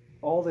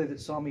 All they that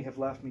saw me have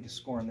laughed me to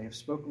scorn. They have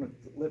spoken with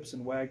the lips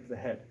and wagged the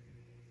head.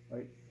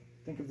 Right?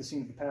 Think of the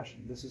scene of the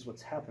Passion. This is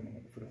what's happening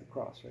at the foot of the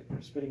cross. Right?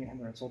 They're spitting at him,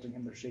 they're insulting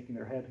him, they're shaking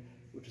their head,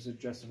 which is a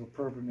gesture of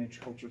opprobrium in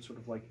ancient culture. It's sort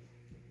of like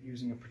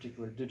using a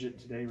particular digit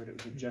today, but it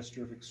was a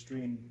gesture of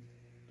extreme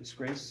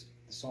disgrace.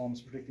 The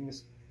Psalms predicting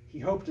this. He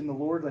hoped in the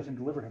Lord, let him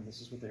deliver him. This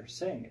is what they're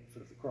saying at the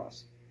foot of the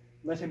cross.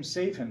 Let him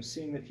save him,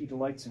 seeing that he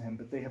delights in him.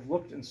 But they have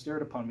looked and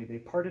stared upon me. They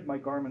parted my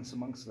garments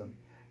amongst them,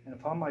 and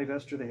upon my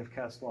vesture they have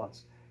cast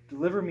lots.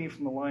 Deliver me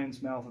from the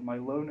lion's mouth, and my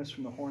lowness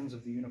from the horns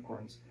of the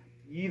unicorns.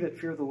 Ye that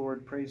fear the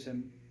Lord, praise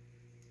him.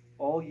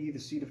 All ye, the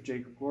seed of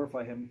Jacob,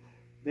 glorify him.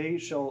 There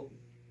shall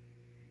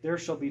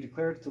be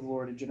declared to the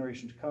Lord a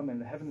generation to come,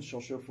 and the heavens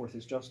shall show forth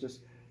his justice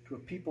to a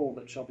people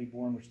that shall be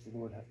born, which the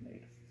Lord hath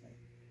made. Right?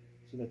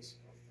 So that's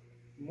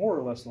more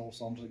or less the whole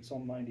psalm. Like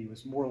Psalm 90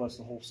 was more or less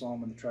the whole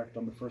psalm in the tract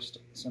on the first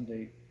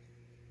Sunday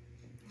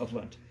of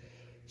Lent.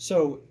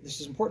 So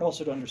this is important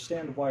also to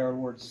understand why our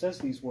Lord says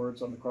these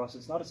words on the cross.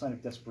 It's not a sign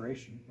of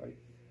desperation, right?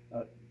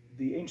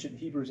 The ancient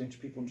Hebrews,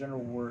 ancient people in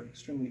general, were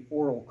extremely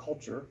oral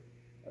culture.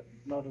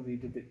 Not only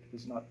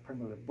was not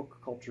primarily a book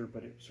culture,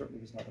 but it certainly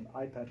was not an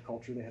iPad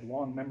culture. They had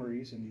long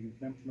memories, and you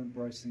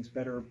memorize things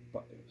better,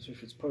 so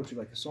if it's poetry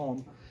like a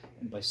psalm,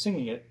 and by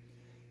singing it.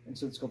 And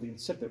so it's called the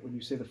incipit. When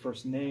you say the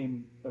first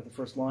name or the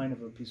first line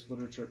of a piece of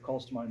literature, it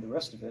calls to mind the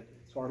rest of it.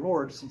 So our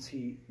Lord, since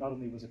he not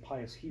only was a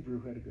pious Hebrew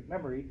who had a good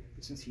memory,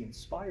 but since he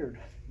inspired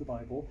the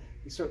Bible,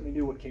 he certainly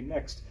knew what came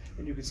next.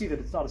 And you can see that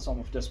it's not a psalm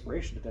of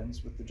desperation. It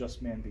ends with the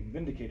just man being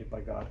vindicated by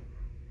God.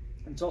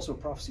 And it's also a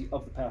prophecy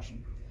of the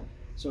Passion.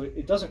 So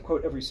it doesn't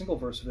quote every single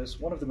verse of this.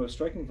 One of the most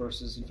striking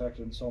verses, in fact,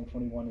 in Psalm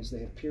 21 is, they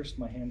have pierced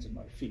my hands and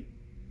my feet,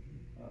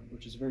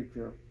 which is a very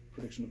clear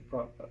prediction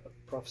of the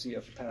prophecy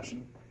of the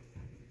Passion.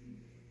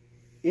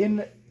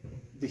 In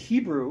the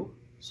Hebrew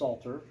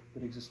Psalter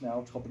that exists now,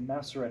 it's called the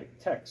Masoretic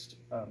text.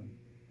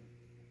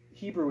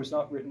 Hebrew was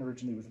not written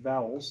originally with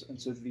vowels, and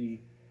so the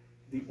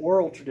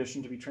oral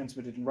tradition to be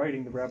transmitted in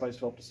writing, the rabbis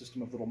developed a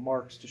system of little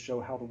marks to show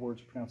how the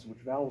words are pronounced and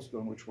which vowels go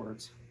in which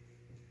words.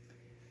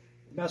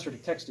 The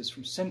Masoretic text is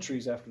from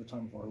centuries after the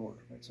time of our Lord.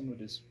 Right? Some of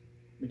it is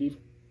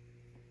medieval.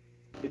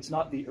 It's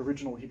not the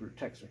original Hebrew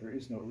text, or there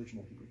is no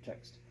original Hebrew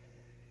text.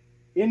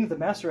 In the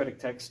Masoretic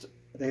text,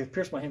 they have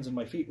pierced my hands and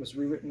my feet was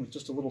rewritten with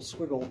just a little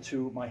squiggle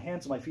to my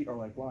hands and my feet are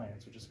like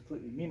lions, which is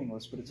completely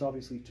meaningless, but it's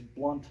obviously to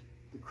blunt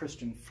the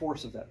Christian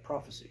force of that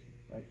prophecy.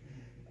 Right?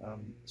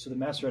 So the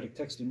Masoretic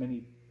text in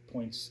many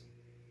points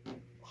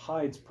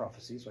hides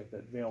prophecies, like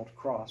that veiled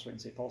cross, right?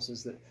 And St. Paul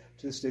says that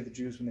to this day the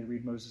Jews, when they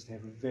read Moses, they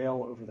have a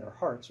veil over their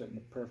hearts, right? And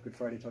the prayer of Good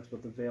Friday talks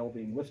about the veil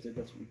being lifted.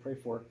 That's what we pray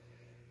for,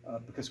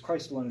 because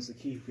Christ alone is the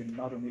key who can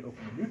not only open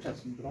the New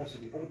Testament, but also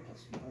the Old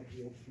Testament, right?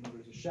 The Old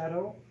Testament is a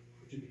shadow,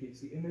 which indicates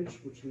the image,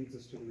 which leads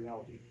us to the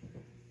reality.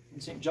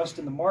 And St.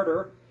 Justin the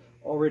Martyr,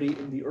 already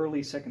in the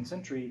early 2nd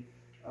century,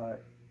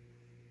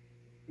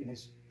 in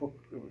his book,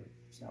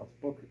 it's now his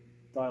book,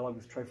 Dialogue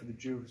with Trypho the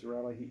Jew, who's a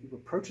rabbi, he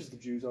reproaches the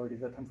Jews already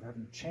at that time for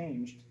having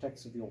changed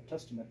texts of the Old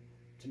Testament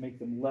to make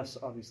them less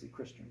obviously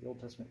Christian. The Old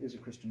Testament is a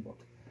Christian book.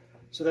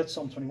 So that's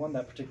Psalm 21.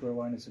 That particular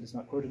line is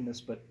not quoted in this,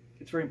 but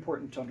it's very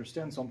important to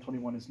understand Psalm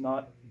 21 is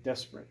not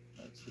desperate.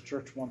 The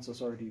church wants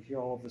us already to hear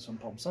all of this on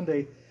Palm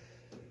Sunday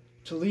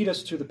to lead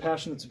us to the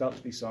Passion that's about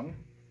to be sung.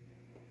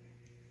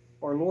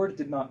 Our Lord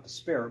did not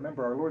despair.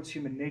 Remember, our Lord's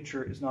human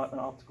nature is not an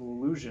optical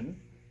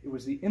illusion. It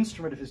was the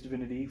instrument of his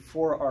divinity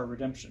for our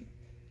redemption.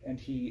 And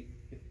he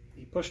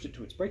pushed it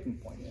to its breaking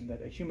point, and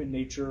that a human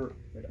nature,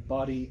 that a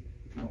body,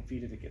 if you don't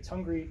feed it, it gets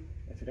hungry.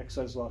 If it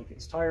exercises a lot, it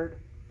gets tired.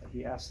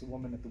 He asked the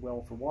woman at the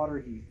well for water.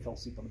 He fell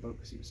asleep on the boat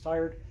because he was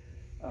tired.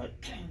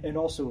 And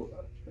also,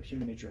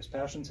 human nature has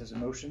passions, has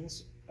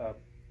emotions. A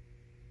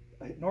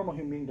normal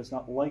human being does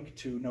not like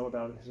to know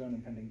about his own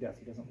impending death.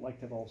 He doesn't like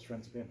to have all his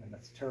friends abandon him.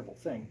 That's a terrible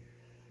thing.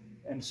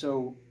 And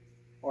so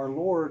our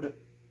Lord,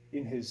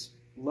 in his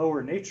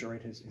lower nature,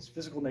 right, his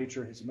physical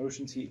nature, his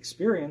emotions, he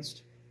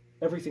experienced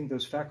everything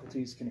those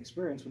faculties can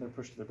experience when they're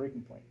pushed to their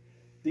breaking point.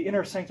 The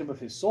inner sanctum of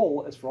his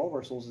soul, as for all of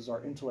our souls, is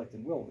our intellect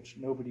and will, which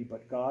nobody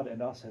but God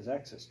and us has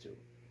access to.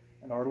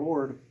 And our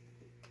Lord,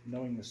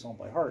 knowing this psalm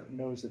by heart,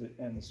 knows that it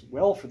ends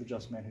well for the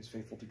just man who's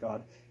faithful to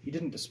God. He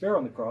didn't despair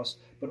on the cross,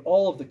 but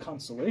all of the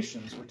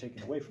consolations were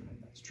taken away from him.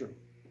 That's true.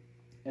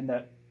 And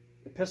that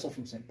epistle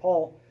from St.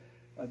 Paul,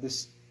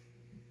 this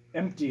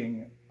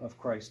emptying of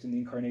Christ in the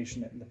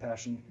Incarnation and the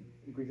Passion,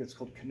 in Greek that's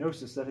called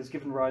kenosis, that has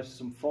given rise to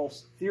some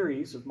false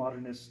theories of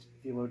modernist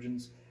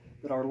theologians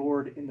that our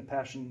Lord in the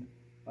Passion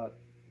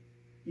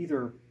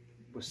either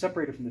was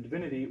separated from the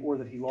divinity or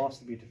that he lost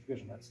the beatific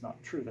vision. That's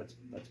not true. That's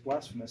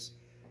blasphemous.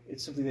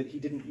 It's simply that he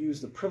didn't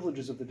use the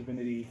privileges of the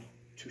divinity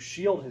to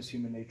shield his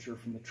human nature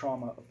from the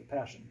trauma of the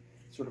Passion.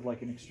 Sort of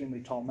like an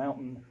extremely tall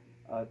mountain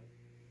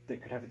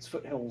that could have its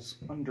foothills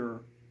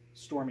under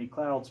stormy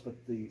clouds, but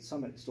the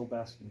summit still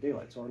basked in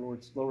daylight. So our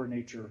Lord's lower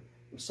nature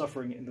was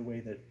suffering in the way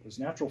that was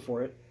natural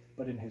for it,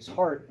 but in his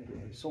heart,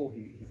 in his soul,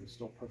 he was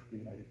still perfectly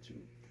united to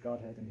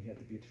Godhead, and he had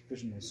the beatific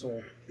vision in his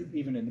soul,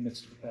 even in the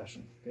midst of the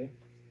Passion. Okay?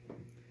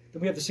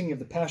 Then we have the singing of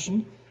the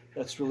Passion.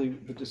 That's really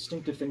the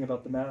distinctive thing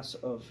about the Mass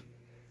of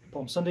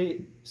Palm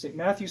Sunday. St.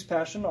 Matthew's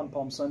Passion on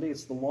Palm Sunday,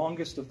 it's the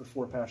longest of the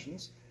four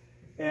Passions.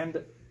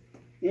 And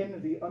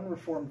in the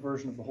unreformed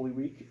version of the Holy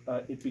Week,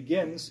 it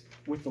begins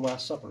with the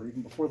Last Supper,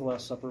 even before the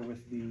Last Supper,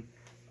 with the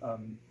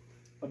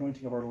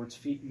anointing of our Lord's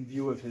feet in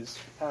view of his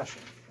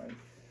Passion.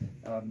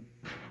 Right?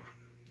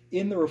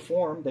 In the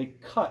Reform, they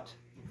cut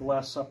the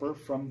Last Supper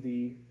from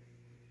the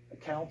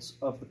accounts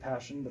of the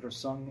Passion that are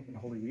sung in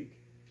Holy Week.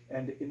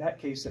 And in that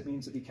case, that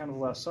means that the account of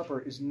the Last Supper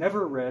is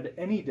never read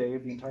any day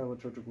of the entire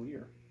liturgical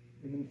year.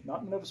 Not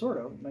in the Novus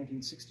Ordo,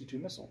 1962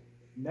 Missal.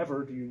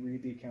 Never do you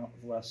read the account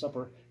of the Last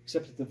Supper,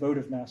 except at the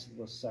votive Mass of the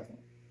Blessed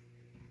Sacrament.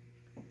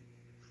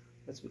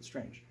 That's a bit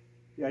strange.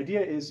 The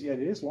idea is, yeah, it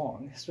is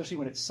long, especially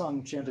when it's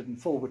sung, chanted in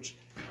full, which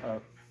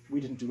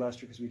we didn't do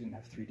last year because we didn't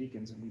have 3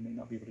 deacons, and we may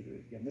not be able to do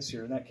it again this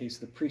year. In that case,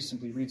 the priest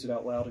simply reads it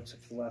out loud,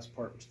 except for the last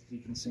part, which the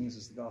deacon sings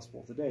as the Gospel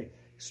of the day.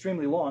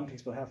 Extremely long,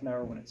 takes about half an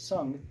hour when it's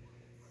sung,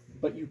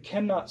 but you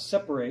cannot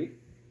separate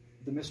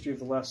the mystery of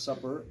the Last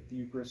Supper, the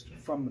Eucharist,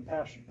 from the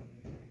Passion.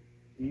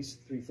 These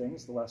 3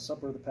 things, the Last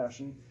Supper, the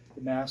Passion,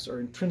 the Mass, are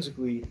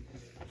intrinsically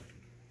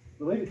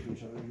related to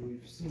each other.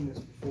 We've seen this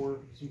before,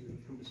 some of you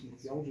have come to some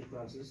theology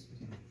classes.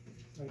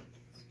 Right.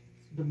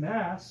 The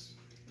Mass,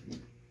 the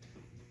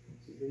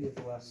day of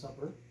the Last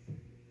Supper,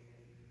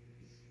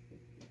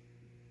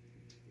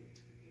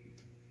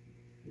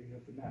 there you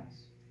have the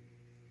Mass.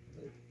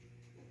 Right.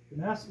 The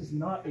Mass is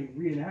not a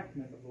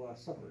reenactment of the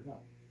Last Supper, no.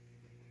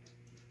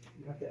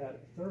 You have to add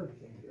a third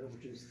thing here,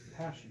 which is the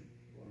Passion,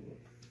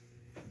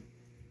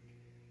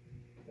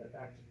 that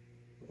act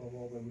above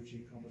all by which he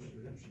accomplished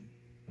redemption.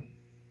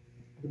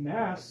 The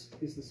Mass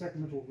is the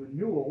sacramental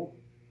renewal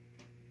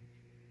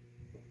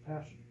of the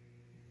Passion.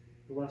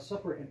 The Last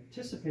Supper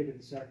anticipated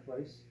the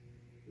sacrifice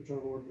which our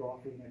Lord would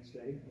offer the next day,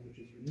 and which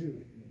is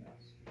renewed in the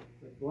Mass.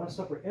 The Last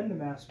Supper and the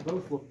Mass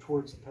both look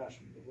towards the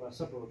Passion. The Last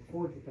Supper looks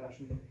forward to the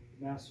Passion,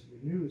 the Mass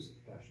renews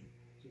the Passion.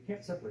 So you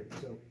can't separate it.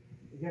 So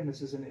again,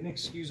 this is an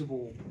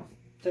inexcusable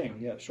thing.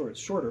 Yeah, sure, it's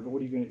shorter, but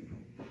what are you going to do?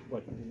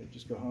 What, you're going to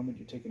just go home and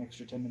you take an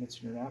extra 10 minutes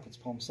in your nap? It's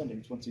Palm Sunday.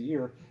 It's once a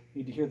year.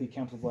 You need to hear the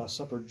account of the Last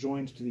Supper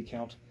joined to the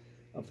account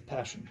of the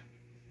Passion.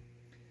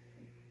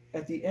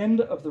 At the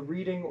end of the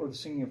reading or the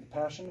singing of the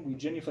Passion, we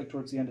genuflect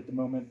towards the end at the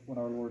moment when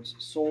our Lord's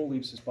soul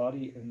leaves his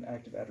body in an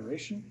act of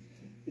adoration.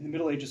 In the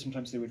Middle Ages,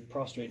 sometimes they would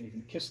prostrate and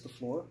even kiss the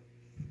floor.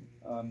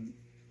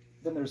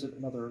 Then there's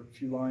another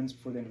few lines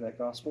before the end of that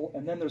Gospel.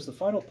 And then there's the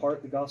final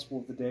part, the Gospel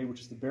of the day, which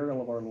is the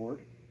burial of our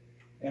Lord.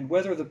 And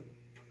whether the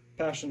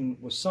Passion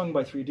was sung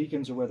by 3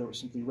 deacons or whether it was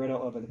simply read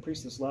out loud by the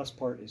priest, this last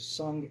part is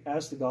sung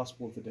as the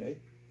Gospel of the day.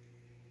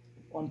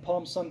 On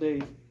Palm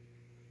Sunday,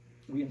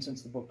 we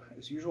incense the book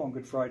as usual. On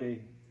Good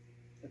Friday,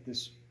 at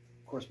this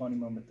corresponding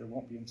moment, there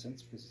won't be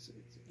incense because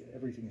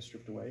everything is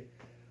stripped away.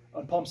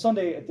 On Palm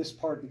Sunday, at this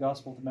part, the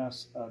Gospel of the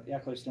Mass, the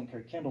acolytes don't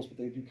carry candles, but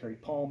they do carry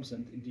palms,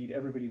 and indeed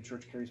everybody in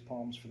church carries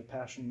palms for the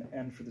Passion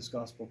and for this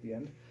Gospel at the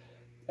end.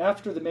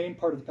 After the main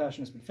part of the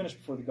Passion has been finished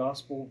before the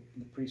Gospel,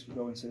 the priest would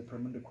go and say the Per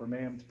Munda Cor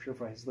Meum to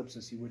purify his lips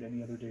as he would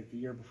any other day of the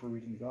year before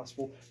reading the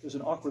Gospel. There's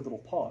an awkward little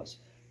pause,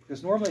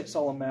 because normally at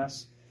Solemn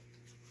Mass,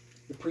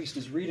 the priest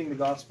is reading the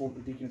Gospel,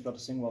 the deacon is about to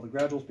sing while the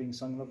gradual is being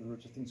sung, in other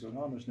words, things going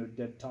on, there's no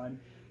dead time.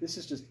 This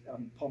is just,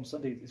 on Palm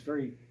Sunday, it's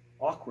very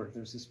awkward.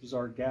 There's this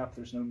bizarre gap,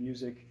 there's no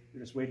music,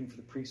 you're just waiting for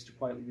the priest to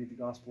quietly read the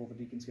Gospel, the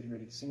deacon's getting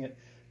ready to sing it.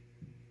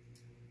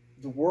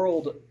 The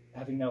world,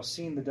 having now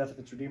seen the death of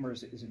its Redeemer,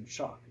 is in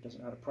shock. It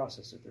doesn't know how to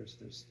process it. There's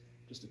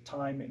just a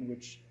time in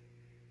which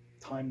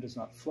time does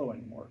not flow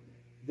anymore.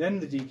 Then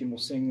the deacon will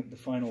sing the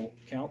final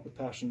count, the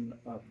Passion,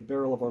 the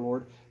burial of our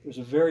Lord. There's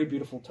a very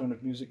beautiful tone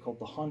of music called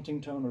the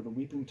haunting tone or the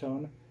weeping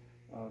tone.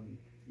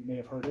 You may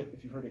have heard it.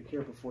 If you've heard it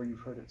here before,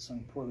 you've heard it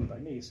sung poorly by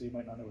me, so you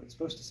might not know what it's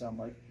supposed to sound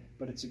like.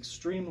 But it's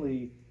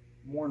extremely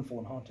mournful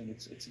and haunting.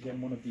 It's again,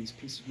 one of these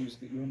pieces of music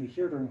that you only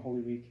hear during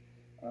Holy Week,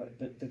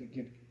 that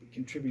it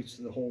contributes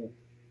to the whole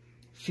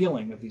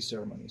feeling of these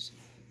ceremonies.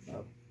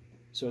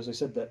 So as I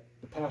said, that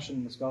the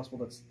Passion, this Gospel,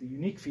 that's the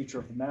unique feature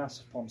of the Mass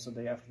of Palm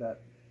Sunday. After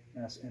that,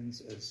 Mass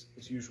ends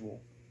as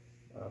usual.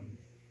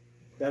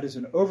 That is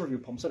an overview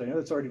of Palm Sunday. I know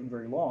it's already been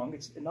very long.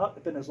 It's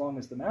not been as long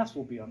as the Mass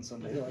will be on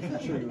Sunday, I can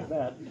assure you of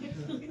that.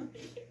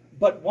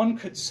 But one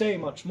could say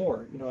much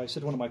more. I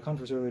said to one of my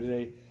conferences earlier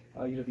today,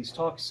 these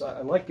talks,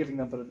 I like giving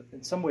them, but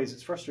in some ways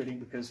it's frustrating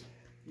because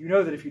you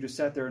know that if you just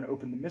sat there and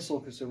opened the Missal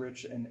because they're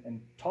rich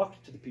and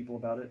talked to the people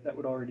about it, that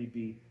would already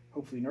be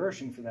hopefully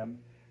nourishing for them.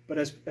 But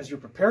as you're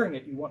preparing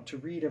it, you want to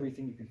read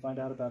everything you can find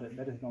out about it,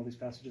 meditate on all these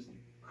passages. You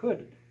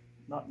could,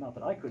 not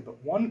that I could,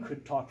 but one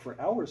could talk for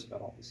hours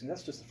about all these things.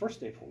 That's just the first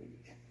day of Holy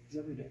Week. It's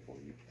every day of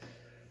Holy Week.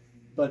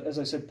 But as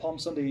I said, Palm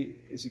Sunday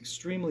is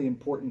extremely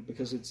important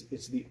because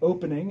it's the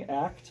opening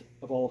act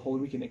of all of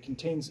Holy Week, and it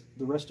contains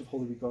the rest of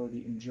Holy Week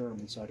already in germ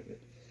inside of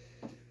it.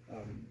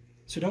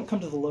 So don't come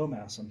to the low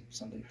Mass on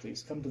Sunday,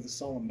 please. Come to the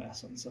solemn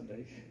Mass on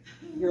Sunday.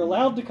 You're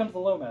allowed to come to the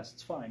low Mass.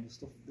 It's fine.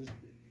 It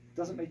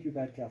doesn't make you a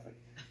bad Catholic.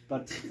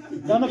 But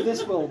none of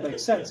this will make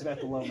sense at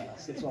the low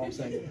Mass. That's all I'm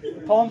saying.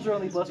 The palms are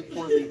only blessed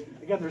for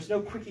again, there's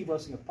no quickie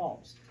blessing of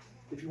palms.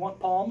 If you want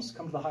palms,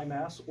 come to the High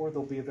Mass, or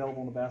they'll be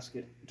available in the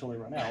basket until they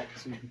run out,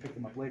 so you can pick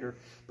them up later.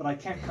 But I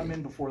can't come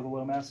in before the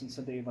Low Mass and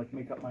Sunday and like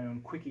make up my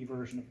own quickie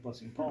version of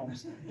Blessing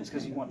Palms just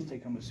because you want to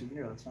take home a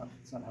souvenir. That's not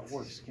how it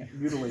works. You can't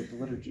mutilate the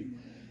liturgy.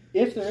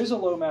 If there is a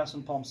Low Mass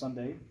on Palm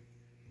Sunday,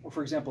 or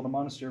for example, in a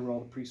monastery where all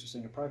the priests are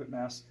saying a private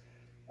Mass,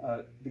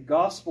 the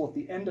Gospel at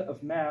the end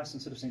of Mass,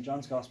 instead of St.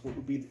 John's Gospel,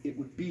 it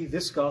would be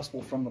this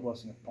Gospel from the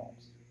Blessing of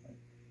Palms. Right?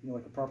 You know,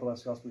 like the proper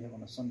last Gospel we have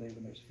on a Sunday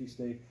when there's a feast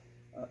day.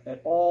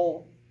 At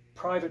all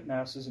private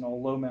Masses and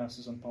all low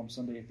Masses on Palm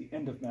Sunday, at the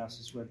end of Mass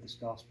is read this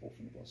Gospel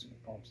from the Blessing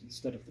of Palms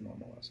instead of the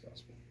normal last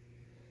Gospel.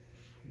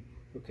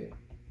 Okay.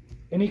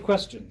 Any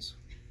questions?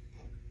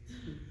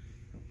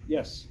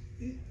 Yes?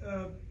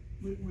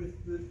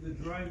 With the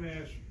dry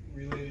Mass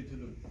related to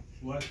the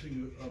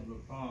blessing of the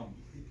palm,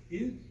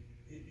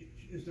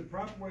 is the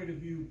proper way to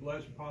view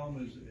blessed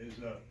palm as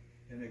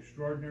an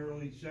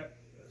extraordinarily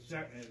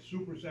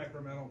super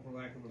sacramental, for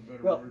lack of a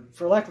better word? Well,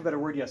 for lack of a better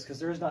word, yes, because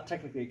there is not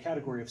technically a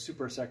category of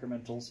super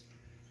sacramentals.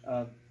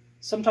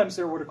 Sometimes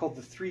there are what are called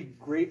the three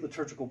great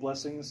liturgical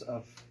blessings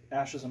of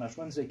Ashes on Ash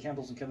Wednesday,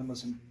 Candles and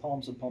Candlemas, and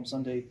Palms on Palm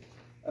Sunday,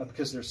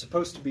 because they're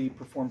supposed to be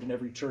performed in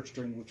every church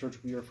during the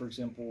liturgical year, for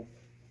example,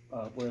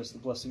 whereas the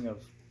blessing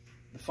of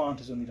the font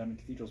is only done in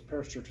cathedrals and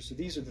parish churches. So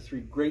these are the three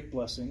great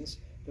blessings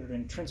that are an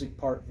intrinsic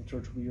part of the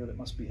liturgical year that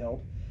must be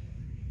held.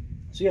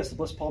 So yes, the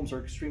blessed palms are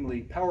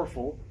extremely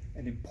powerful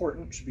and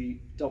important, should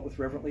be dealt with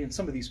reverently. And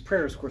some of these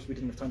prayers, of course, we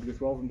didn't have time to go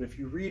through all of them, but if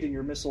you read in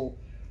your missal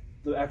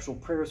the actual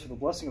prayers for the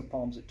blessing of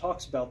palms, it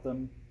talks about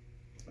them,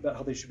 about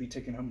how they should be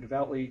taken home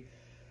devoutly.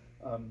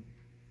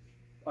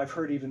 I've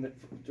heard even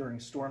that during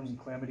storms and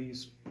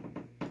calamities,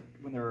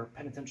 when there are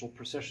penitential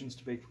processions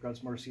to beg for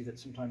God's mercy, that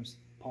sometimes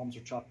palms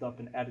are chopped up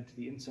and added to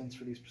the incense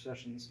for these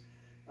processions.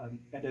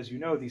 And as you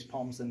know, these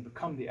palms then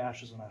become the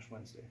ashes on Ash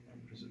Wednesday,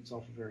 which is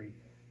itself a very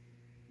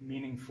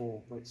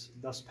meaningful, right?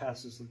 Thus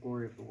passes the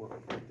glory of the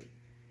world. Right?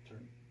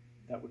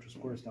 That which was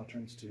glorious now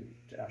turns to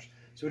ash.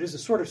 So it is a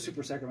sort of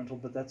super sacramental,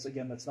 but that's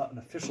not an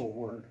official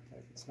word.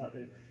 Right? It's not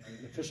an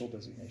official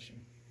designation.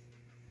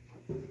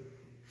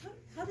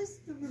 How does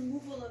the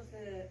removal of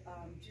the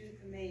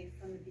Judica Mae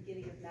from the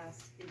beginning of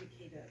Mass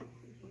indicate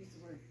you use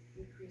the word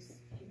increased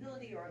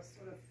humility or a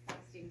sort of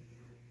fasting?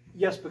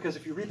 Yes, because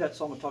if you read that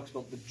psalm, it talks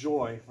about the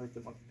joy, right,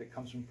 that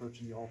comes from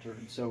approaching the altar.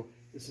 And so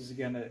this is,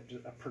 again,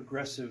 a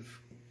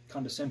progressive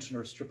condescension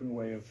or stripping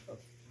away of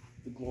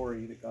the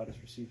glory that God is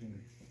receiving.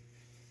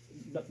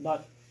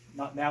 Not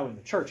now in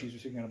the church, he's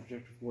receiving an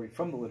objective glory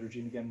from the liturgy.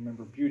 And again,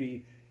 remember,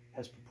 beauty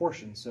has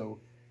proportion. So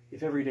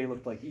if every day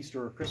looked like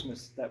Easter or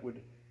Christmas, that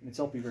would in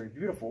itself be very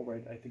beautiful,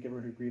 right? I think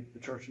everyone would agree that the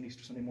church on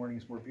Easter Sunday morning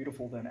is more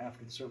beautiful than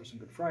after the service on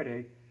Good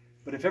Friday.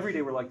 But if every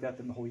day were like that,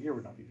 then the whole year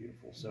would not be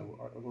beautiful. So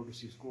our Lord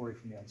receives glory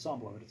from the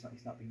ensemble of it.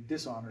 He's not being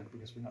dishonored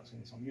because we're not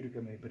singing the Psalm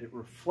Judica Mae, but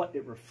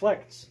it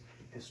reflects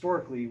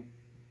historically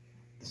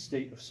the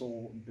state of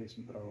soul and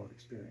basement that our Lord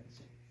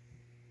experienced.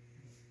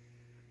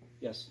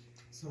 Yes?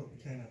 So,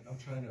 Ken, I'm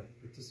trying to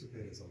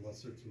participate as a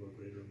lesser to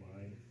a greater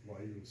mind. Why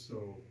are you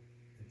so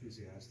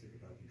enthusiastic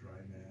about the dry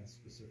Mass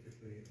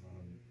specifically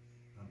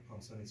on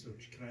Palm Sunday? So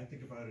can I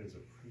think about it as a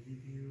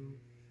preview?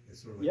 As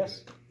sort of like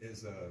yes.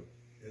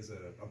 As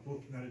a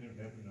book, not even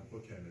a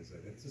bookend, as an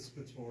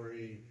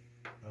anticipatory,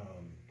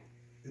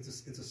 it's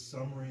a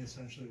summary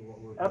essentially of what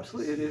we're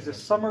absolutely. It is a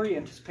summary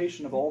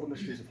anticipation of all the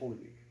mysteries of Holy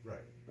Week.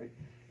 Right.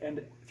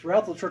 And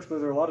throughout the liturgical,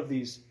 there are a lot of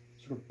these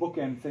sort of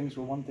bookend things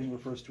where one thing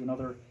refers to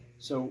another.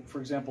 So, for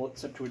example, at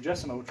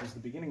Septuagesima, which was the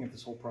beginning of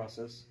this whole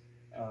process,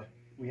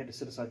 we had to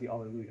set aside the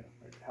Alleluia.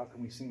 Right? How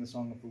can we sing the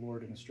song of the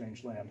Lord in a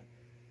strange land?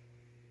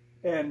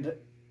 And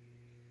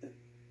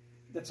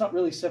that's not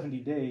really 70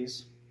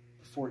 days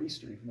before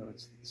Easter, even though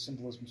it's the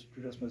symbolism of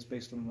Septuagesima is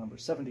based on the number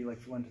 70,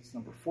 like for Lent it's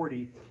number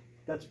 40.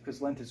 That's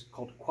because Lent is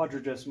called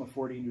Quadragesima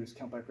 40, and you just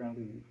count back around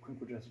to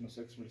Quinquagesima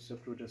 6, which is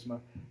Septuagesima.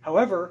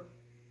 However,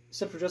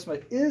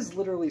 Septuagesima is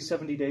literally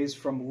 70 days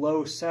from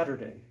Low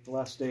Saturday, the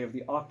last day of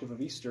the octave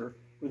of Easter,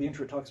 where the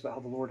introit talks about how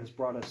the Lord has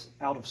brought us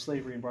out of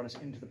slavery and brought us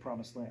into the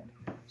promised land.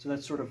 So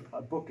that's sort of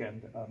a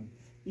bookend.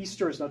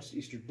 Easter is not just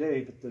Easter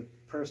Day, but the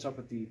prayers talk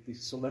about the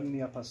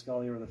Solemnia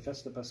Paschalia or the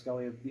Festa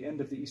Paschalia. The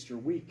end of the Easter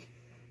week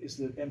is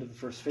the end of the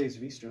first phase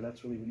of Easter.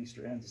 That's really when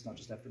Easter ends. It's not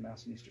just after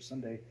Mass and Easter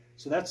Sunday.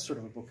 So that's sort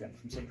of a bookend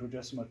from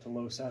Septuagesima to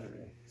Low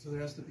Saturday. So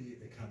there has to be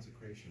a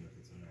consecration if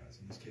it's a Mass.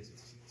 In this case,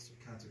 it's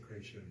a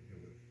consecration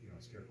with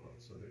scare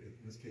quotes. So in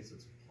this case,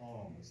 it's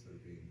palms that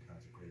are being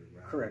consecrated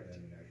rather Correct.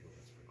 than an actual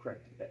consecration.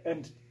 Correct.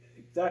 And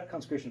that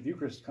consecration of the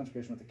Eucharist,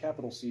 consecration with a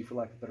capital C, for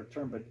lack of a better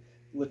term, but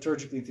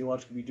liturgically and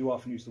theologically, we do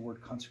often use the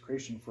word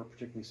consecration for a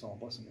particularly solemn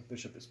blessing. A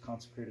bishop is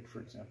consecrated, for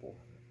example.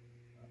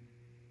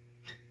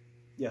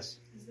 Yes?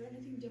 Is there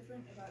anything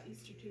different about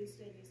Easter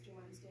Tuesday and Easter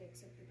Wednesday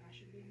except the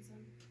Passion being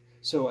sung?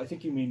 So I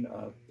think you mean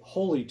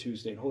Holy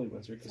Tuesday and Holy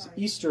Wednesday, because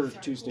Easter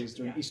Tuesday is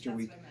during Easter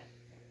week.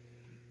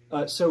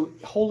 So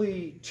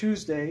Holy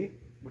Tuesday,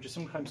 which is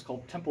sometimes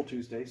called Temple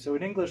Tuesday. So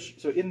in English,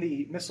 so in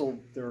the Missal,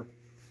 there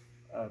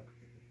are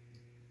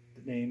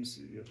the names,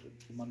 the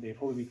Monday of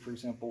Holy Week, for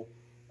example.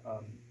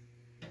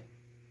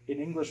 In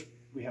English,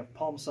 we have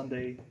Palm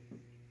Sunday,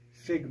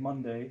 Fig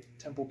Monday,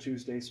 Temple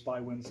Tuesday, Spy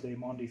Wednesday,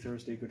 Maundy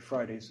Thursday, Good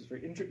Friday. So it's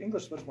very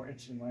English is much more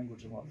interesting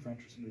language than a lot of French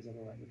or some of these other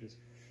languages.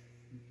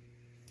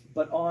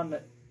 But on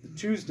the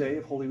Tuesday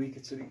of Holy Week,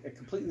 it's a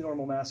completely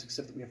normal Mass,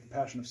 except that we have the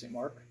Passion of St.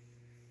 Mark.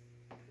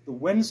 The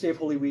Wednesday of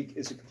Holy Week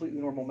is a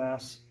completely normal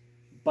Mass,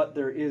 but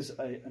there is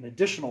an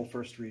additional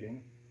first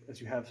reading,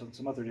 as you have on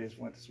some other days of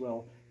Lent as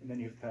well, and then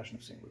you have the Passion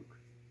of St. Luke.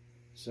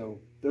 So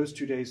those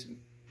 2 days,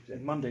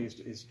 and Monday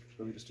is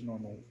really just a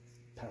normal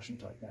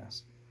Passion-type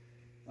Mass.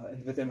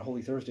 But then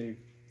Holy Thursday,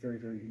 very,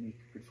 very unique.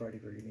 Good Friday,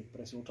 very unique.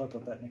 But I said we'll talk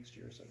about that next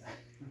year. So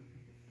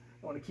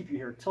I want to keep you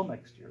here till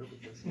next year.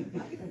 Because,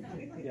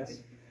 yes?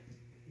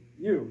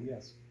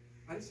 Yes.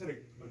 I just had a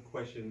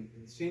question.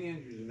 St.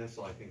 Andrew's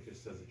Missal, I think,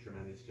 just does a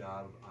tremendous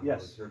job on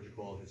Yes. the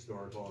liturgical,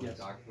 historical, and Yes.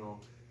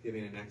 doctrinal,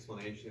 giving an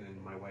explanation.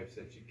 And my wife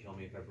said she'd kill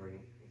me if I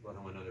brought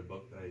home another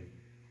book that I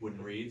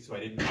wouldn't read, so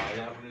I didn't buy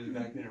that when it was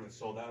back there and it was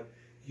sold out.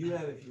 Do you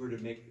have, if you were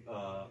to make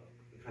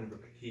kind of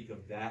a critique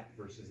of that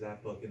versus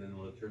that book, and then the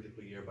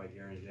liturgical year by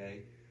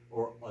Guéranger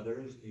or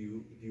others, do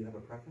you have a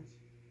preference?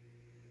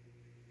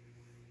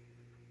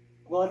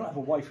 Well, I don't have a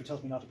wife who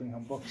tells me not to bring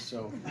home books,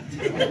 so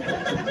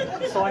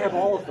so I have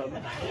all of them.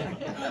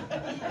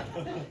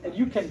 And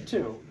you can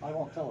too. I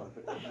won't tell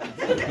her.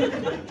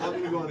 But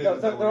no,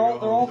 they're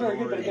all very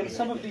good. But again,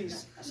 some of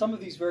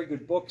these very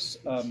good books,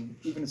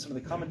 even in some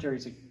of the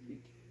commentaries,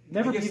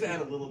 never. I guess to add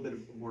a little bit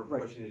more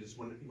Right. question is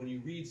when you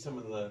read some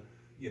of the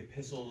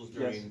epistles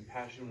during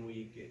Passion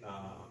Week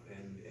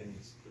and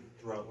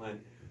throughout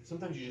Lent,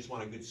 sometimes you just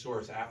want a good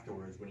source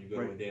afterwards when you go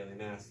to a daily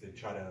Mass to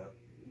try to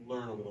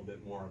learn a little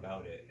bit more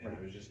about it. And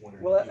I was just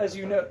wondering. Well, as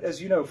you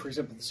know, for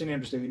example, the St.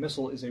 Andrew's Daily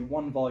Missal is a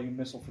 1-volume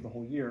missal for the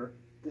whole year.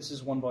 This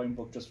is 1-volume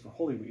book just for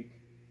Holy Week.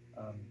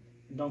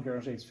 In Don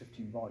Guéranger, it's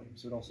 15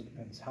 volumes, so it also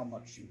depends how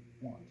much you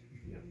want.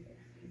 Yeah.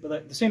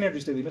 But the St.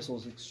 Andrew's Daily Missal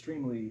is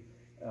extremely.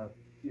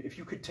 If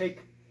you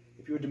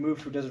had to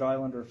move to a desert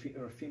island or a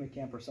FEMA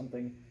camp or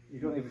something, you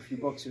could only have a few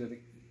books. The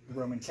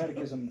Roman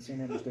Catechism, the St.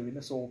 Andrew's Daily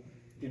Missal,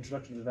 the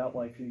Introduction to Devout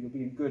Life. You'll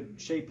be in good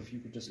shape if you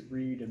could just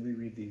read and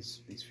reread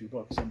these few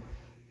books. And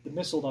the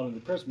Missal, not only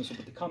the Prayers Missal,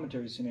 but the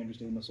commentaries of St. Andrew's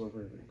Daily Missal are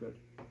very, very good.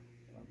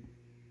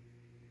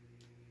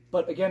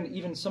 But again,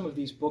 even some of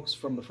these books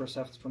from the first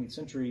half of the 20th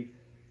century,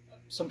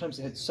 sometimes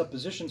they had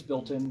suppositions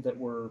built in that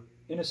were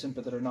innocent,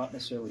 but that are not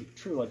necessarily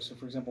true. Like, so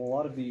for example, a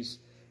lot of these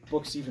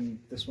books, even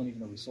this one, even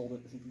though we sold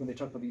it, I think when they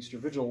talk about the Easter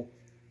Vigil,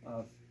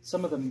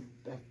 some of them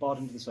have bought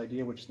into this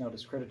idea, which is now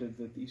discredited,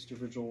 that the Easter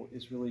Vigil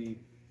is really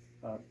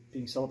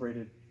being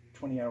celebrated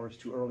 20 hours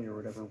too early or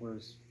whatever,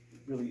 whereas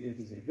really it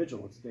is a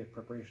vigil, it's a day of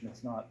preparation,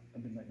 it's not a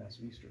midnight Mass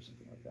of Easter or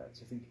something like that.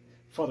 So I think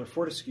Father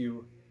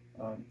Fortescue,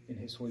 in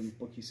his Holy Week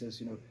book, he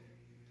says,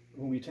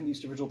 when we attend the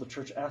Easter Vigil, the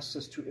Church asks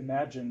us to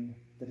imagine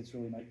that it's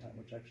really nighttime,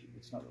 which actually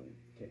it's not really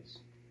the case.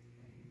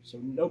 So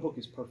no book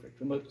is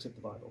perfect, except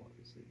the Bible,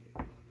 obviously.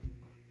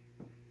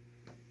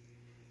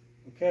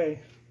 Okay,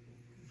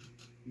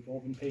 we've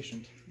all been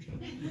patient.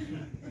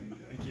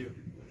 Thank you.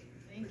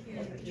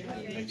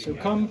 Thank you. So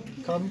come,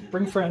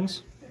 bring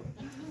friends.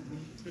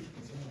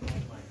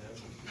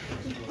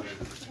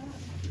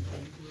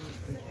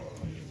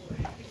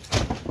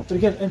 But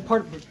again, and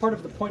part of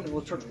the point of the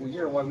liturgical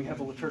year, why we have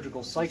a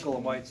liturgical cycle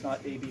and why it's not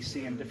A, B,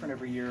 C and different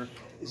every year,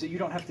 is that you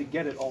don't have to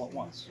get it all at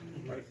once,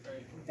 right?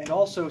 And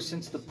also,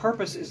 since the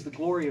purpose is the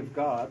glory of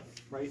God,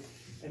 right?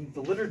 And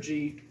the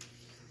liturgy,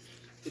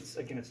 it's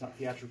not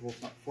theatrical,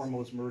 it's not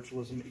formalism or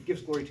ritualism. It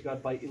gives glory to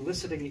God by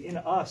eliciting in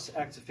us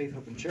acts of faith,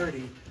 hope, and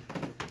charity.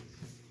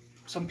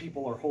 Some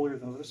people are holier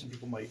than others. Some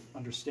people might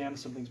understand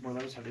some things more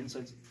than others, have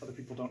insights other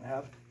people don't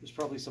have. There's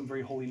probably some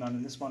very holy nun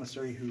in this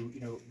monastery who,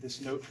 this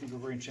note from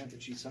Gregorian chant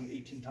that she's sung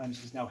 18 times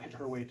has now hit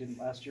her way it didn't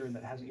last year, and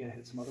that hasn't yet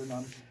hit some other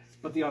nun.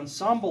 But the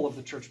ensemble of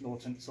the church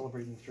militant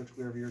celebrating the liturgical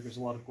year every year gives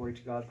a lot of glory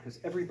to God because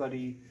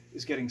everybody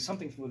is getting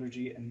something from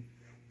liturgy, and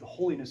the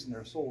holiness in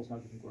their soul is now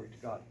giving glory to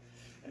God.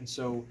 And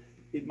so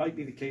it might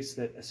be the case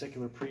that a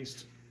secular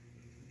priest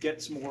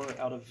gets more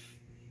out of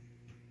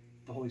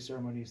the holy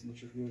ceremonies and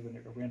liturgical year than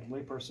a random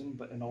layperson,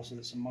 and also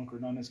that some monk or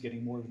nun is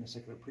getting more than a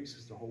secular priest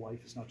because their whole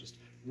life is not just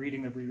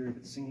reading the breviary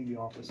but singing the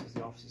office, because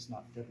the office is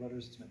not dead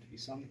letters, it's meant to be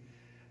sung.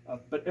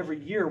 But every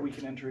year we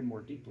can enter in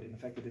more deeply, and the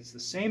fact that it's the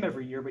same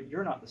every year, but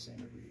you're not the same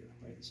every year,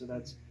 right? So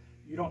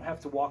you don't have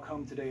to walk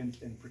home today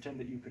and pretend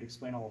that you could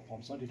explain all of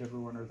Palm Sunday to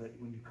everyone, or that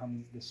when you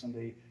come this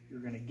Sunday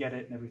you're going to get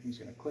it and everything's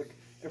going to click.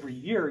 Every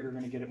year you're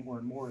going to get it more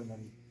and more, and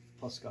then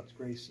plus God's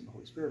grace and the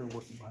Holy Spirit are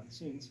working behind the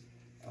scenes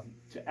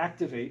to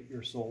activate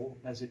your soul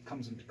as it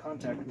comes into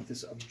contact with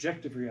this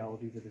objective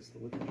reality that is the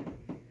liturgy.